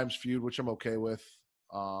 Cameron Grimes feud, which I'm okay with.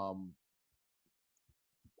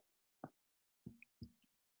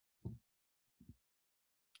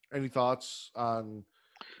 Any thoughts on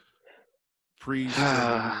Priest?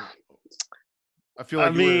 I feel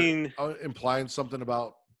like you were implying something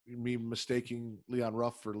about, me mistaking Leon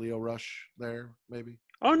Ruff for Leo Rush there, maybe?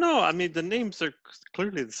 Oh no, I mean the names are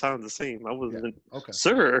clearly sound the same. I Yeah. wasn't, Okay.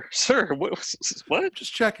 sir, what?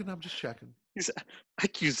 Just checking. I'm just checking. These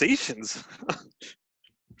accusations,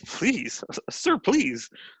 please, sir, please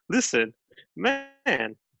listen,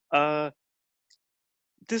 man. Uh,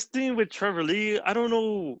 this thing with Trevor Lee, I don't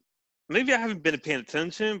know. Maybe I haven't been paying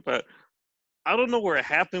attention, but I don't know where it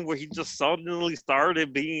happened where he just suddenly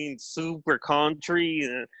started being super country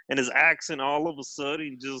and his accent all of a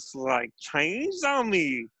sudden just like changed on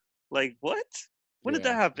me. Like what? When did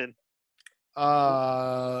that Yeah. happen?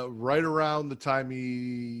 Right around the time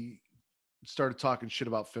he started talking shit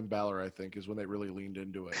about Finn Balor, I think, is when they really leaned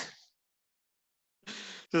into it.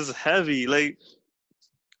 This is heavy. Like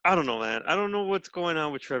I don't know, man. I don't know what's going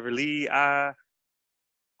on with Trevor Lee. I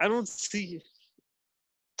don't see.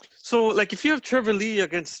 So like if you have Trevor Lee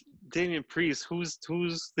against Damian Priest, who's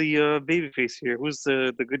the babyface here? Who's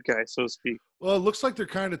the good guy, so to speak? Well, it looks like they're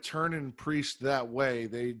kind of turning Priest that way.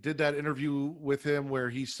 They did that interview with him where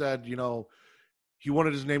he said, he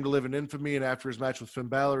wanted his name to live in infamy, and after his match with Finn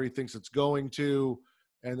Balor, he thinks it's going to.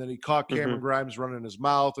 And then he caught Cameron Grimes running his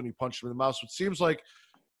mouth, and he punched him in the mouth. So it seems like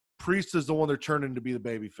Priest is the one they're turning to be the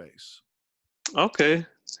babyface. Okay,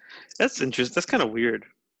 that's interesting. That's kind of weird.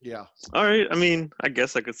 Yeah. All right. I mean, I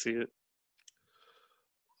guess I could see it.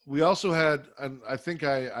 We also had, and I think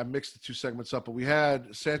I mixed the two segments up, but we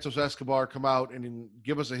had Santos Escobar come out and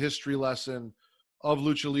give us a history lesson of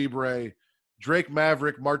Lucha Libre. Drake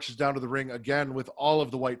Maverick marches down to the ring again with all of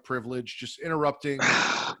the white privilege, just interrupting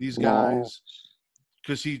these guys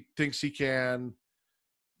because he thinks he can.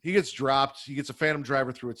 He gets dropped. He gets a phantom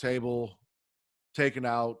driver through a table, taken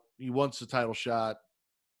out. He wants the title shot.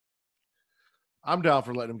 I'm down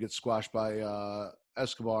for letting him get squashed by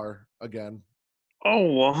Escobar again.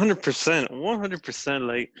 Oh, 100%. 100%.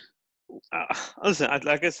 Like, listen,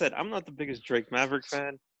 like I said, I'm not the biggest Drake Maverick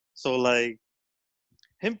fan. So, like,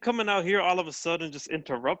 him coming out here all of a sudden just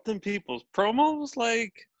interrupting people's promos,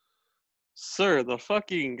 like, sir, the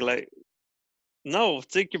fucking, like, no,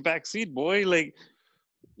 take your back seat, boy. Like,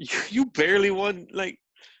 you barely won. Like,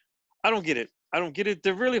 I don't get it. I don't get it.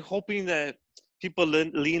 They're really hoping that people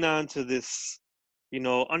lean on to this,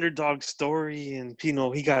 underdog story and,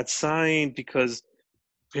 he got signed because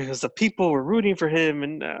the people were rooting for him,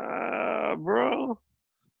 and bro,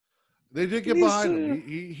 they did get behind him.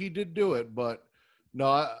 He did do it, but no,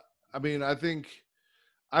 I mean, I think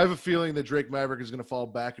I have a feeling that Drake Maverick is going to fall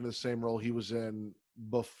back into the same role he was in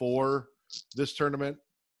before this tournament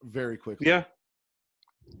very quickly. Yeah.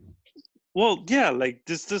 Well, yeah, like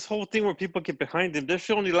this whole thing where people get behind him, this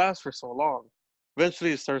should only last for so long.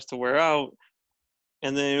 Eventually, it starts to wear out,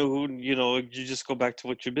 and then you just go back to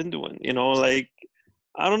what you've been doing. Like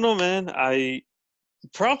I don't know, man.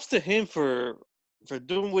 Props to him for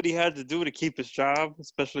doing what he had to do to keep his job,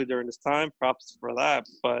 especially during this time. Props for that.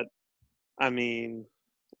 But I mean,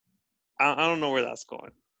 I don't know where that's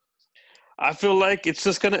going. I feel like it's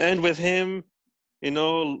just gonna end with him,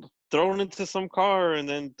 thrown into some car and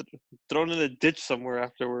then thrown in a ditch somewhere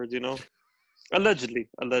afterwards. Allegedly.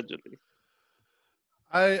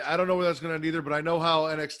 I don't know where that's going to end either, but I know how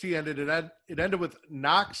NXT ended. It ended with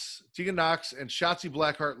Tegan Knox, and Shotzi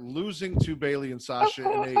Blackheart losing to Bayley and Sasha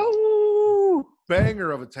in a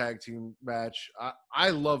banger of a tag team match. I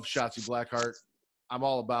love Shotzi Blackheart. I'm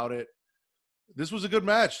all about it. This was a good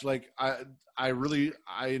match. Like I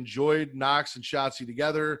enjoyed Knox and Shotzi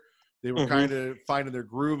together. They were kind of finding their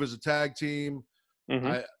groove as a tag team.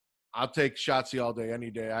 I'll take Shotzi all day, any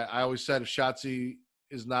day. I always said if Shotzi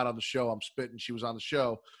is not on the show, I'm spitting she was on the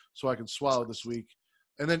show so I can swallow this week.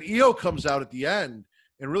 And then Io comes out at the end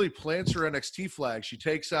and really plants her NXT flag. She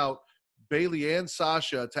takes out Bayley and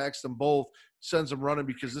Sasha, attacks them both, sends them running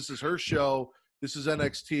because this is her show. This is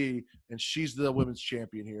NXT, and she's the women's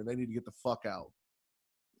champion here. They need to get the fuck out.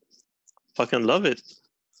 Fucking love it.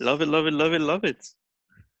 Love it.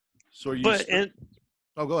 So are you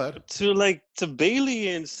go ahead. To Bayley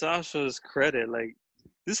and Sasha's credit, like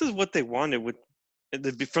this is what they wanted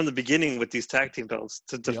from the beginning with these tag team belts,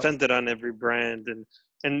 to defend it on every brand,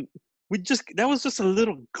 and that was just a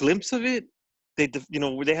little glimpse of it. They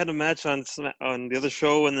had a match on the other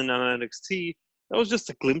show and then on NXT. That was just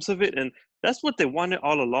a glimpse of it, and that's what they wanted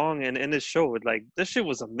all along, and it showed. Like that shit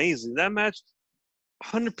was amazing. That match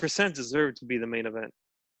 100% deserved to be the main event.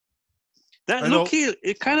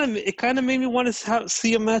 It kind of made me want to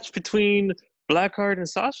see a match between Blackheart and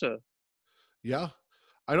Sasha. Yeah.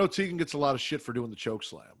 I know Tegan gets a lot of shit for doing the choke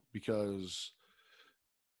slam because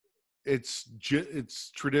it's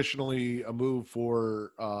traditionally a move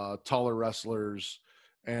for taller wrestlers,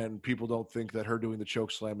 and people don't think that her doing the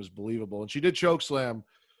choke slam is believable. And she did choke slam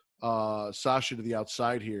Sasha to the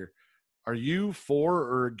outside here. Are you for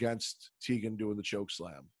or against Tegan doing the choke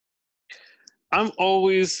slam? I'm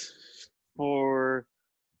always for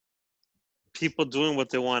people doing what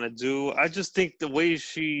they want to do. I just think the way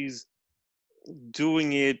she's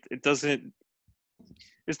doing it,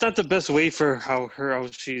 it's not the best way for how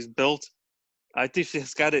she's built. I think she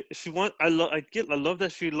has got it. I love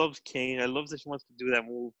that she loves Kane. I love that she wants to do that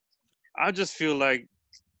move. I just feel like,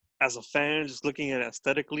 as a fan, just looking at it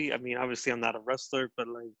aesthetically, I mean, obviously I'm not a wrestler, but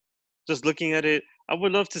like just looking at it, I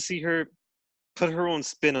would love to see her put her own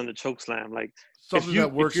spin on the choke slam. Like Something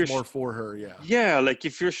that works more for her, yeah. yeah, like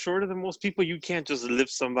if you're shorter than most people, you can't just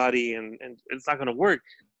lift somebody and it's not gonna work.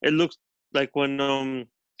 It looks like when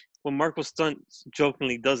Marco Stunt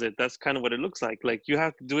jokingly does it, that's kind of what it looks like. Like you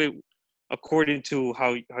have to do it according to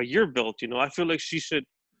how you're built. I feel like she should,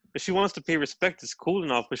 if she wants to pay respect, it's cool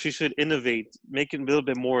enough, but she should innovate, make it a little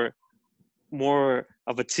bit more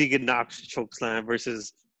of a Tegan Knox choke slam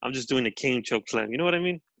versus I'm just doing a Kane choke slam. You know what I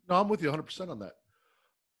mean? No, I'm with you 100% on that.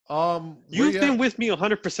 You've been with me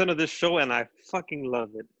 100% of this show, and I fucking love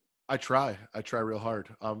it. I try real hard.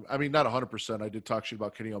 I mean, not 100%. I did talk shit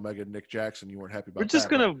about Kenny Omega and Nick Jackson. You weren't happy about that. We're just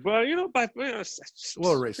gonna,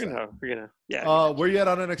 we'll erase that. Yeah. Where you at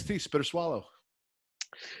on NXT? Spit or swallow?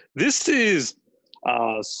 This is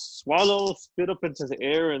swallow, spit up into the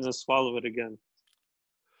air, and then swallow it again.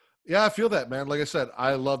 Yeah, I feel that, man. Like I said,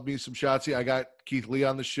 I love me some Shotzi. I got Keith Lee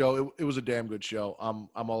on the show. It was a damn good show. I'm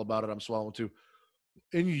all about it. I'm swallowing too.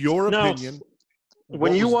 In your opinion,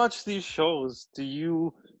 when you watch these shows, do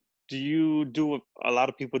you do what a lot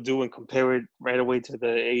of people do and compare it right away to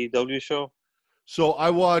the AEW show? So I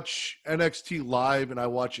watch NXT live and I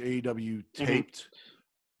watch AEW taped.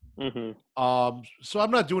 Mm-hmm. So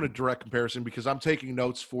I'm not doing a direct comparison because I'm taking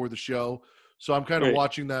notes for the show. So I'm kind of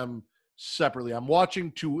watching them separately. I'm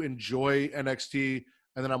watching to enjoy NXT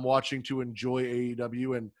and then I'm watching to enjoy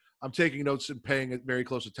AEW, and I'm taking notes and paying very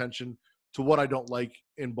close attention to what I don't like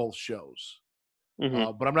in both shows.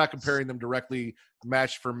 Mm-hmm. But I'm not comparing them directly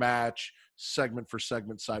match for match, segment for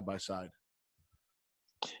segment, side by side.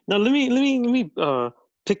 Now let me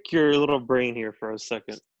pick your little brain here for a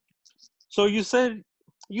second. So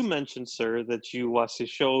you mentioned, sir, that you watch the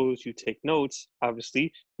shows, you take notes.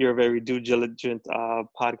 Obviously, you're a very due diligent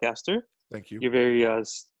podcaster. Thank you. You're very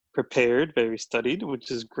prepared, very studied,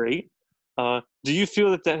 which is great. Do you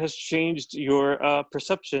feel that has changed your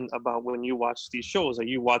perception about when you watch these shows? Are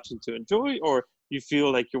you watching to enjoy, or you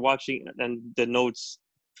feel like you're watching and the notes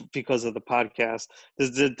because of the podcast?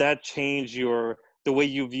 Did that change the way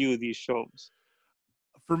you view these shows?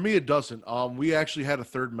 For me, it doesn't. We actually had a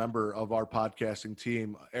third member of our podcasting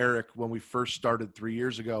team, Eric, when we first started 3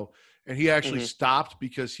 years ago, and he actually stopped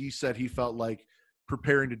because he said he felt like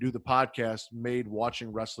preparing to do the podcast made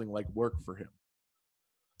watching wrestling like work for him.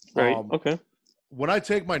 Right. Okay. When I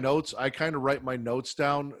take my notes, I kind of write my notes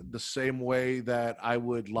down the same way that I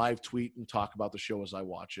would live tweet and talk about the show as I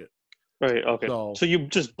watch it. Right. Okay. So you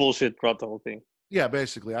just bullshit throughout the whole thing. Yeah,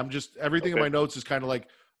 basically. Everything in my notes is kind of like,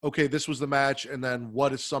 okay, this was the match, and then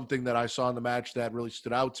what is something that I saw in the match that really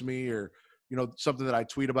stood out to me, or, something that I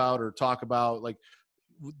tweet about or talk about, like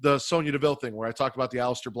the Sonya Deville thing where I talked about the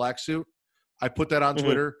Aleister Black suit. I put that on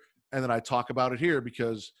Twitter, and then I talk about it here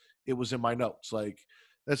because it was in my notes. Like,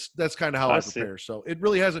 that's kind of how I prepare. So it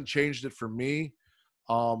really hasn't changed it for me,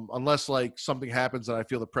 unless like something happens that I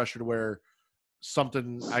feel the pressure to where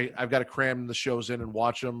something I've got to cram the shows in and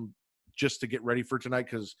watch them just to get ready for tonight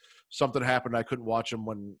because something happened. I couldn't watch them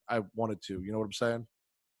when I wanted to. You know what I'm saying?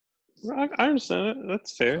 I understand it.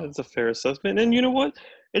 That's fair. That's a fair assessment. And you know what?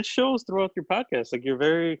 It shows throughout your podcast. Like you're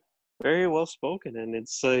very, very well spoken, and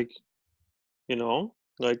it's like,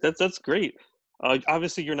 like that's great.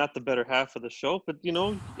 Obviously, you're not the better half of the show, but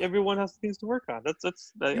everyone has things to work on.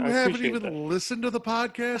 You haven't even listened to the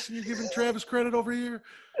podcast, and you're giving Travis credit over here.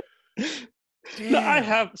 No, I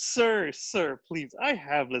have, sir, please. I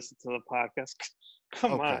have listened to the podcast.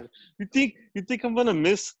 Come on. You think I'm gonna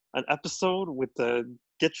miss an episode with the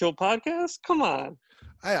Get Your Podcast? Come on.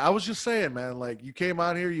 I was just saying, man. Like you came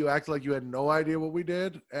on here, you acted like you had no idea what we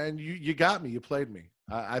did, and you got me. You played me.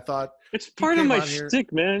 I thought it's part of my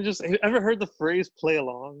shtick, man. Just ever heard the phrase "play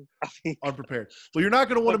along"? I mean, unprepared. Well, you're not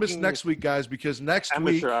going to want to miss next week, guys, because next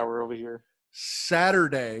week, amateur hour over here,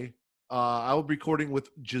 Saturday, I will be recording with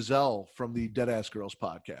Giselle from the Deadass Girls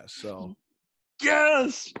podcast. So,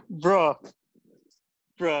 yes, bro,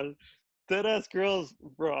 Deadass Girls,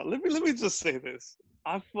 bro. Let me just say this.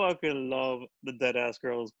 I fucking love the Deadass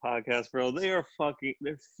Girls podcast, bro. They're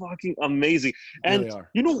fucking amazing. And they are.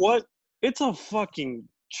 You know what? It's a fucking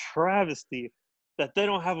travesty that they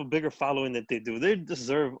don't have a bigger following that they do. They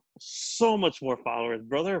deserve so much more followers,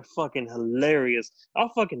 bro. They're fucking hilarious. I'll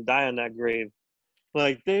fucking die on that grave.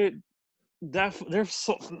 Like they're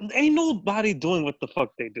so ain't nobody doing what the fuck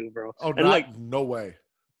they do, bro. Oh, And like no way.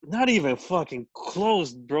 not even fucking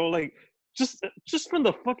close, bro. Like just from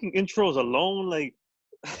the fucking intros alone, like,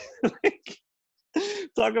 like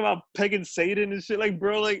talking about pegging Satan and shit, like,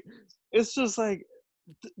 bro, like it's just like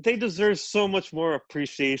they deserve so much more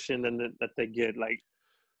appreciation than that they get. Like,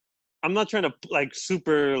 I'm not trying to like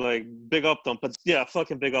super like big up them, but yeah,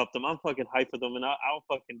 fucking big up them. I'm fucking hype for them, and I'll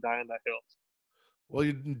fucking die on that hill. Well,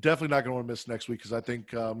 you're definitely not going to want to miss next week because I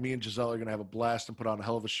think me and Giselle are going to have a blast and put on a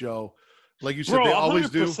hell of a show. Like you said, Bro, they always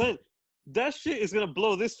 100%. do. That shit is gonna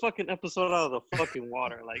blow this fucking episode out of the fucking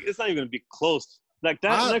water. Like, it's not even gonna be close. Like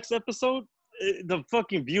that next episode, the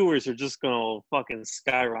fucking viewers are just gonna fucking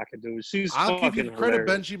skyrocket, dude. She's I'll fucking give you the credit,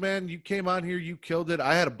 hilarious. Benji, man. You came on here, you killed it.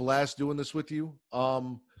 I had a blast doing this with you.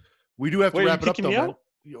 We do have to Wait, wrap you it up kicking though, me man. out?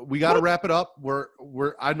 We got to What? wrap it up.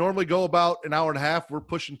 I normally go about an hour and a half. We're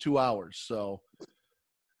pushing 2 hours, so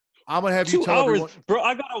I'm gonna have you 2 tell hours, everyone. bro.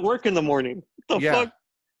 I gotta work in the morning. What the fuck?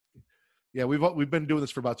 Yeah, we've been doing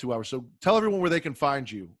this for about 2 hours. So tell everyone where they can find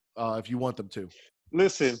you if you want them to.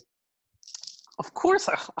 Listen, of course,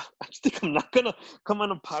 I think I'm not gonna come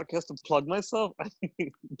on a podcast and plug myself. I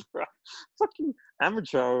mean, bro, fucking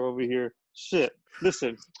amateur hour over here. Shit.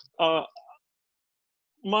 Listen,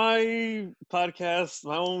 my podcast,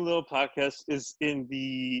 my own little podcast, is in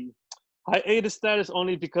the hiatus status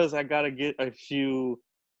only because I gotta get a few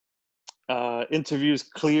interviews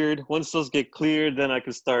cleared. Once those get cleared, then I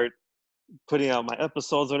can start putting out my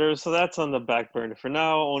episodes or whatever. So that's on the back burner for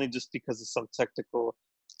now, only just because of some technical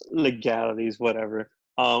legalities, whatever.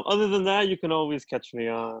 Other than that, you can always catch me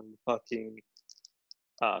on fucking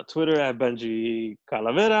Twitter at Benji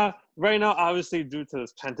Calavera. Right now, obviously, due to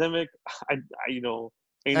this pandemic, I ain't no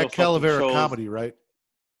At fucking Calavera shows. Comedy, right?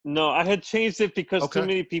 No, I had changed it because too Okay.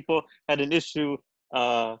 many people had an issue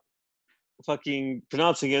fucking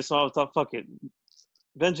pronouncing it, so I was like, fuck it.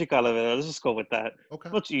 Benji Calavera, let's just go with that. Okay.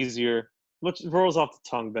 Much easier, much rolls off the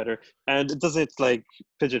tongue better, and it doesn't like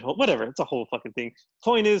pigeonhole. Whatever, it's a whole fucking thing.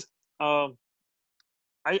 Point is, I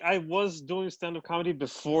was doing stand-up comedy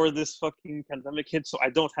before this fucking pandemic hit, so I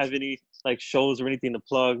don't have any like shows or anything to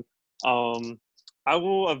plug. I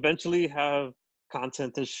will eventually have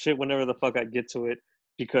content and shit whenever the fuck I get to it,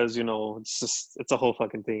 because it's a whole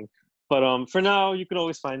fucking thing. But for now, you can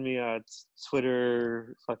always find me at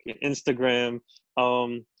Twitter, fucking Instagram.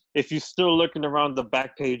 If you're still looking around the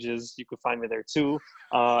back pages, you can find me there too.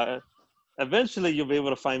 Eventually, you'll be able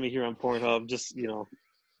to find me here on Pornhub. Just Not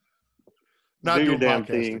do your doing damn podcasting.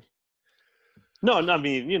 thing. No, I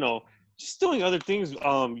mean, just doing other things.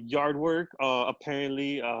 Yard work,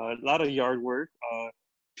 apparently, a lot of yard work,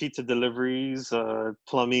 pizza deliveries,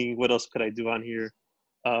 plumbing. What else could I do on here?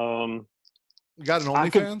 You got an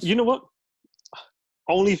OnlyFans? You know what?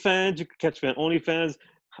 OnlyFans. You could catch me on OnlyFans.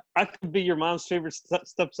 I could be your mom's favorite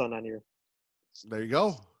stepson on here. There you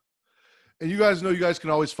go. And you guys know you guys can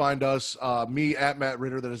always find us, me at Matt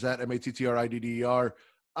Ritter, that is at MATTRIDDER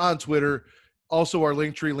on Twitter. Also our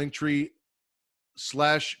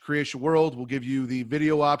Linktree/Creation World will give you the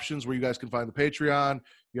video options where you guys can find the Patreon,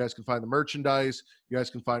 you guys can find the merchandise, you guys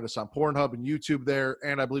can find us on Pornhub and YouTube there,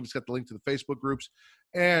 and I believe it's got the link to the Facebook groups.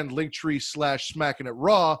 And Linktree/Smackin at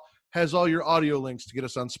Raw has all your audio links to get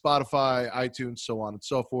us on Spotify, iTunes, so on and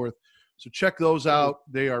so forth. So check those out.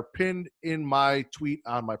 They are pinned in my tweet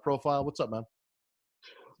on my profile. What's up, man?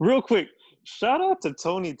 Real quick, shout out to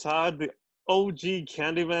Tony Todd, the OG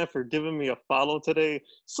Candyman, for giving me a follow today.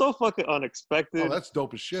 So fucking unexpected. Oh, that's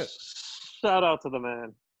dope as shit. Shout out to the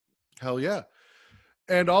man. Hell yeah.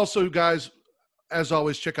 And also, guys, as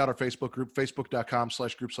always, check out our Facebook group,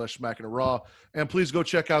 facebook.com/group/SmackinItRaw. And please go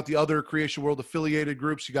check out the other Creation World affiliated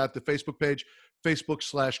groups. You got the Facebook page,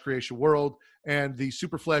 Facebook/Creation World, and the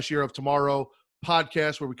Super Flash Year of Tomorrow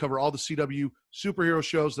podcast, where we cover all the CW superhero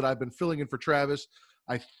shows that I've been filling in for Travis.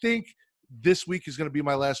 I think this week is going to be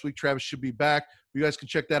my last week. Travis should be back. You guys can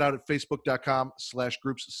check that out at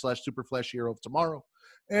facebook.com/groups/Super Flash Year of Tomorrow.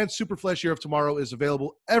 And Super Flash Year of Tomorrow is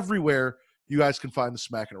available everywhere you guys can find the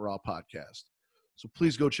Smackin' It Raw podcast. So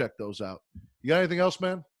please go check those out. You got anything else,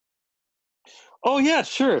 man? Oh yeah,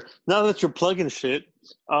 sure. Now that you're plugging shit,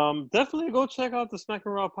 definitely go check out the Smackin'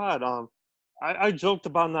 Raw pod. I joked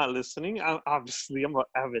about not listening. Obviously, I'm an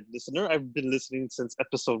avid listener. I've been listening since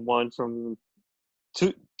episode 1 from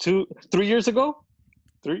 3 years ago.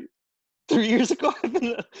 3 years ago, I've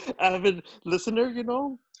been an avid listener.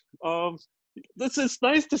 It's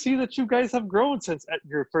nice to see that you guys have grown since at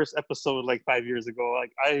your first episode like 5 years ago.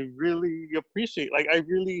 Like, I really appreciate. Like, I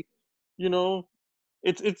really,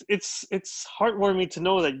 it's heartwarming to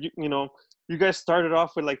know that you know you guys started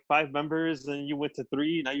off with like 5 members, and you went to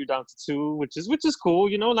 3. Now you're down to 2, which is cool.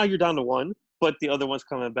 You know, now you're down to 1, but the other one's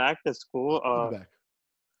coming back. That's cool. I'll be back.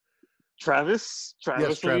 Travis Yes, will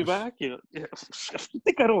be Travis. back. You know, yeah. I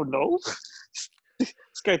think I don't know. This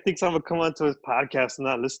guy thinks I'm gonna come onto his podcast and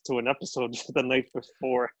not listen to an episode the night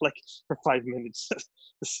before, like for 5 minutes.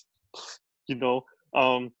 You know,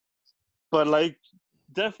 but like,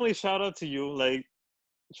 definitely shout out to you. Like,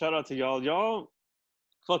 shout out to y'all. Y'all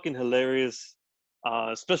fucking hilarious.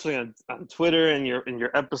 Especially on Twitter and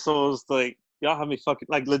your episodes. Like, y'all have me fucking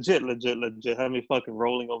like legit have me fucking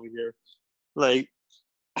rolling over here. Like,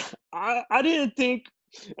 I didn't think,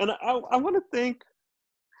 and I want to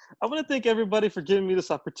thank everybody for giving me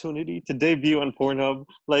this opportunity to debut on Pornhub.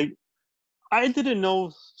 Like, I didn't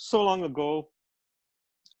know so long ago,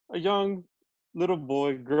 a young little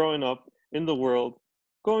boy growing up in the world,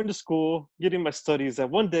 going to school, getting my studies, that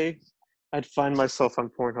one day I'd find myself on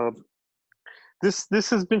Pornhub. This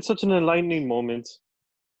has been such an enlightening moment.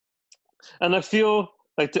 And I feel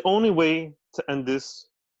like the only way to end this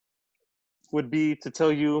would be to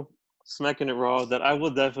tell you, Smacking It Raw, that I will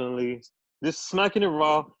definitely, this Smacking It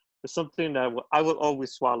Raw is something that I will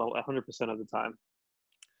always swallow 100% of the time.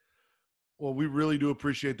 Well, we really do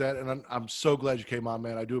appreciate that. And I'm so glad you came on,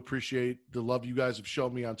 man. I do appreciate the love you guys have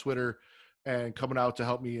shown me on Twitter and coming out to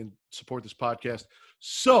help me and support this podcast.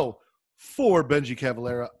 So for Benji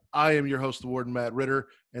Cavalera, I am your host, the Warden, Matt Ritter.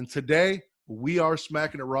 And today we are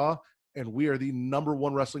Smacking It Raw, and we are the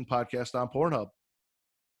 #1 wrestling podcast on Pornhub.